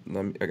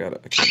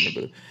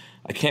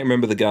can't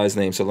remember the guy's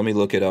name, so let me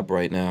look it up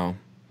right now.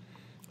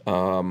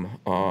 On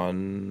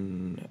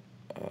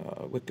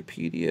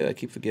Wikipedia, I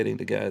keep forgetting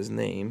the guy's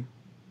name.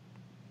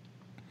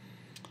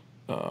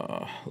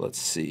 let's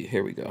see.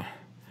 Here we go.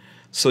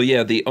 So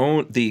yeah, the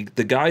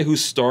guy who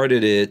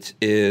started it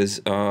is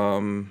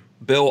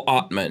Bill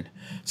Ottman.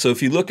 So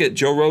if you look at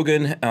Joe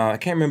Rogan, I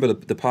can't remember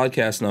the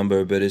podcast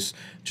number, but it's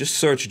just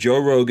search Joe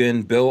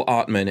Rogan, Bill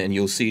Ottman, and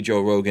you'll see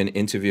Joe Rogan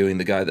interviewing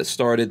the guy that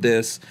started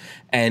this.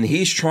 And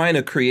he's trying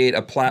to create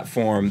a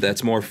platform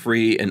that's more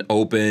free and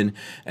open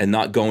and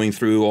not going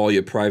through all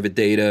your private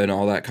data and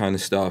all that kind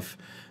of stuff.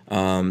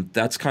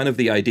 That's kind of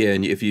the idea.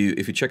 And if you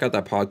check out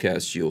that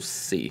podcast,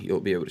 you'll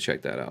be able to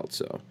check that out.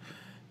 So.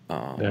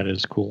 That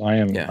is cool.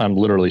 I'm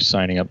literally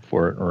signing up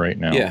for it right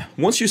now. Yeah.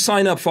 Once you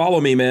sign up, follow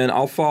me, man.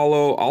 I'll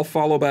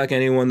follow back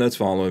anyone that's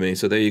following me.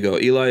 So there you go.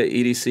 Eli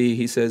EDC,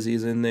 he says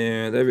he's in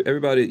there.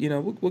 Everybody,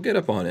 we'll get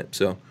up on it.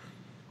 So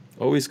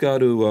always got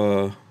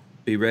to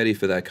be ready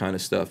for that kind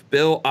of stuff.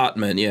 Bill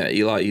Ottman, yeah,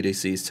 Eli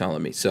EDC is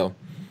telling me. So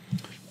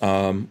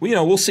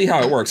we'll see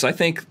how it works. I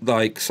think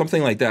like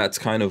something like that's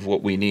kind of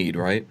what we need,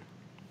 right?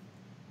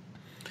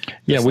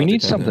 Yeah, we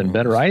need something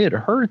better. I had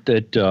heard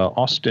that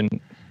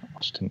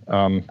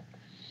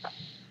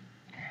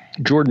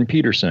Jordan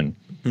Peterson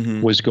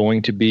was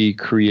going to be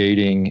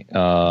creating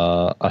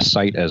a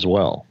site as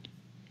well.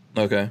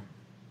 Okay.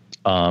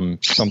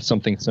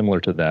 Something similar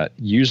to that.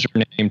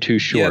 Username too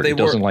short. It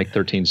doesn't like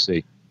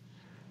 13C.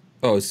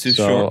 Oh, it's too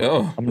short.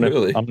 Oh,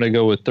 really? I'm gonna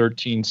go with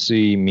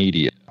 13C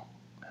Media.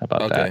 How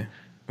about that?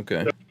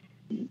 Okay.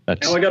 Now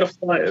I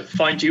gotta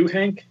find you,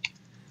 Hank.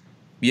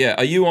 Yeah.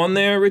 Are you on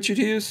there, Richard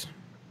Hughes?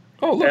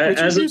 Oh, look,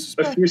 Richard Hughes is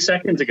back. A few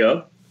seconds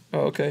ago.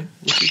 Oh, okay.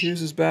 Richard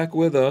Hughes is back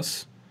with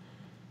us.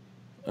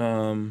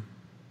 Didn't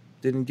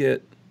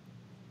get.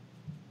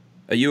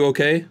 Are you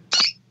okay?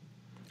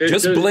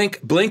 Just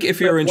blink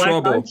if you're in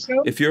trouble.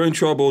 If you're in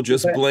trouble,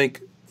 just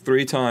blink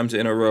 3 times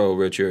in a row,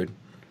 Richard.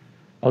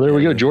 Oh, there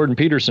we go. Jordan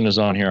Peterson is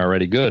on here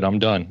already. Good. I'm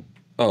done.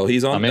 Oh,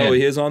 he's on. Oh,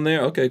 he is on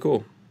there. Okay,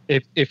 cool.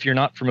 If you're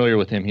not familiar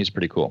with him, he's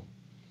pretty cool.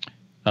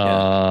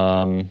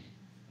 Yeah.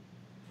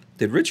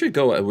 Did Richard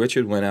go?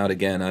 Richard went out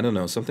again. I don't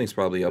know. Something's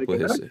probably up with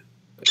his.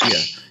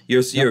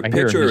 Yeah, your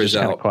picture is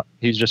out.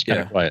 He's just kind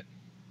of quiet.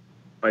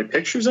 My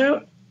picture's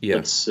out? Yeah.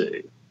 Let's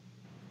see.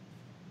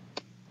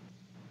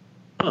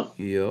 Oh.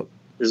 Yep.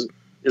 Is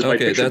my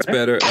picture that's back?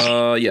 better.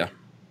 Yeah.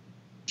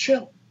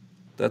 Chill.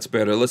 That's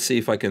better. Let's see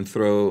if I can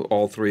throw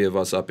all 3 of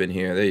us up in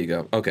here. There you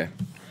go. Okay.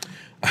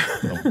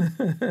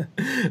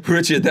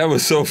 Richard, that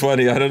was so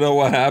funny. I don't know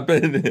what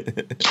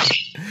happened.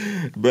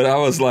 But I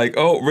was like,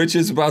 oh,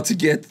 Richard's about to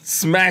get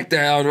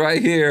smackdown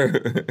right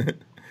here.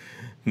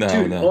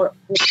 No.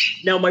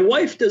 Now, my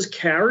wife does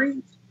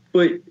carry,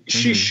 but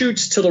she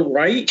shoots to the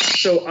right.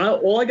 So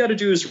all I got to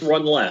do is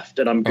run left,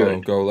 and I'm good. Oh,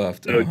 go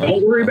left. So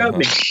don't worry about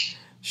me.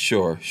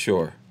 Sure.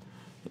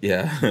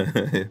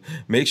 Yeah.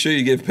 Make sure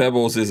you give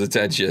Pebbles his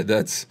attention.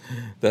 That's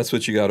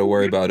what you got to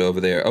worry about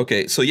over there.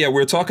 Okay, so yeah,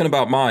 we're talking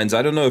about mines.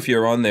 I don't know if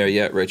you're on there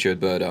yet,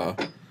 Richard, but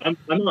I'm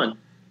on.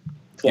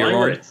 Flying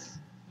right.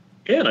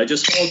 Yeah, and I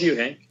just followed you,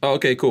 Hank. Oh,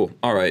 okay, cool.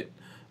 All right.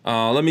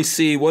 Let me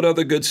see. What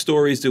other good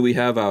stories do we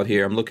have out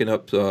here? I'm looking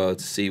up to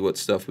see what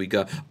stuff we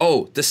got.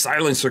 Oh, the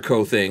Silencer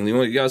Co. thing.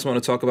 You guys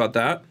want to talk about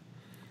that?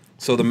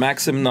 So the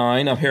Maxim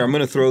 9. I'm going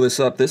to throw this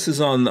up. This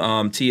is on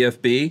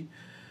TFB.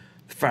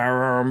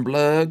 Firearm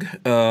Blog.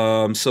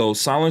 So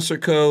Silencer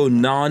Co.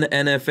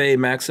 non-NFA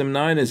Maxim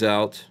 9 is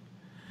out.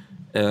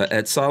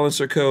 At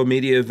Silencer Co.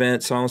 media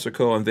event, Silencer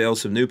Co.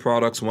 unveils some new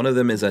products. One of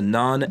them is a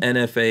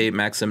non-NFA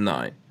Maxim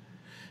 9.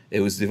 It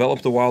was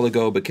developed a while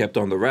ago, but kept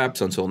on the wraps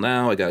until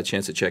now. I got a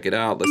chance to check it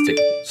out. Let's take.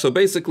 So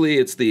basically,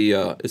 it's the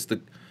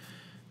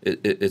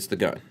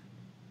gun.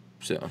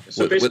 So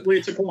basically,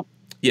 it's a gun.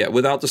 Yeah,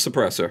 without the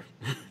suppressor.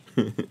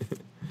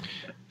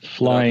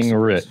 Flying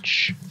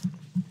Rich.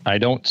 I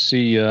don't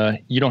see.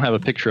 You don't have a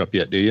picture up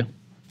yet, do you?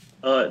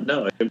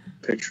 No, I have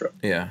a picture up.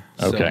 Yeah.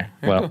 Okay.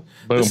 Well,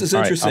 boom. This is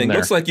interesting. Right,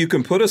 looks like you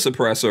can put a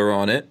suppressor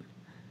on it.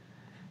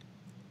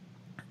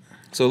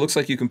 So it looks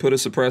like you can put a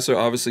suppressor.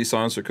 Obviously,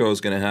 Silencer Co.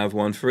 is going to have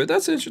one for it.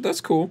 That's interesting.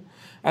 That's cool.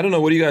 I don't know.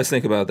 What do you guys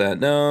think about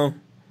that? No,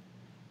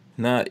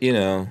 not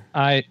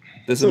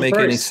doesn't make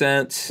any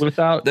sense.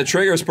 Without the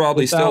trigger is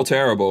probably still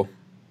terrible.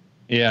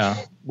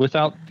 Yeah,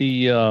 without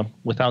the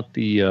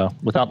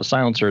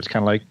silencer, it's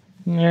kind of like,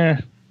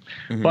 yeah.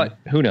 Mm-hmm. But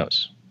who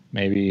knows?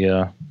 Maybe.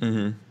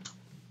 Mm-hmm.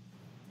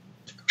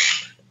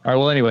 All right.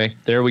 Well, anyway,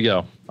 there we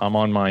go. I'm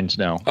on mines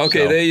now.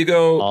 Okay, so there you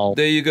go.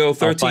 There you go.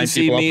 13C I'll put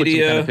some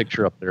Media. kind of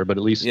picture up there, but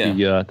at least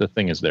the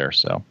thing is there.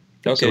 So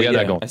okay, so we got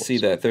that going. I see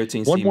that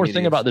 13C. One more Media.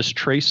 thing about this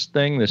Trace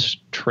thing, this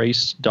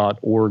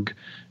Trace.org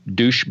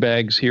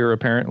douchebags here.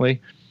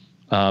 Apparently,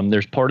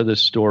 there's part of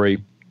this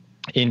story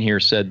in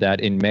here said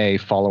that in May,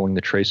 following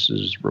the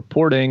Trace's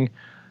reporting,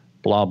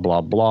 blah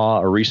blah blah,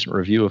 a recent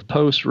review of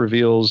posts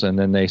reveals, and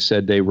then they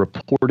said they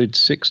reported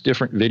 6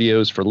 different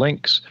videos for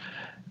links.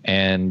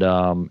 And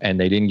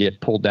they didn't get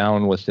pulled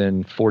down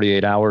within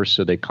 48 hours,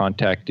 so they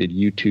contacted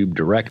YouTube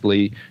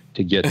directly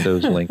to get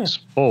those links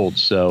pulled.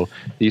 So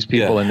these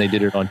people, and they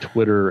did it on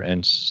Twitter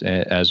and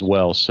as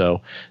well. So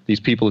these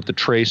people at the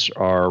Trace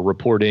are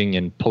reporting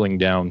and pulling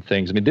down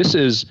things. I mean, this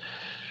is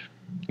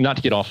not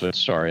to get off of it.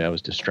 Sorry, I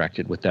was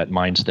distracted with that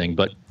Minds thing,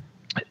 but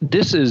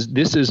this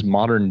is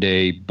modern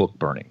day book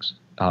burnings.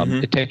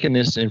 Taking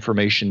this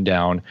information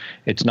down,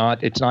 it's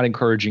not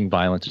encouraging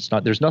violence.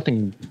 There's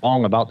nothing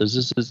wrong about this.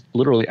 This is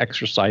literally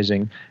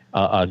exercising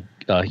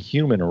a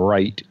human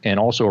right, and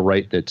also a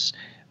right that's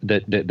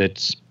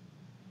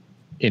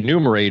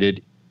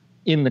enumerated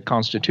in the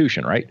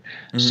Constitution, right?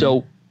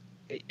 So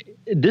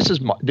this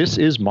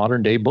is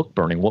modern day book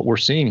burning. What we're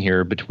seeing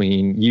here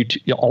between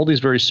all these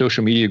various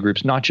social media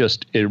groups, not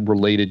just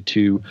related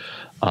to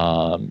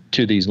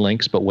these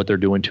links, but what they're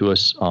doing to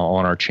us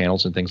on our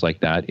channels and things like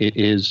that. It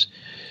is,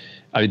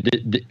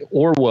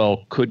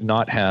 Orwell could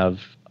not have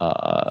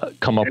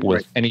come up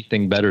with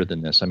anything better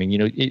than this. I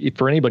mean,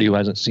 for anybody who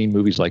hasn't seen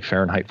movies like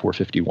Fahrenheit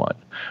 451,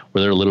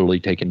 where they're literally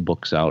taking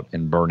books out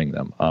and burning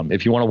them.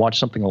 If you want to watch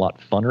something a lot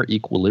funner,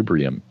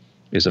 Equilibrium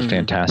is a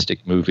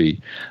fantastic movie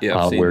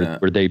where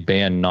they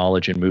ban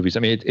knowledge in movies.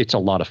 I mean, it's a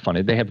lot of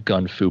fun. They have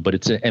gun fu, but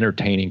it's an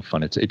entertaining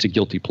fun. It's a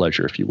guilty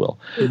pleasure, if you will.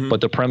 But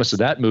the premise of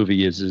that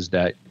movie is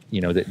that,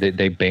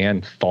 they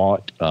ban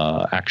thought,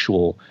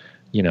 actual,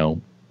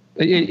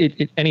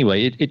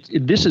 anyway,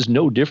 this is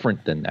no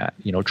different than that.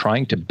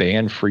 Trying to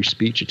ban free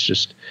speech. It's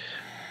just,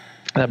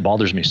 that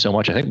bothers me so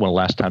much. I think one of the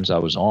last times I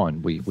was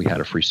on, we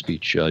had a free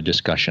speech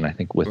discussion, I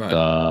think with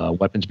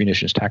Weapons,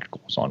 Munitions,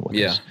 Tacticals on with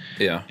us.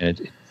 Yeah.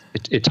 And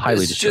it's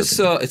highly disturbing. Just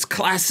it's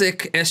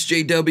classic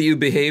SJW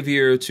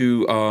behavior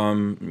to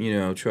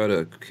try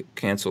to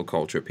cancel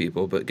culture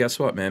people. But guess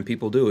what, man?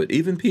 People do it.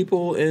 Even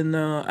people in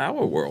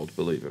our world,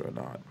 believe it or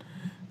not,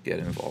 get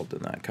involved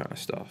in that kind of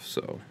stuff.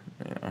 So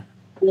yeah.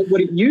 Well,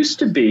 what it used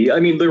to be, I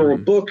mean, there were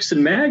books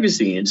and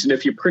magazines, and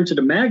if you printed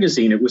a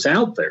magazine, it was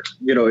out there.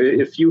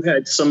 If you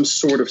had some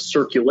sort of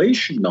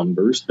circulation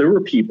numbers, there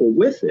were people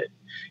with it.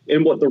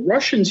 And what the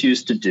Russians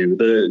used to do,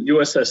 the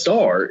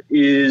USSR,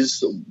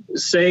 is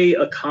say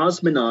a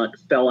cosmonaut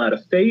fell out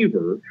of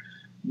favor,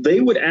 they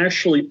would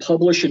actually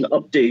publish an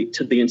update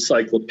to the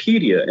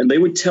encyclopedia, and they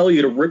would tell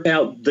you to rip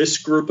out this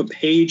group of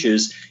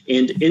pages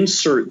and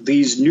insert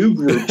these new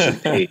groups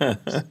of pages.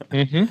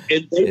 And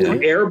they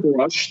would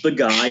airbrush the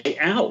guy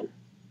out.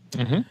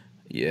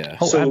 Yeah.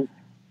 So,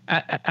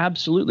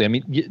 absolutely. I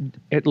mean,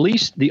 at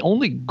least the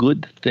only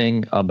good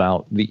thing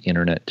about the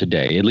internet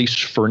today, at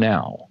least for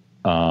now,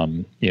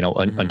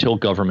 until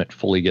government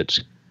fully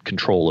gets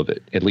control of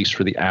it, at least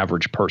for the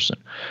average person.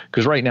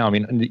 Because right now, I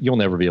mean, you'll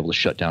never be able to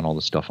shut down all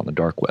the stuff on the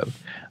dark web.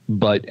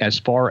 But as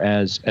far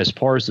as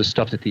the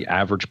stuff that the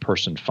average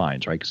person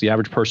finds, right? Because the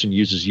average person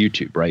uses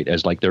YouTube, right,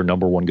 as like their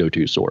number one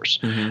go-to source.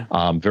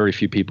 Very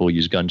few people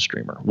use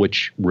Gunstreamer,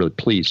 which really,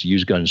 please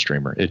use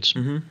Gunstreamer. It's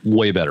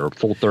way better.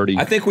 Full 30.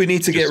 I think we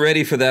need to get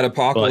ready for that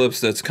apocalypse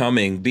that's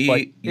coming.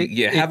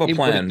 Have a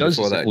plan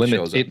before that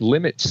shows up. It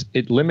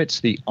limits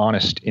the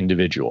honest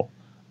individual.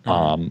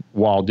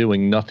 While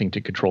doing nothing to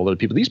control other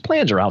people. These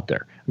plans are out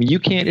there. I mean,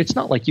 it's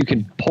not like you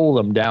can pull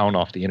them down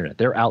off the internet.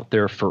 They're out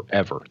there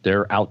forever.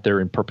 They're out there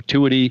in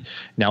perpetuity.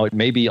 Now, they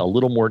may be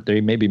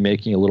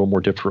making it a little more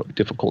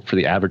difficult for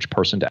the average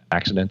person to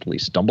accidentally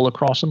stumble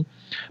across them.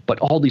 But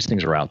all these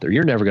things are out there.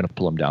 You're never going to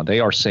pull them down. They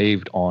are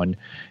saved on,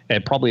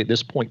 and probably at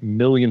this point,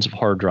 millions of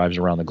hard drives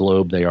around the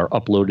globe. They are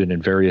uploaded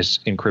in various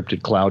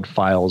encrypted cloud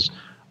files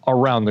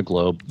around the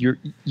globe.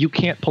 You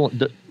can't pull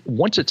it.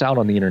 Once it's out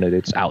on the internet,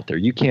 it's out there.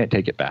 You can't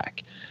take it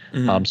back.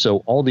 So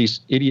all these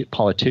idiot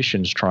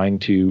politicians trying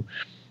to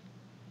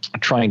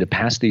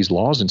pass these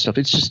laws and stuff,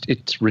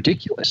 it's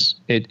ridiculous.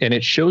 And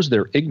it shows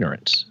their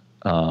ignorance.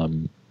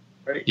 Right.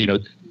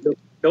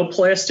 No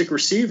plastic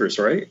receivers,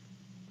 right?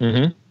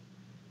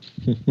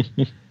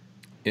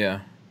 Yeah.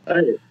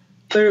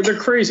 They're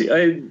crazy.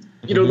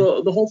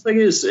 The whole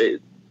thing is,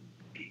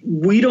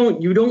 you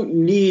don't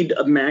need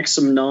a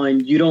Maxim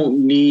 9. You don't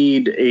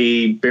need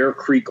a Bear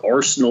Creek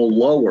Arsenal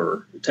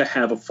lower to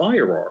have a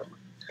firearm.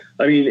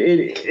 I mean,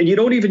 and you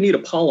don't even need a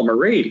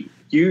polymer 80.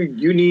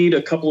 You need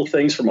a couple of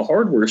things from a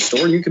hardware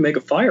store, and you can make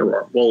a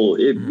firearm. Well,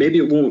 maybe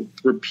it won't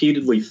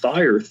repeatedly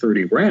fire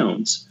 30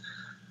 rounds,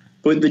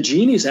 but the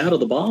genie's out of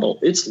the bottle.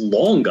 It's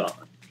long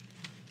gone.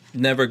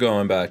 Never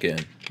going back in.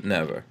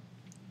 Never.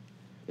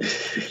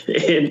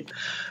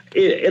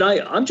 And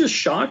I'm just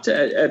shocked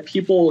at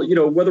people,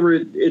 whether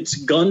it's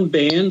gun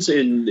bans,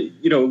 and,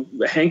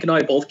 Hank and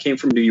I both came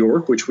from New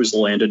York, which was the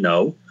land of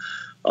no.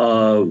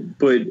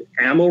 But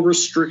ammo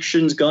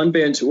restrictions, gun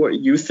bans,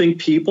 you think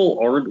people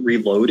aren't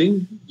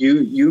reloading?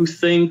 You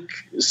think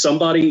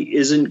somebody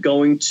isn't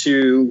going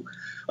to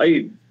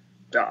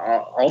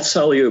I'll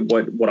tell you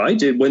what I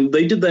did when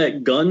they did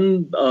that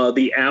gun,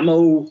 the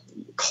ammo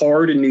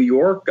card in New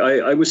York.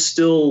 I was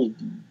still,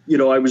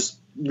 I was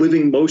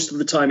living most of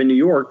the time in New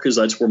York because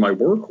that's where my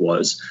work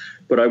was,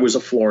 but I was a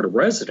Florida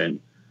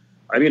resident.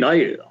 I mean,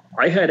 I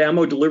had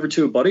ammo delivered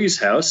to a buddy's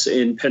house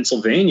in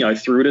Pennsylvania. I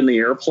threw it in the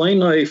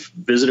airplane. I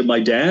visited my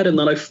dad, and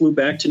then I flew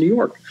back to New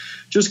York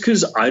just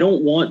because I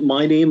don't want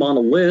my name on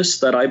a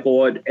list that I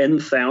bought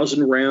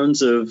N,000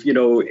 rounds of,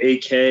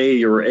 AK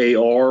or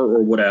AR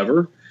or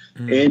whatever.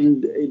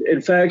 And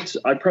in fact,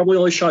 I probably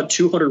only shot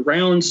 200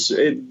 rounds.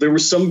 There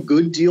was some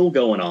good deal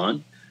going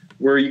on.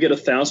 where you get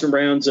 1,000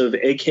 rounds of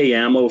AK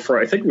ammo for,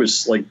 I think it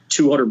was like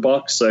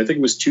 $200. I think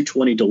it was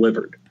 220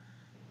 delivered.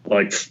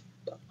 Like,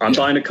 I'm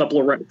buying a couple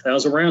of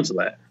 1,000 rounds of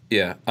that.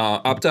 Yeah.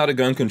 Opt Out of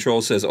Gun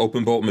Control says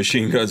open bolt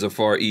machine guns are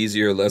far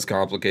easier, less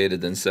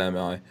complicated than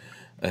semi.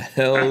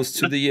 Hells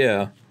to the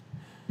yeah.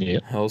 Yeah.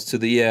 Hells to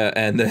the yeah.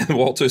 And then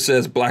Walter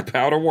says black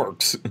powder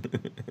works.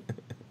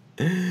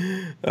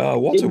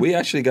 Walter, we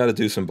actually got to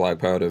do some black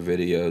powder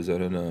videos. I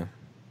don't know.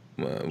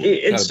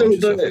 It's so we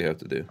have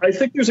to do. I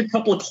think there's a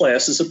couple of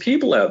classes of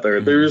people out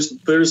there.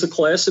 There's a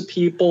class of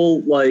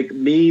people like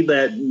me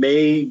that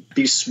may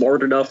be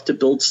smart enough to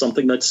build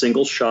something that's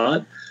single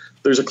shot.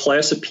 There's a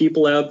class of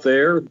people out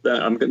there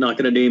that I'm not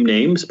going to name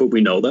names, but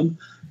we know them,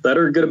 that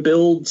are going to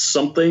build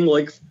something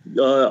like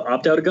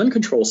Opt Out of Gun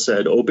Control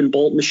said, open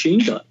bolt machine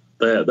gun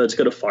that's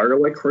going to fire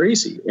like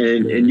crazy,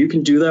 and you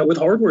can do that with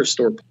hardware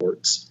store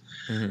ports.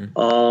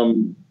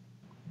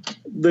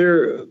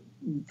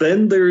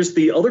 Then there's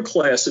the other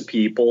class of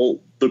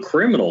people, the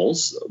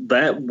criminals,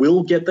 that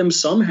will get them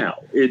somehow.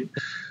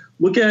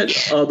 Look at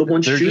the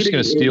one They're shooting. just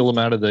going to steal them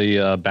out of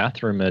the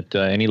bathroom at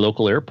any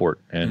local airport,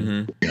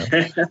 and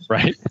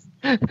right?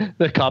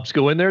 The cops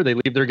go in there, they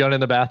leave their gun in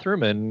the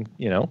bathroom, and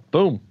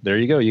boom, there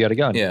you go, you got a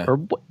gun. Yeah. Or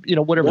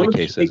whatever the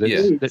case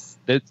is.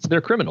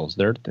 They're criminals.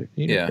 They're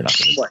yeah. They're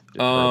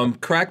not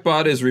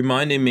Crackbot is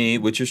reminding me,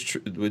 which is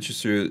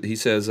true. He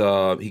says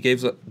he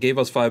gave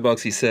us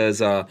 $5. He says,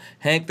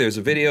 Hank, there's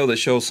a video that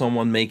shows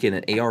someone making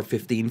an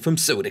AR-15 from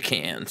soda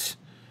cans.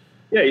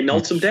 Yeah, he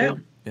melts them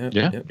down.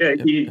 Yeah.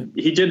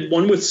 He did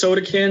one with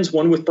soda cans,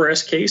 one with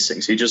brass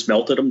casings. He just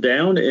melted them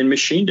down and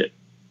machined it.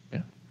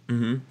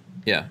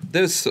 Yeah,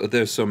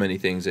 there's so many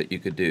things that you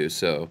could do.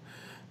 So,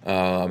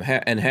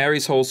 and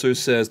Harry's Holster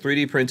says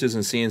 3D printers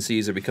and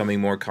CNCs are becoming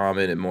more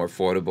common and more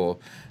affordable.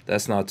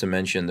 That's not to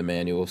mention the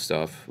manual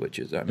stuff, which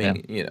is,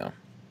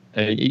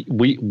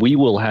 we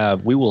will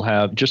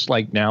have just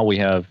like now we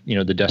have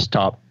the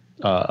desktop,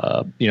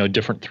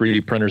 different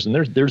 3D printers, and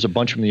there's a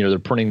bunch of them. They're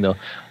printing the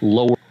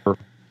lower.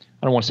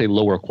 I don't want to say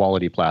lower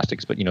quality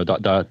plastics, but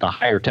the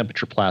higher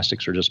temperature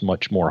plastics are just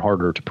much more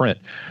harder to print.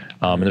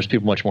 And there's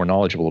people much more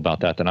knowledgeable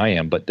about that than I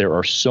am. But there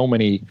are so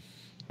many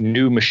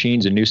new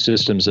machines and new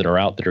systems that are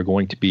out that are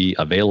going to be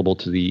available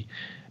to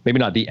maybe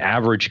not the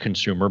average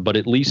consumer, but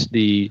at least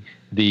the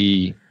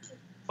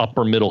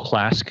upper middle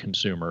class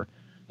consumer.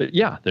 But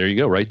yeah, there you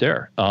go, right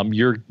there.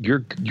 You're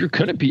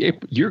going to be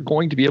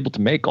able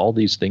to make all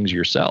these things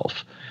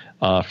yourself,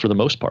 for the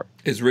most part.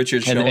 Is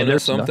Richard showing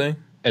us something?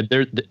 And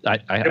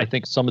I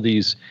think some of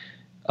these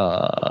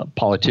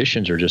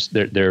politicians are just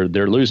they're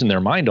losing their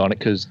mind on it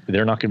because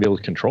they're not going to be able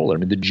to control it. I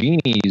mean, the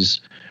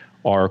genies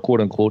are quote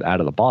unquote out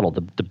of the bottle.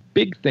 The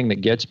big thing that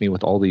gets me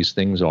with all these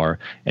things are,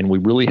 and we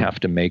really have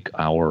to make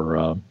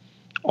our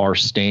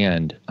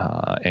stand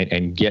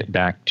and get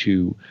back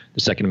to the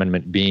Second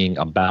Amendment being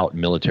about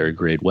military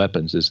grade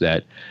weapons, is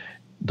that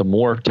the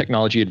more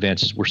technology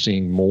advances, we're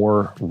seeing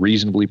more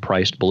reasonably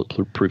priced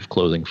bulletproof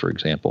clothing, for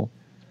example.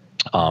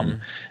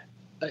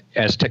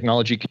 As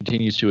technology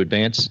continues to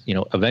advance,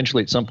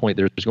 eventually at some point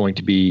there's going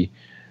to be,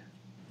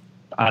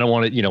 I don't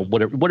want to,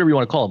 whatever you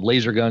want to call them,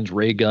 laser guns,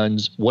 ray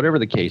guns, whatever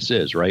the case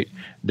is, right?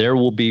 There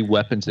will be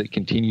weapons that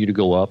continue to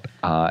go up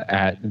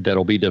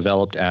that'll be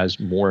developed as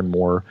more and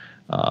more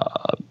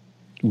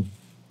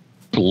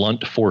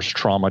blunt force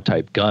trauma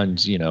type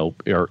guns,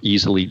 are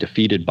easily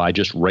defeated by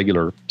just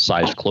regular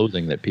sized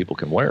clothing that people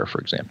can wear,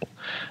 for example.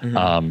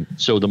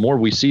 So the more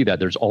we see that,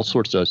 there's all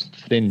sorts of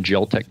thin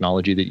gel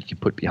technology that you can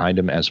put behind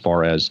them as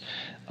far as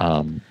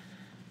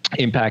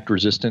impact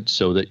resistance,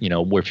 so that,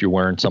 if you're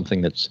wearing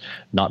something that's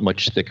not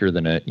much thicker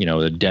than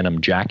a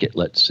denim jacket,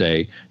 let's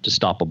say, to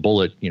stop a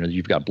bullet,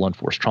 you've got blunt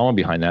force trauma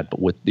behind that. But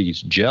with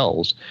these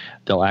gels,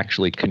 they'll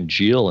actually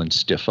congeal and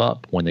stiff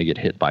up when they get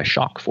hit by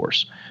shock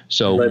force.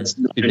 So that's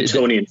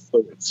Newtonian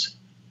fluids.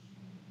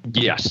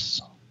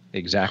 Yes,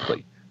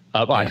 exactly.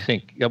 I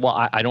think,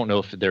 I don't know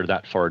if they're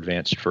that far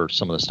advanced for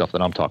some of the stuff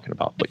that I'm talking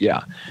about, but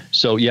yeah.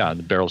 So yeah,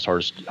 the barrel's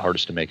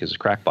hardest to make, as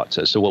Crackbot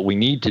says. So what we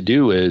need to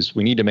do is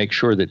we need to make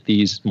sure that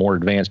these more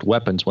advanced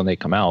weapons, when they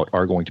come out,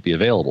 are going to be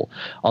available.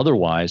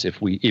 Otherwise,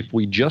 if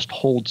we just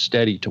hold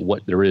steady to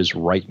what there is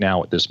right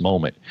now at this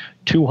moment,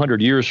 200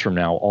 years from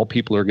now, all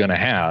people are going to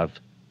have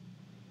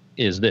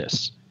is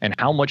this. And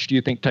how much do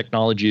you think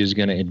technology is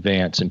going to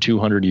advance in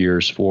 200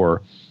 years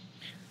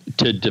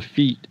to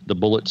defeat the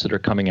bullets that are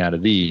coming out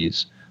of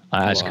these?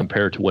 As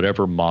compared to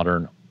whatever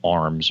modern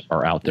arms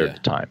are out there at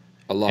the time.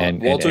 A lot.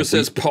 And Walter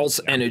says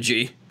pulse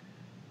energy.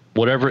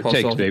 Whatever it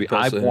takes, baby.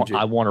 I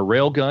want a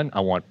rail gun.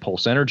 I want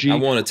pulse energy. I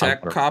want a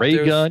tac copters.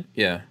 Ray gun.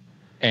 Yeah.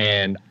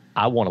 And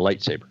I want a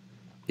lightsaber.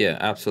 Yeah,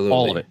 absolutely.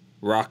 All of it.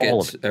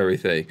 Rockets,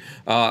 everything.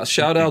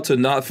 Shout out to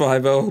Not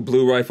 50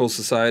 Blue Rifle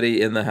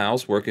Society in the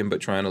house, working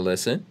but trying to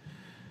listen.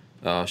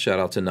 Shout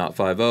out to Not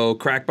 50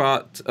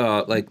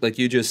 Crackbot. Like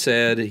you just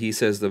said, he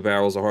says the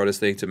barrel's the hardest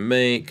thing to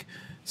make.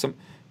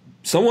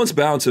 Someone's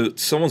going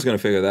to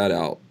figure that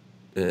out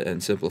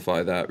and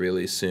simplify that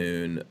really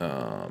soon.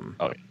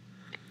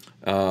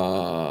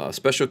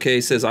 Special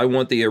K says, I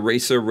want the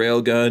eraser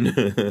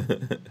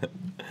railgun.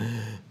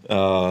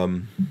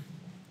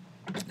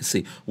 Let's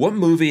see. What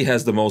movie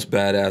has the most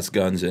badass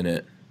guns in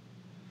it?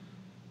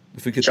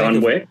 If we could think John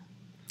of- Wick.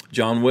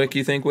 John Wick,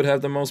 you think would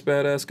have the most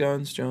badass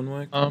guns? John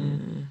Wick.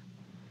 Dan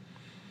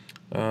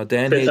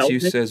Fifth Hates You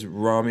Element? says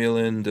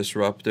Romulan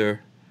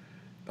Disruptor.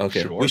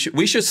 Okay, Sure.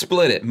 we should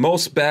split it.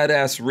 Most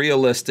badass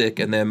realistic,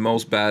 and then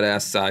most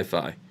badass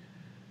sci-fi.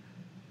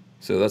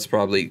 So that's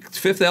probably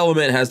Fifth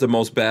Element has the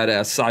most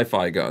badass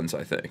sci-fi guns,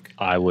 I think.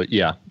 I would,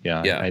 yeah.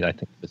 Yeah. I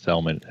think this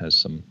element has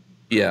some.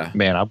 Yeah.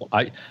 Man,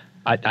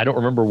 I don't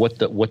remember what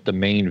the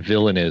main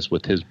villain is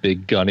with his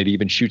big gun. It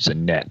even shoots a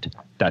net.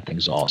 That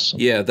thing's awesome.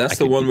 Yeah, that's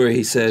the one where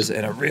he says,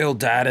 "And a real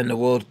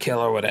dyed-in-the-wool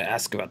killer would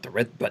ask about the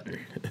red button."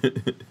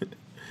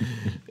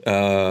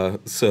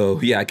 So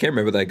yeah, I can't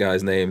remember that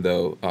guy's name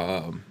though.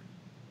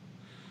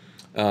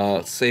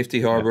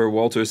 Safety Harbor.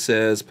 Walter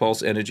says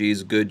Pulse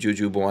Energy's good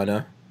Juju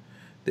Buena.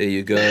 There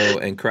you go.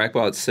 And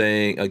Crackbot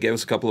saying, "Give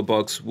us a couple of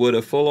bucks. Would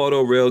a full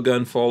auto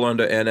railgun fall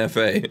under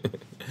NFA?"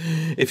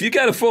 If you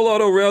got a full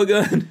auto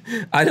railgun,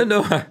 I don't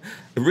know.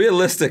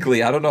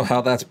 Realistically, I don't know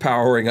how that's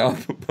powering up,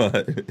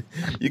 but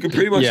you can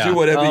pretty much do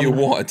whatever you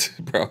want,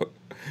 bro.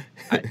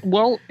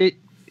 Well, a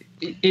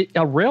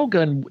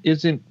railgun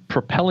isn't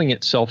propelling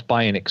itself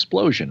by an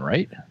explosion,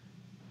 right?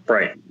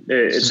 Right.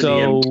 It's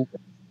the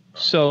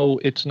So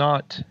it's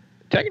not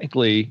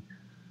technically.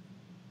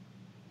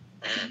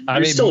 I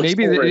You're mean, still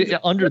maybe exploring.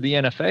 under the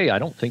NFA. I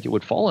don't think it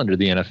would fall under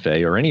the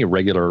NFA or any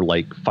regular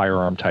like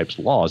firearm types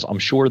laws. I'm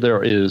sure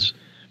there is.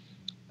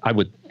 I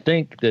would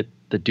think that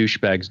the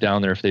douchebags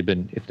down there,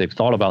 if they've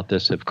thought about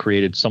this, have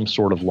created some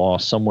sort of law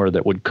somewhere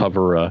that would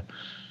cover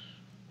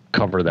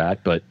that.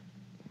 But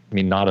I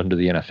mean, not under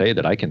the NFA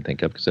that I can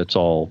think of, because that's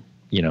all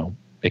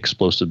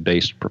explosive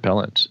based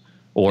propellants,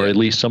 or at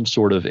least some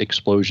sort of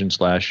explosion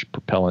 /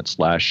 propellant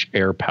 /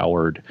 air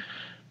powered.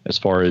 As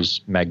far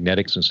as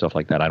magnetics and stuff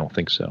like that, I don't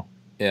think so.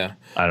 Yeah.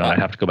 I don't know. I'd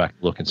have to go back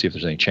and look and see if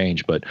there's any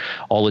change, but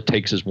all it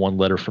takes is one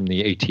letter from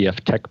the ATF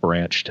tech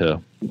branch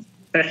to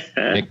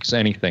mix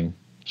anything.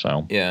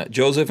 So Yeah.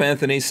 Joseph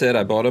Anthony said,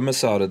 "I bought a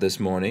Masada this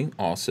morning."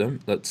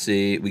 Awesome. Let's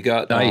see. We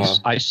got nice.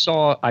 I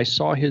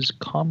saw his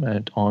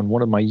comment on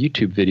one of my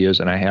YouTube videos,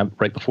 and I have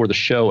right before the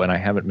show, and I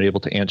haven't been able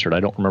to answer it. I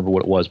don't remember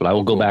what it was, but I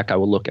will go back. I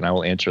will look, and I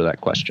will answer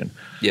that question.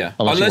 Yeah.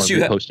 Unless you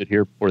want to post it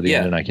here before the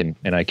Yeah. end,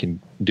 and I can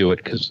do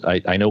it, because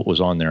I know it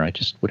was on there. I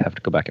just would have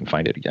to go back and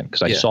find it again,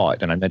 because I saw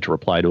it and I meant to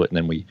reply to it, and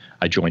then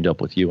I joined up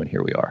with you, and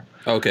here we are.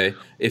 Okay.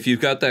 If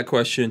you've got that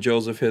question,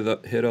 Joseph,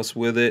 hit us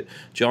with it.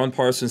 John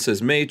Parsons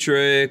says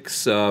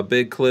Matrix.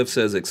 Big Cliff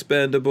says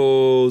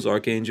Expendables.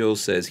 Archangel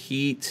says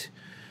Heat.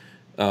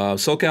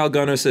 SoCal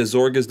Gunner says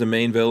Zorg is the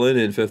main villain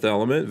in Fifth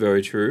Element.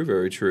 Very true.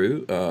 Very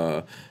true.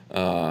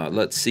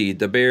 Let's see.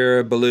 The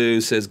Bear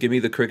Baloo says, "Give me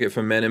the cricket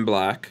from Men in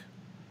Black."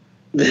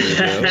 There you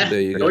go.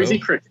 There you go. Noisy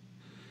cricket.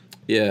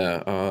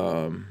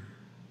 Yeah.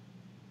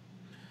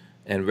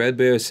 And Red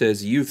Bear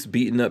says youth's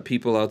beating up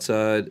people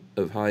outside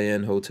of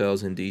high-end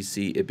hotels in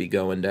D.C. It be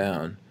going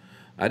down.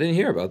 I didn't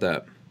hear about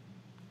that.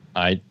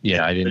 I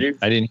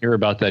didn't hear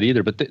about that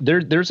either. But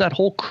there's that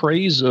whole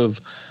craze of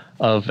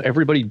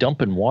everybody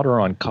dumping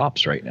water on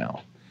cops right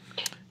now.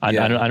 I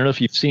don't know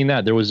if you've seen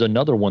that. There was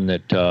another one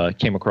that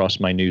came across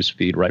my news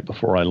feed right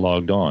before I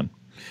logged on.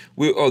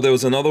 There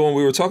was another one.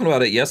 We were talking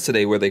about it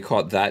yesterday, where they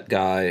caught that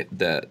guy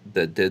that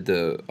did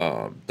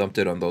the dumped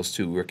it on those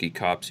two rookie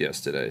cops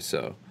yesterday.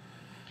 So.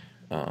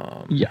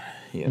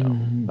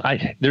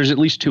 There's at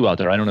least two out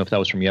there. I don't know if that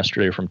was from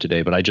yesterday or from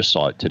today, but I just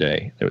saw it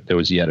today. There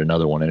was yet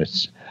another one, and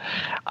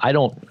I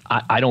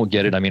don't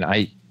get it. I mean,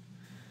 I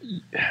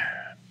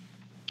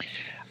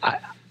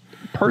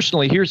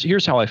personally,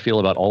 here's how I feel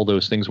about all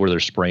those things where they're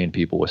spraying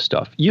people with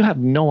stuff. You have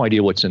no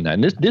idea what's in that.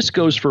 And this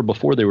goes for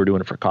before they were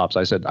doing it for cops.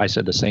 I said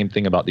the same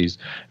thing about these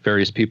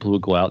various people who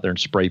go out there and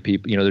spray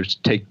people. There's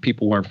take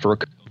people wearing fur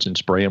coats and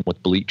spray them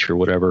with bleach or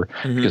whatever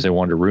because they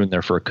wanted to ruin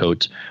their fur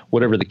coats.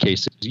 Whatever the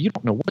case is, you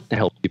don't know what the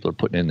hell people are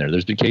putting in there.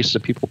 There's been cases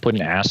of people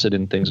putting acid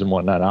in things and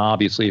whatnot.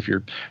 Obviously, if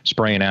you're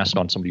spraying acid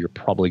on somebody, you're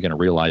probably going to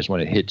realize when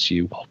it hits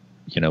you,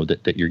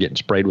 that you're getting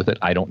sprayed with it.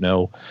 I don't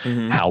know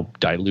how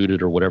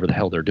diluted or whatever the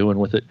hell they're doing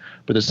with it.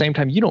 But at the same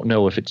time, you don't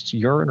know if it's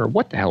urine or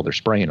what the hell they're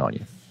spraying on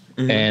you.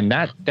 And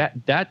that's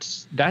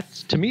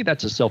to me,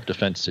 that's a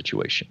self-defense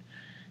situation.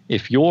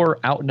 If you're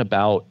out and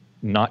about,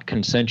 not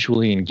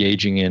consensually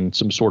engaging in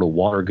some sort of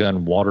water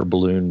gun, water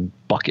balloon,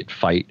 bucket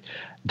fight,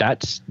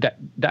 that's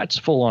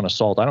full on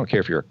assault. I don't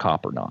care if you're a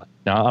cop or not.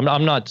 Now,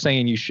 I'm not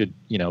saying you should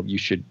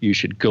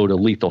go to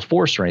lethal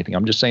force or anything.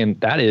 I'm just saying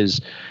that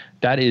is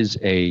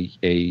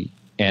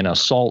an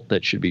assault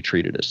that should be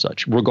treated as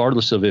such,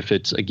 regardless of if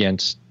it's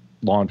against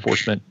law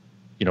enforcement,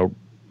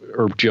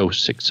 or Joe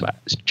Sixpack.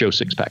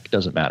 It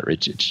doesn't matter.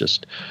 It's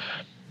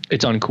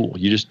uncool.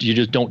 You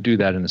just don't do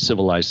that in a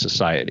civilized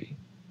society.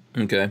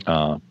 Okay.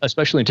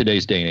 Especially in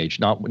today's day and age,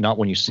 not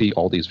when you see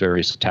all these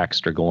various attacks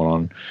that are going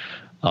on,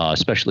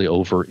 especially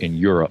over in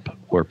Europe,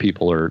 where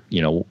people are,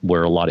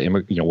 where a lot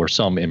of where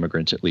some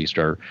immigrants at least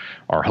are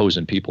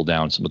hosing people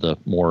down. Some of the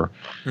more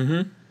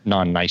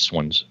non-nice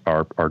ones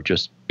are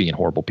just being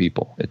horrible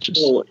people. It's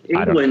just,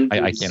 England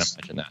I can't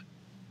imagine that.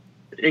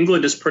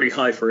 England is pretty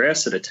high for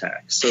acid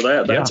attacks, so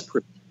that's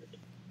pretty.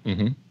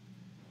 Mm-hmm.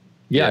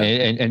 Yeah,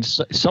 and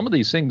some of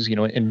these things,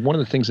 and one of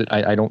the things that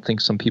I don't think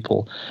some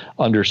people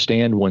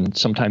understand when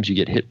sometimes you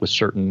get hit with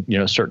certain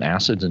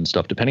acids and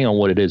stuff, depending on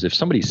what it is, if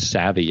somebody's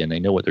savvy and they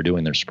know what they're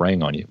doing, they're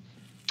spraying on you,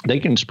 they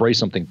can spray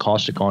something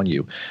caustic on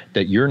you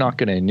that you're not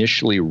going to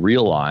initially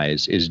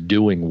realize is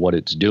doing what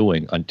it's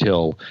doing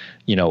until,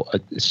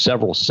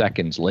 several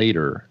seconds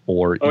later,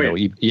 or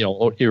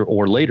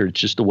or later. It's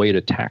just the way it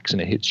attacks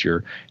and it hits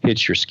your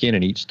skin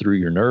and eats through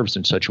your nerves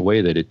in such a way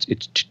that it's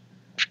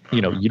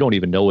you don't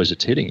even know as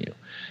it's hitting you.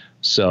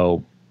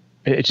 So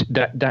it's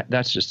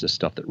that's just the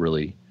stuff that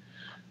really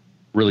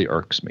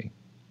irks me.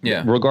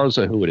 Yeah. Regardless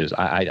of who it is,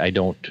 I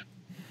don't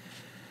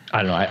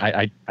know.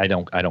 I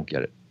don't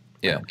get it.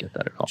 Yeah. I don't get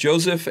that at all.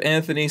 Joseph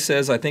Anthony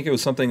says, I think it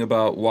was something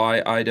about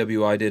why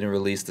IWI didn't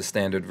release the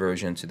standard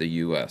version to the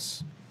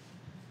U.S.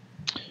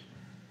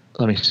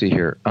 Let me see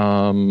here.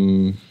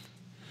 Somebody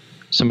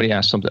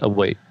asked something. Oh,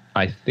 wait.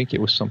 I think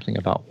it was something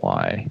about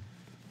why.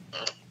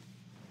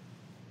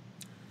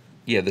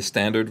 Yeah, the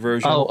standard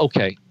version. Oh,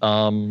 okay.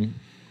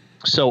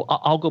 So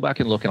I'll go back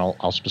and look, and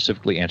I'll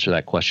specifically answer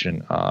that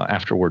question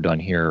after we're done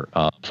here.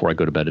 Before I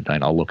go to bed at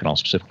night, I'll look and I'll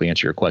specifically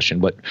answer your question.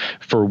 But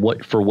for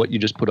what you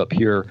just put up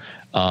here,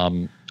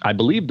 I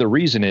believe the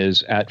reason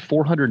is at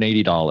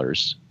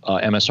 $480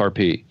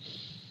 MSRP,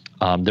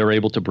 they're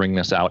able to bring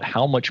this out.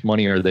 How much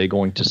money are they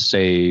going to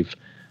save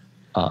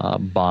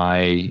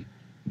by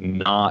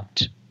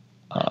not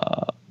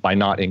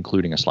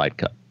including a slide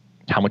cut?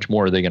 How much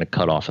more are they going to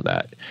cut off of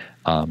that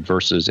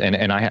versus and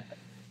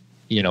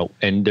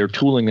their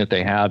tooling that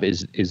they have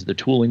is the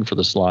tooling for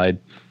the slide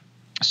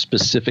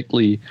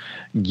specifically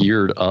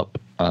geared up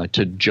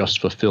to just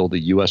fulfill the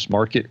U.S.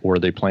 market, or are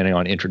they planning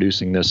on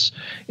introducing this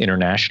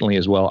internationally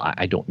as well?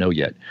 I don't know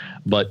yet.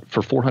 But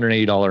for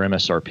 $480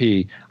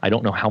 MSRP, I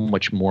don't know how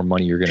much more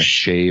money you're going to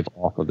shave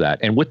off of that.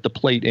 And with the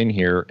plate in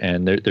here,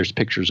 and there's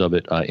pictures of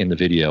it in the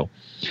video,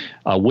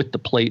 with the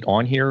plate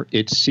on here,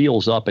 it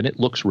seals up and it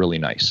looks really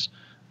nice.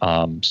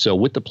 So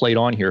with the plate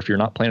on here, if you're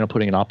not planning on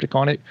putting an optic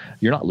on it,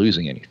 you're not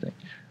losing anything.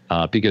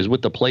 Because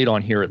with the plate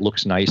on here, it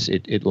looks nice.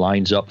 It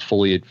lines up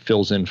fully. It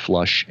fills in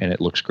flush, and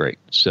it looks great.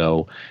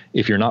 So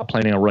if you're not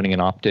planning on running an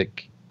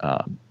optic,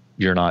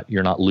 you're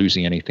not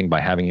losing anything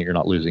by having it. You're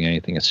not losing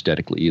anything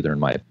aesthetically either, in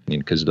my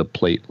opinion, because the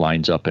plate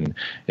lines up and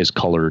is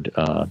colored,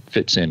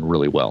 fits in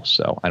really well.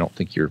 So I don't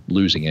think you're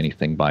losing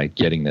anything by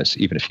getting this,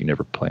 even if you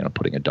never plan on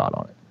putting a dot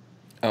on it.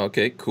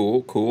 Okay,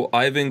 cool.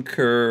 Ivan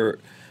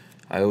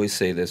I always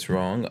say this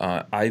wrong.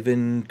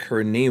 Ivan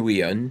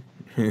Kerniawan.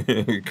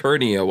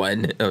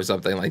 Kerniawan or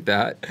something like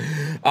that.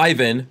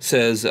 Ivan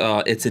says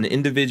it's an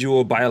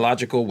individual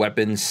biological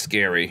weapon,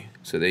 scary.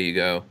 So there you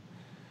go.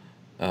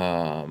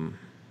 I'm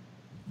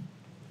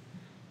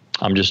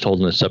just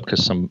holding this up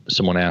because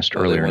someone asked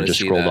earlier and just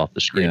scrolled off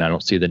the screen. Yeah. I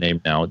don't see the name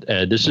now.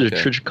 This is a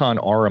Trijicon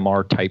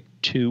RMR Type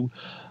 2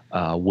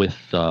 with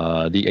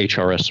the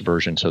HRS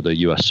version, so the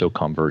US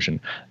SOCOM version.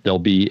 There'll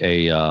be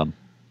a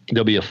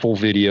full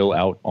video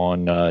out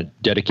on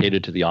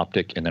dedicated to the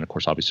optic, and then of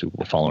course obviously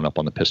we're following up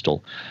on the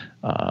pistol.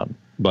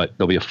 But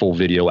there'll be a full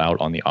video out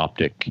on the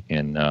optic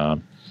in I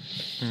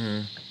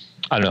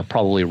don't know,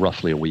 probably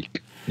roughly a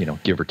week,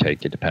 give or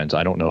take. It depends.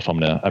 I don't know if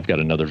I've got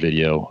another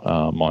video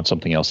on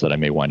something else that I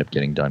may wind up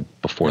getting done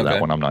before that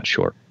one. I'm not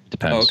sure. It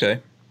depends. Oh,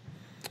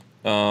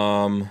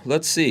 okay.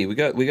 Let's see. We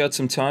got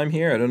some time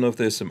here. I don't know if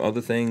there's some other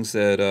things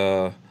that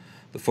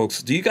the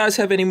folks. Do you guys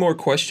have any more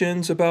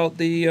questions about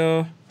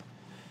the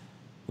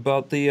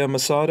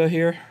Masada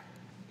here?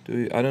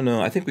 I don't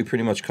know. I think we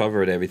pretty much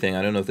covered everything.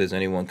 I don't know if there's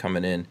anyone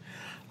coming in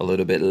a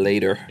little bit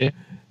later.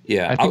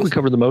 Yeah, I think we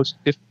covered the most.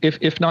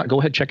 If not, go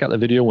ahead, check out the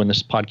video when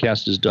this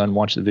podcast is done.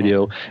 Watch the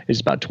video.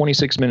 It's about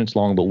 26 minutes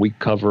long, but we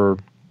cover,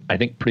 I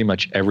think, pretty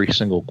much every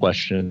single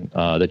question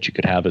that you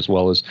could have, as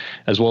well as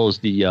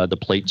the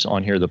plates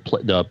on here,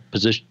 the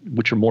position,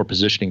 which are more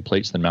positioning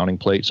plates than mounting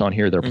plates on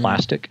here. They're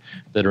plastic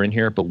that are in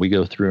here, but we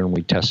go through and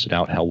we tested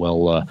out how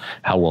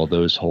well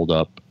those hold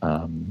up.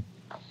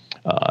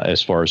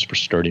 As far as for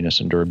sturdiness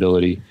and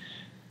durability.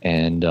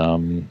 And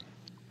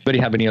anybody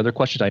have any other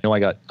questions? I know I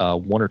got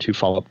one or two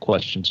follow-up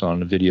questions on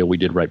the video we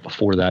did right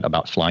before that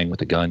about flying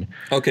with a gun.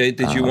 Okay,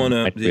 did you want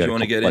to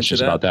get into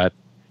that? About that?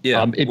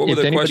 Yeah. If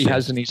anybody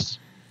has any,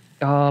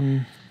 I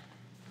think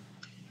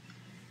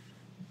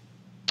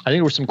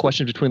there were some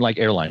questions between like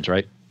airlines,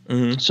 right?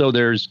 Mm-hmm.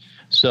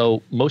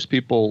 So most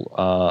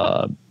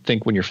people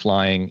think when you're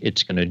flying,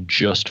 it's going to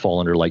just fall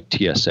under like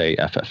TSA,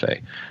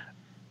 FAA.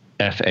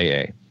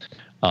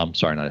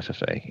 Sorry, not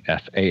FFA,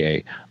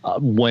 FAA.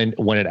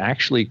 When it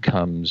actually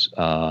comes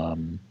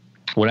down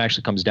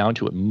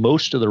to it,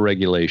 most of the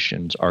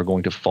regulations are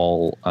going to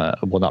fall.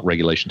 Well, not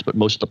regulations, but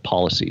most of the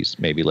policies,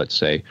 maybe let's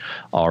say,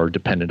 are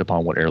dependent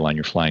upon what airline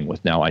you're flying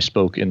with. Now, I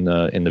spoke in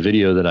the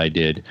video that I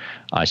did.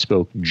 I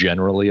spoke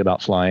generally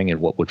about flying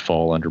and what would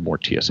fall under more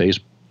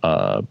TSA's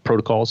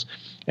protocols,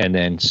 and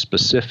then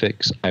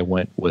specifics. I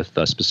went with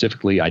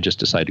specifically. I just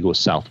decided to go with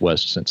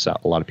Southwest since a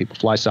lot of people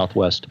fly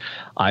Southwest.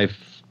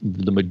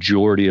 the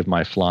majority of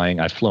my flying,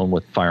 I've flown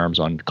with firearms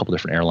on a couple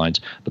different airlines,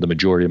 but the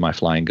majority of my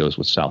flying goes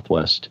with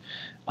Southwest.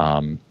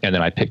 And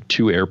then I picked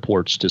 2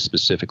 airports to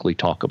specifically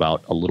talk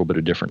about a little bit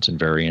of difference in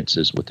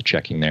variances with the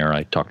checking there.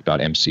 I talked about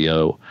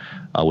MCO,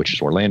 which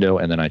is Orlando,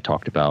 and then I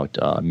talked about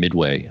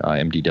Midway,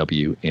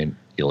 MDW in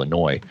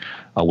Illinois,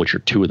 which are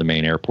 2 of the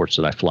main airports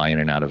that I fly in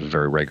and out of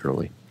very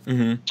regularly.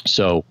 Mm-hmm.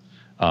 So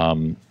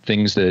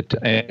things that,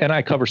 and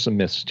I cover some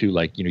myths too,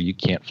 like, you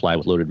can't fly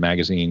with loaded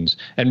magazines.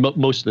 And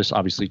most of this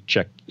obviously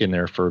check in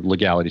there for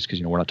legalities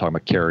because, we're not talking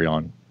about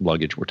carry-on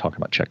luggage. We're talking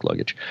about checked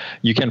luggage.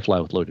 You can fly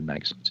with loaded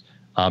magazines.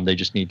 They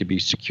just need to be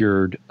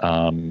secured,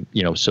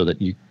 so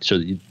that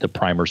the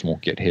primers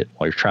won't get hit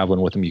while you're traveling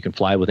with them. You can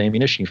fly with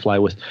ammunition. You fly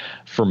with,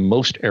 for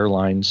most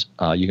airlines,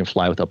 you can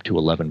fly with up to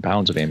 11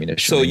 pounds of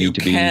ammunition. So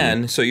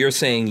so you're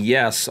saying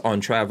yes on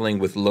traveling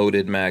with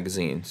loaded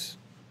magazines.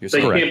 You're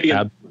saying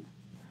correct.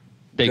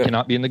 They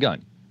cannot be in the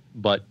gun.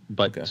 But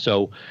okay.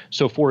 So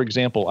for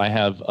example, I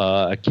have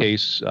a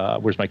case.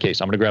 Where's my case?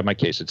 I'm going to grab my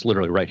case. It's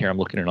literally right here. I'm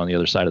looking at it on the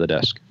other side of the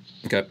desk.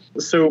 Okay.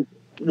 So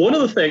one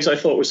of the things I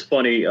thought was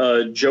funny,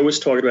 Joe was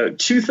talking about,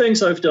 2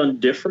 things I've done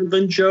different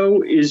than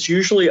Joe is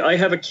usually I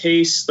have a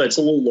case that's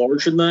a little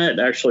larger than that.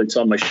 Actually, it's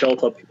on my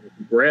shelf up here. You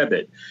can grab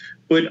it.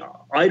 But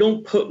I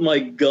don't put my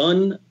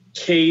gun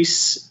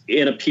case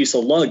in a piece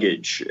of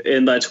luggage,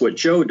 and that's what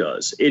Joe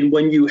does. And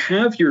when you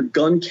have your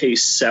gun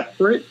case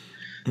separate,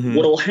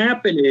 what'll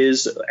happen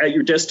is at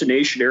your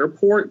destination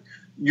airport,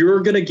 you're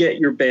going to get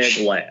your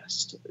bag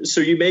last. So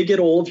you may get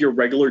all of your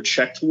regular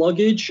checked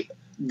luggage.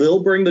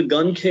 They'll bring the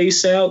gun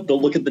case out.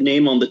 They'll look at the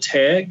name on the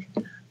tag.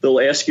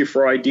 They'll ask you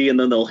for ID, and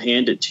then they'll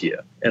hand it to you.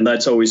 And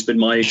that's always been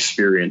my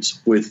experience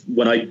with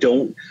when I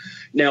don't.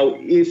 Now,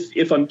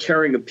 if I'm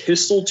carrying a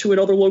pistol to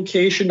another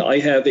location, I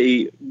have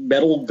a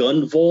metal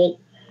gun vault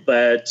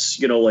that's,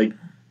 like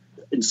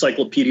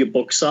encyclopedia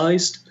book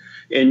sized.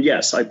 And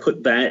yes, I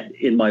put that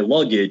in my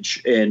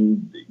luggage,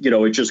 and,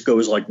 it just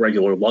goes like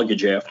regular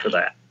luggage after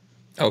that.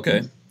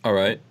 Okay. All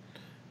right.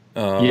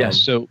 Yeah.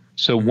 So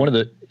one of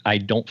the, I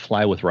don't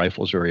fly with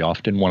rifles very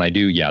often. When I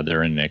do,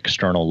 they're in an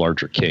external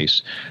larger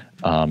case.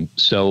 Even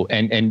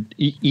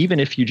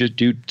if you just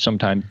do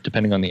sometimes,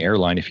 depending on the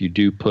airline, if you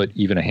do put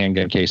even a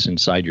handgun case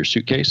inside your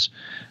suitcase,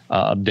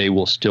 they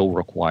will still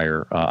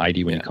require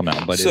ID when you come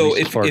out. But so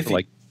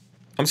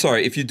I'm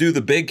sorry, if you do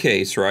the big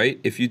case, right?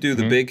 If you do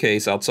the big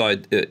case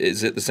outside,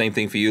 is it the same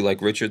thing for you,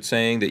 like Richard's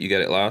saying, that you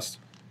get it last?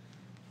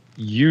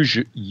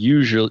 Usually,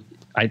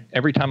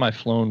 every time I've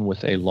flown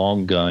with a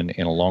long gun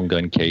in a long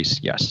gun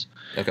case, yes.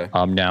 Okay.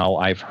 Now,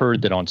 I've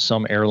heard that on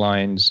some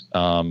airlines,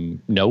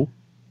 no,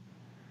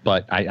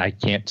 but I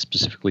can't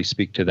specifically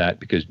speak to that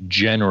because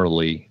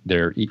generally,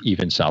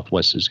 even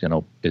Southwest is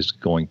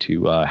going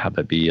to have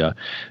that be.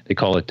 They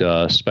call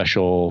it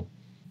special.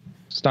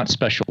 It's not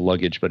special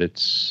luggage, but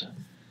it's.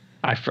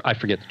 I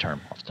forget the term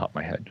off the top of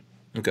my head.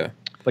 Okay.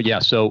 But yeah,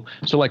 so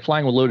like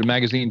flying with loaded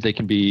magazines, they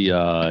can be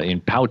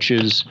in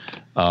pouches.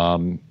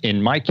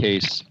 In my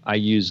case, I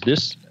use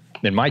this.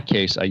 In my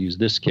case, I use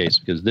this case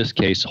because this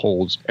case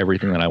holds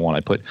everything that I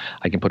want.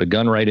 I can put a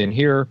gun right in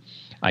here.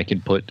 I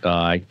can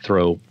I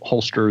throw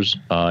holsters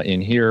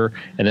in here,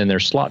 and then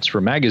there's slots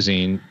for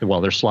magazine. Well,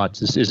 there's slots.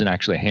 This isn't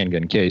actually a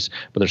handgun case,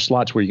 but there's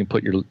slots where you can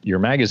put your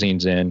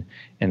magazines in,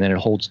 and then it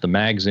holds the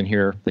mags in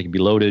here. They can be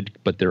loaded,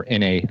 but they're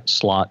in a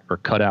slot or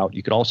cutout.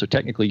 You could also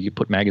you could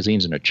put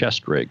magazines in a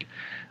chest rig.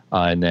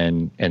 And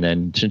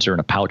then since they're in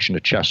a pouch in a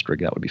chest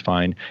rig, that would be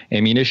fine.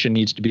 Ammunition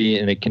needs to be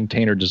in a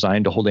container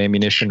designed to hold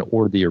ammunition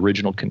or the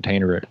original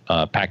container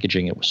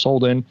packaging it was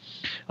sold in.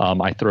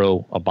 I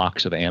throw a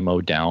box of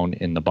ammo down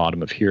in the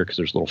bottom of here because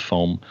there's little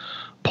foam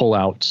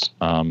pullouts.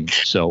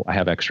 So I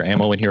have extra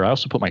ammo in here. I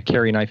also put my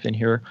carry knife in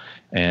here.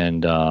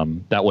 And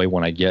that way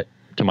when I get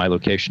to my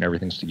location,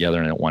 everything's together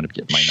and I don't wind up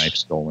getting my knife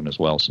stolen as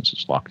well since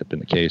it's locked up in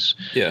the case.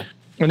 Yeah.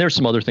 And there's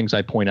some other things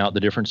I point out, the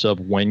difference of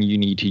when you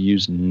need to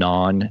use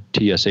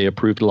non-TSA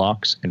approved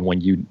locks and when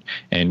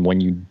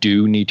you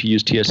do need to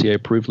use TSA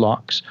approved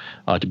locks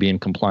to be in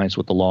compliance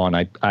with the law.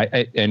 And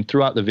and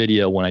throughout the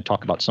video, when I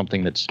talk about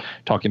something that's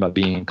talking about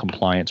being in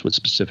compliance with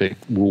specific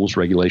rules,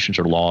 regulations,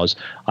 or laws,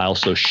 I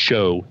also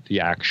show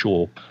the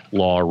actual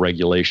law or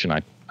regulation.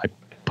 I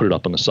put it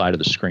up on the side of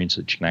the screen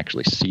so that you can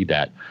actually see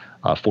that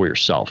for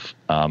yourself.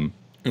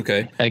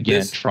 Okay.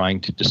 Again, trying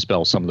to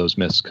dispel some of those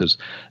myths because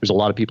there's a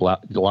lot of people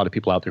out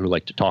there who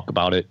like to talk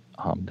about it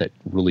that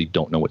really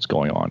don't know what's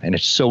going on. And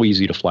it's so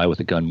easy to fly with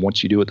a gun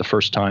once you do it the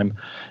first time.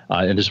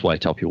 And this is what I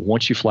tell people: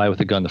 once you fly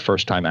with a gun the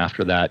first time,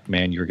 after that,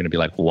 man, you're going to be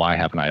like, why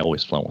haven't I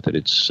always flown with it?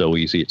 It's so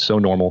easy. It's so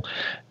normal.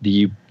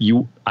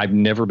 I've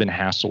never been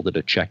hassled at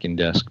a check-in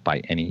desk by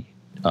any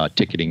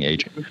ticketing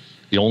agent.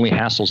 The only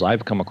hassles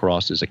I've come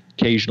across is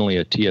occasionally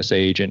a TSA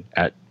agent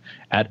at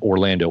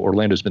Orlando.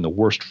 Orlando's been the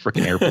worst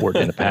freaking airport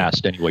in the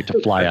past anyway to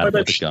fly out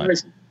with a gun.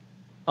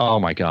 Oh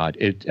my God.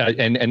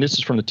 And this is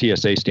from the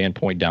TSA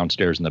standpoint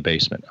downstairs in the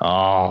basement.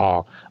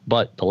 Oh,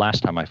 but the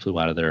last time I flew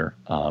out of there,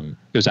 it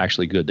was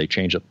actually good. They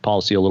changed up the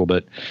policy a little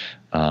bit.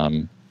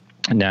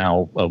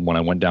 Now, when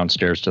I went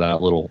downstairs to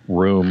that little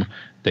room,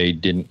 they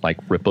didn't like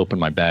rip open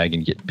my bag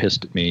and get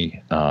pissed at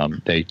me.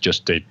 They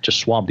just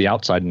swabbed the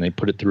outside and they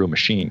put it through a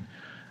machine,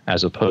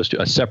 as opposed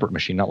to a separate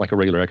machine, not like a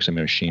regular X-ray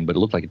machine, but it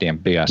looked like a damn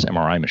big ass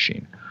MRI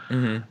machine.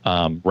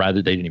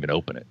 Rather, they didn't even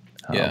open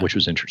it, which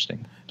was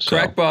interesting. So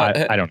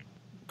Crackbot, I don't.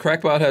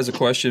 Crackbot has a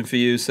question for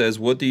you. Says,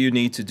 what do you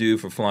need to do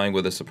for flying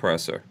with a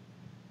suppressor?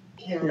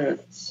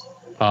 Carrots.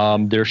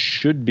 There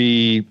should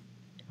be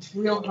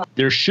Real hot.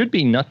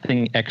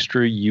 nothing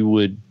extra you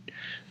would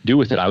do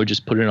with it. I would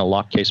just put it in a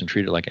lock case and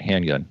treat it like a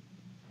handgun.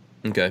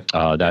 Okay.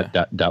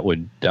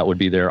 That would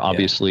be there.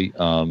 Obviously,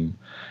 I'm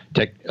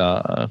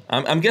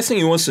guessing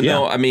he wants to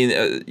know. I mean,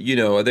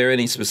 are there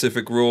any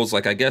specific rules?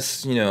 Like, I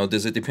guess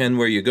does it depend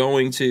where you're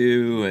going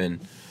to and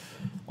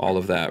all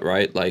of that,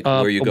 right? Like,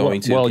 where you're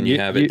going to? Can you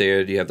have it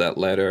there? Do you have that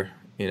letter?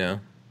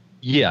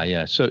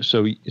 Yeah.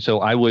 So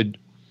I would.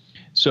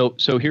 So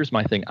here's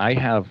my thing. I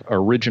have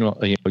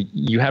original.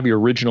 You have your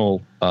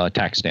original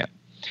tax stamp.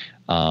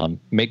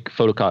 Make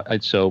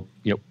photocopy. So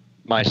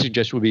my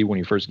suggestion would be when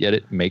you first get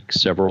it, make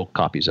several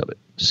copies of it.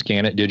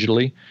 Scan it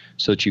digitally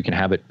so that you can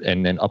have it,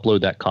 and then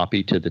upload that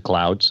copy to the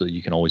cloud so that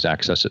you can always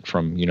access it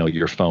from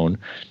your phone.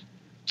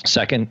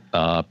 Second,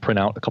 print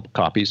out a couple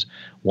copies,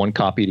 one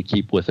copy to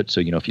keep with it.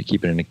 So, if you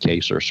keep it in a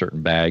case or a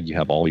certain bag, you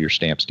have all your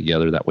stamps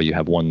together. That way you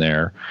have one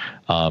there.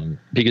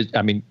 Because,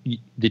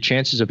 the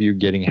chances of you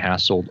getting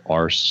hassled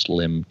are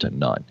slim to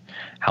none.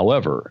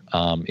 However,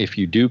 if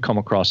you do come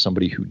across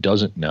somebody who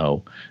doesn't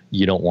know,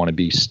 you don't want to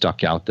be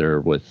stuck out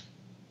there with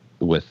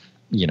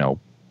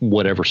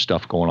whatever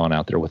stuff going on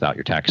out there without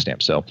your tax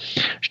stamp. So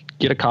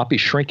get a copy,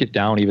 shrink it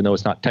down, even though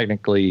it's not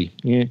technically,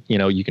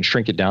 you can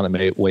shrink it down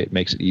the way it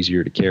makes it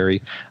easier to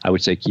carry. I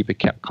would say keep a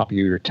copy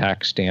of your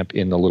tax stamp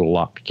in the little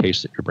locked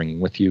case that you're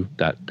bringing with you.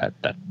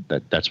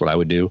 That's what I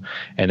would do.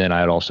 And then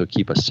I'd also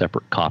keep a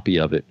separate copy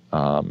of it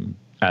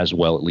as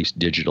well, at least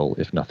digital,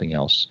 if nothing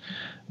else.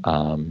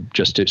 For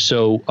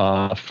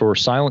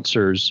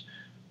silencers,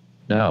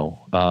 no.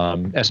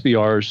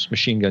 SBRs,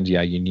 machine guns,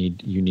 yeah, you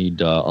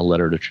need a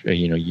letter to,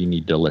 you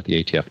need to let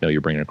the ATF know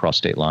you're bringing it across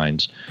state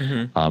lines.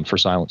 For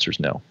silencers,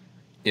 no.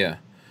 Yeah.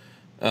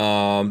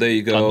 There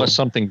you go. Unless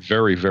something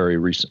very, very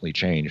recently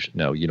changed,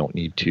 no, you don't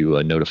need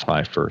to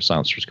notify for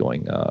silencers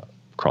going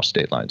across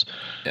state lines.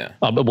 Yeah.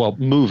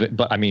 Move it,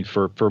 but I mean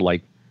for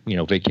like,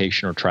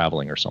 vacation or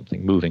traveling or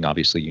something. Moving,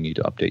 obviously, you need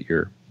to update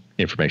your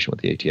information with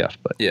the ATF.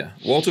 But yeah,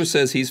 Walter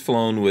says he's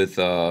flown with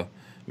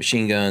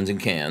machine guns and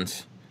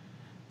cans.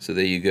 So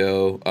there you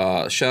go.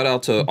 Shout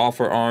out to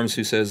Offer Arms,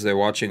 who says they're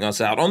watching us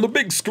out on the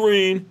big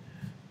screen.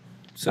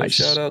 So nice.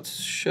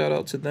 Shout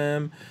out to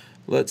them.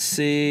 Let's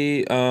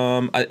see.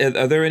 Are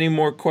there any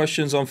more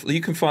questions on? You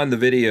can find the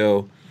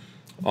video.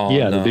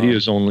 The video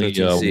is only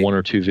one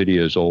or two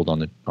videos old on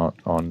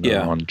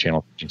the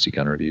channel Agency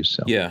Gun Reviews.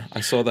 So. Yeah,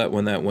 I saw that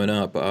when that went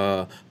up.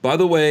 By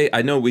the way,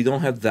 I know we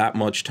don't have that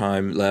much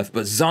time left,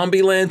 but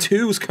Zombieland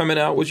 2 is coming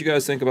out. What do you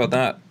guys think about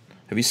that?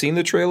 Have you seen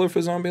the trailer for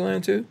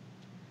Zombieland 2?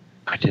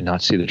 I did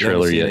not see the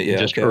trailer yet. Yeah,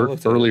 just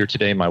earlier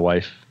today, my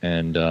wife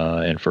and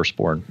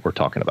Firstborn were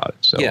talking about it.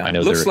 So yeah, I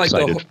know looks they're like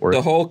excited for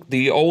it.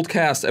 The old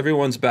cast,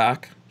 everyone's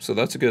back, so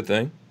that's a good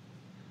thing.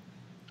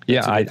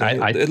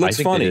 It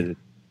looks funny.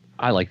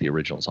 I like the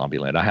original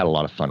Zombieland. I had a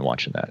lot of fun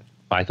watching that.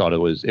 I thought it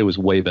was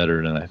way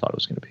better than I thought it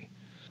was going to be.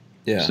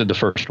 Yeah. So the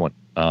first one,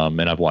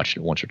 and I've watched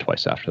it once or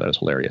twice after that. It's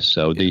hilarious.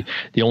 So the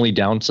only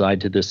downside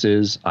to this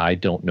is I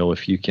don't know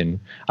if you can.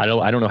 I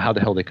don't know how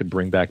the hell they could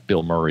bring back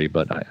Bill Murray,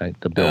 but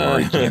the Bill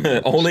Murray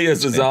cameo only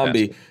as a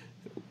zombie.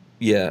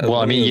 Yeah.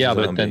 Well, I mean, yeah,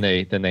 but then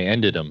they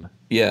ended him.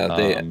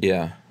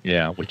 Yeah.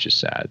 Yeah, which is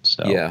sad.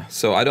 So yeah,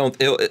 so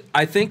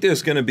I think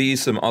there's going to be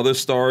some other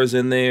stars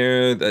in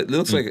there. That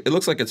looks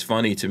like it's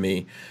funny to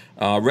me.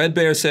 Red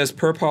Bear says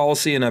per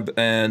policy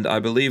and I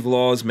believe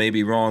laws may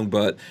be wrong,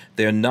 but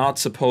they're not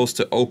supposed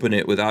to open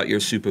it without your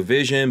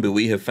supervision. But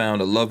we have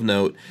found a love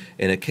note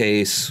in a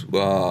case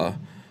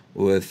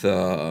with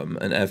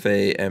an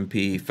FA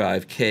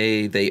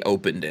MP5K. They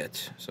opened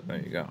it, so there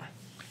you go.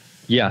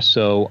 Yeah,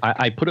 so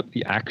I put up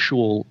the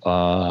actual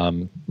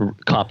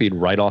copied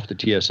right off the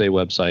TSA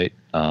website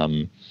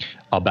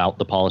about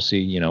the policy.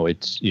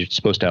 You're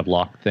supposed to have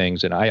locked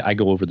things, and I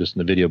go over this in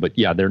the video. But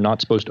yeah, they're not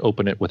supposed to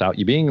open it without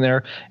you being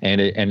there, and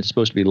it's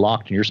supposed to be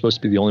locked, and you're supposed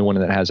to be the only one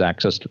that has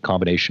access to the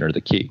combination or the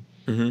key.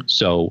 Mm-hmm.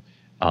 So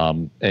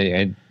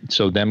and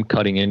so them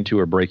cutting into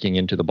or breaking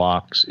into the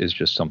box is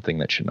just something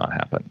that should not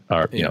happen.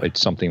 Or it's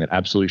something that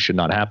absolutely should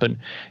not happen.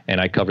 And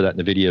I cover that in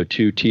the video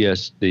too.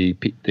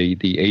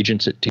 The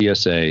agents at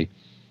TSA,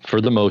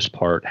 for the most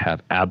part,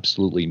 have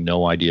absolutely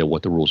no idea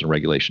what the rules and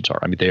regulations are.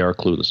 I mean, they are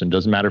clueless. And it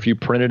doesn't matter if you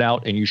print it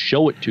out and you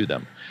show it to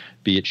them.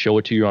 Be it show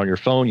it to you on your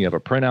phone, you have a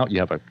printout, you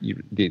have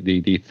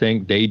the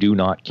thing. They do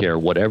not care.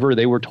 Whatever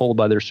they were told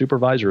by their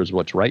supervisor is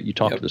what's right. You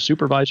talk to the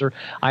supervisor.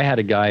 I had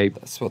a guy.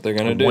 That's what they're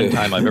going to do. One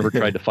time I've ever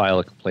tried to file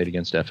a complaint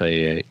against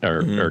FAA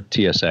or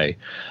TSA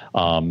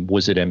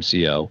was at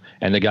MCO,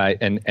 and the guy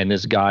and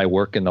this guy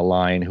working the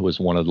line who was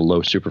one of the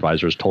low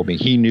supervisors told me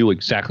he knew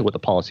exactly what the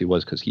policy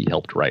was because he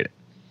helped write it.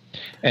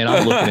 And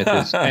I'm looking at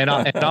this, and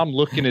I'm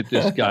looking at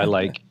this guy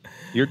like,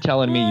 you're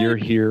telling me you're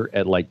here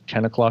at like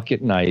 10 o'clock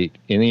at night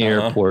in the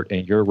airport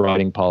and you're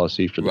writing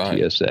policy for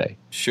the TSA.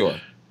 Sure.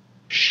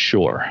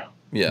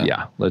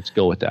 Yeah. Let's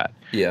go with that.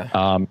 Yeah.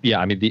 I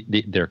mean,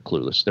 they're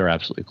clueless. They're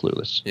absolutely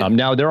clueless. Yeah.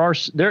 Now there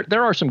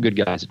are some good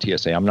guys at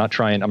TSA. I'm not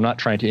trying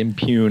to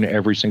impugn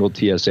every single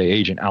TSA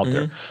agent out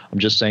there. I'm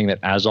just saying that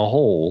as a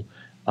whole,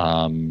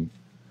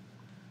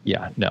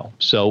 no.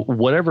 So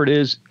whatever it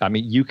is, I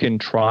mean, you can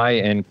try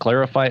and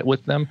clarify it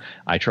with them.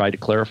 I tried to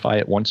clarify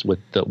it once with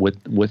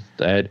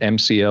at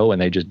MCO, and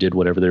they just did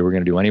whatever they were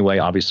going to do anyway.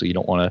 Obviously, you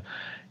don't want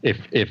to,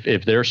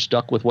 if they're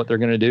stuck with what they're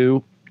going to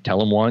do, tell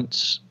them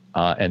once,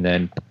 and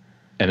then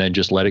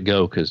just let it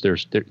go, because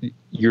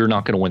you're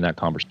not going to win that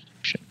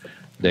conversation.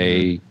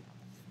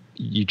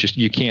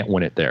 You can't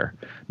win it there.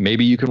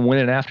 Maybe you can win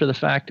it after the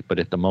fact, but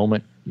at the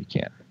moment you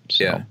can't.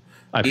 So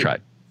I've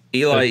tried.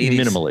 Eli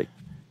minimally.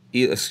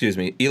 Eli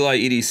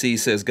EDC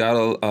says,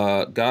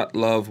 got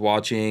love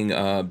watching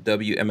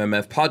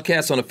WMMF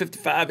podcast on a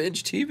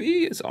 55-inch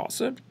TV. It's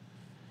awesome.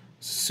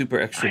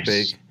 Super extra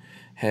big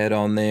head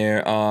on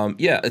there.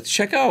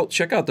 Check out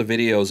the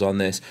videos on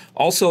this.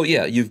 Also,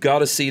 you've got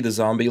to see the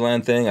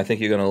Zombieland thing. I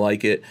think you're gonna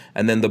like it.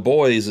 And then The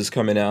Boys is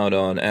coming out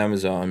on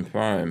Amazon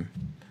Prime,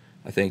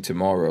 I think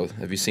tomorrow.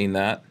 Have you seen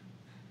that?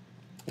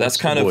 That's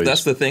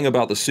the thing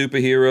about the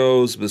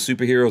superheroes. The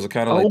superheroes are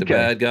kind of like the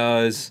bad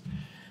guys.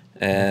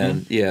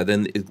 And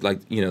then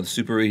the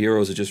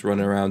superheroes are just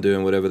running around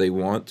doing whatever they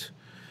want.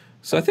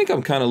 So I think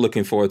I'm kind of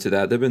looking forward to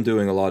that. They've been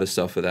doing a lot of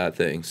stuff for that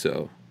thing.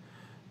 So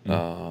I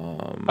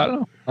don't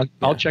know.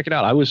 I'll check it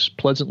out. I was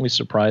pleasantly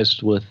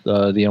surprised with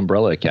the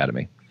Umbrella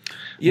Academy.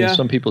 Yeah, I mean,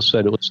 some people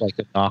said it was like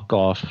a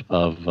knockoff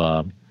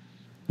of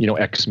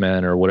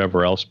X-Men or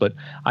whatever else, but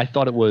I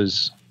thought it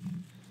was.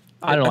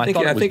 I don't know.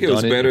 I think it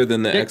was better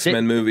than the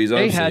X-Men movies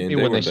I've seen. They had me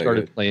when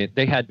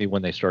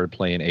they started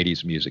playing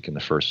 80s music in the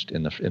first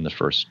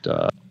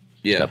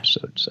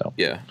episode. So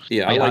I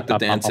like the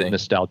dancing. I'm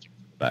nostalgic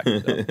back. So.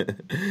 I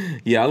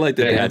like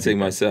the dancing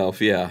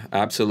myself. Yeah,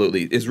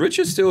 absolutely. Is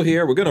Richard still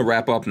here? We're gonna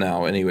wrap up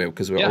now anyway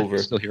because we're over.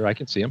 He's still here. I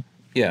can see him.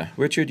 Yeah,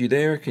 Richard, you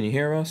there? Can you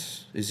hear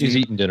us? He's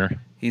eating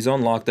dinner. He's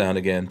on lockdown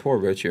again. Poor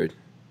Richard.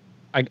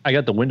 I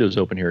got the windows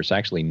open here. It's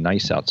actually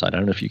nice outside. I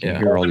don't know if you can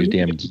hear all these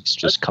damn geese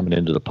just coming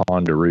into the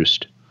pond to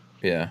roost.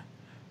 Yeah.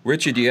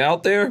 Richard, you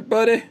out there,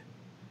 buddy?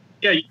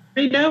 Yeah, you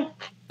hear me now?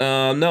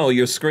 No,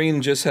 your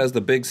screen just has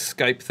the big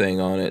Skype thing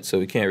on it, so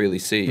we can't really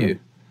see you.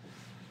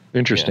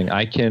 Interesting. Yeah.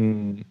 I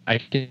can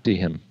see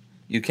him.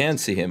 You can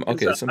see him.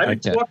 Okay. I've been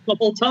talking the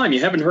whole time. You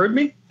haven't heard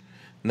me?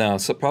 No,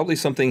 so probably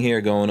something here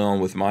going on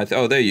with my...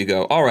 oh, there you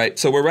go. All right,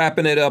 so we're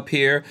wrapping it up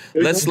here.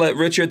 Let's let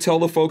Richard tell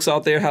the folks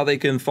out there how they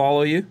can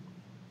follow you.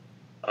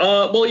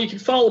 Well, you can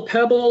follow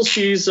Pebbles.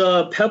 She's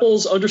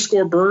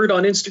Pebbles_bird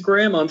on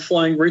Instagram. I'm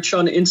Flying Rich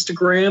on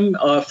Instagram.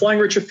 Flying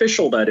Rich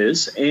Official, that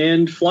is.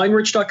 And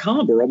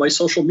FlyingRich.com, where all my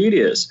social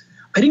media is.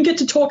 I didn't get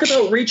to talk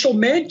about Rachel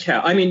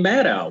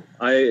Maddow.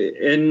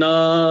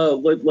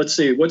 Let's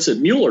see, what's it,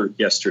 Mueller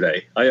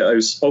yesterday. I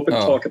was hoping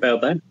to talk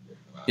about that.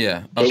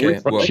 Yeah.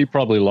 Okay. She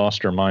probably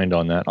lost her mind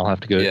on that. I'll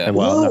have to go. Yeah.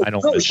 Well, I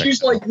don't know.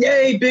 She's like,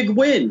 yay, big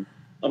win.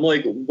 I'm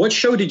like, what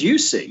show did you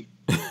see?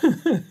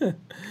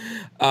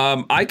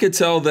 I could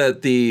tell that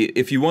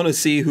if you want to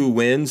see who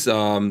wins,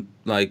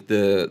 like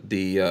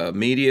the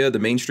media, the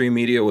mainstream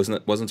media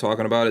wasn't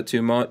talking about it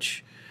too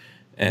much,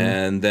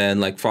 and then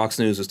like Fox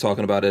News was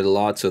talking about it a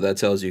lot, so that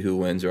tells you who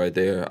wins right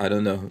there. I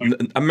don't know.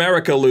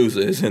 America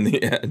loses in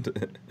the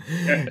end,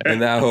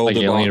 and that whole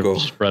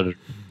debacle.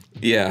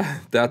 Yeah,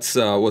 that's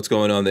what's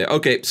going on there.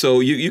 Okay, so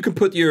you can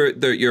put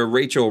your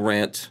Rachel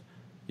rant,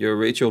 your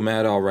Rachel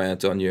Maddow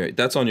rant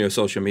on your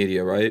social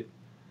media, right?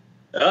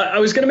 I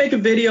was going to make a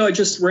video. I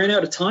just ran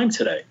out of time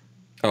today.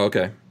 Oh,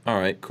 okay. All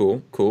right.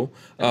 Cool.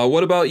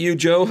 What about you,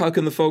 Joe? How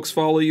can the folks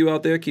follow you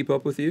out there, keep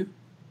up with you?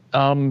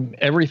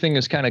 Everything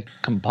is kind of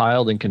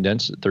compiled and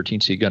condensed at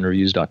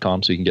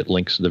 13cgunreviews.com, so you can get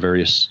links to the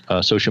various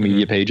social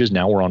media pages.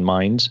 Now we're on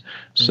Minds,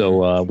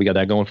 so we got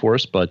that going for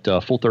us. But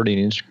Full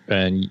 30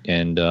 and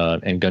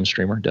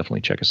Gunstreamer,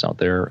 definitely check us out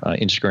there.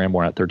 Instagram,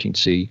 we're at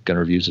 13C Gun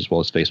Reviews, as well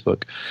as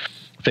Facebook.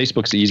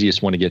 Facebook's the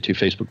easiest one to get to,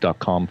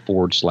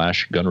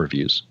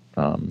 facebook.com/gunreviews.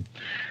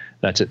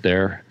 That's it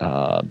there.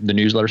 The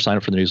newsletter, sign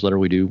up for the newsletter.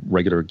 We do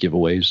regular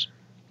giveaways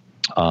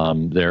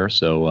there.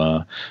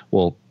 So,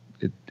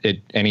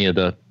 any of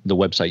the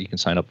website you can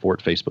sign up for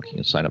it. Facebook, you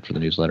can sign up for the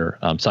newsletter.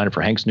 Sign up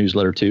for Hank's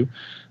newsletter too.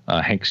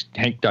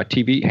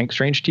 Hank.TV, Hank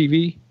Strange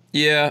TV.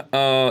 Yeah.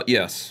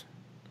 Yes.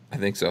 I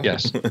think so.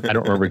 Yes. I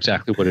don't remember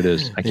exactly what it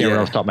is. I can't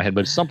remember off the top of my head,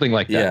 but it's something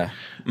like that.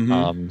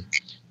 Yeah.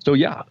 So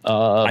yeah,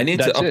 I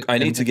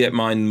need to get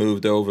mine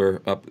moved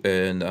over up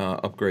and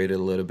upgraded a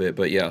little bit,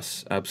 but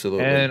yes,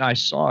 absolutely. And I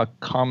saw a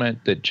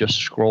comment that just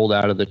scrolled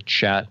out of the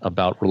chat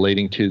about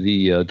relating to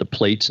the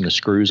plates and the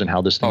screws and how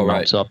this thing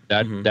mounts up.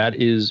 That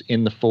is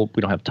in the full.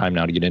 We don't have time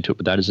now to get into it,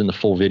 but that is in the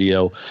full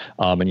video,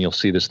 and you'll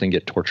see this thing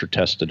get torture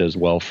tested as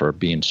well for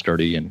being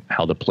sturdy and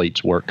how the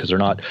plates work, because they're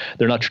not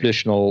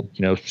traditional,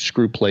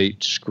 screw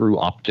plate, screw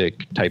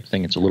optic type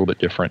thing. It's a little bit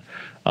different.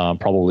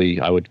 Probably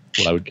what I would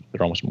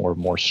consider almost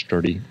more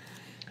sturdy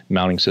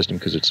mounting system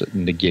because it's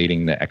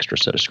negating the extra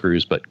set of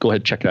screws. But go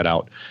ahead, check that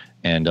out,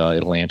 and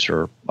it'll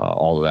answer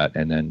all of that,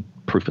 and then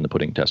proof in the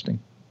pudding testing.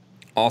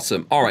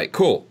 Awesome. All right,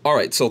 cool. All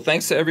right, so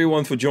thanks to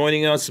everyone for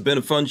joining us. It's been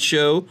a fun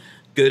show.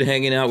 Good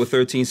hanging out with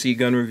 13C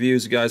Gun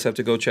Reviews. You guys have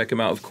to go check him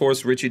out. Of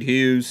course, Richard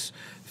Hughes,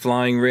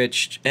 Flying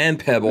Rich, and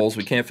Pebbles.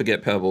 We can't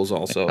forget Pebbles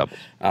also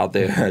out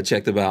there.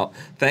 Check them out.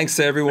 Thanks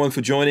to everyone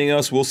for joining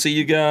us. We'll see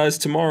you guys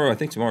tomorrow. I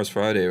think tomorrow's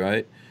Friday,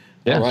 right?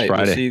 Yeah, all right,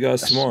 Friday. We'll see you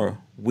guys tomorrow.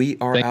 We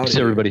are out. Thanks,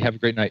 everybody. Have a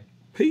great night.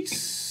 Peace.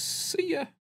 See ya.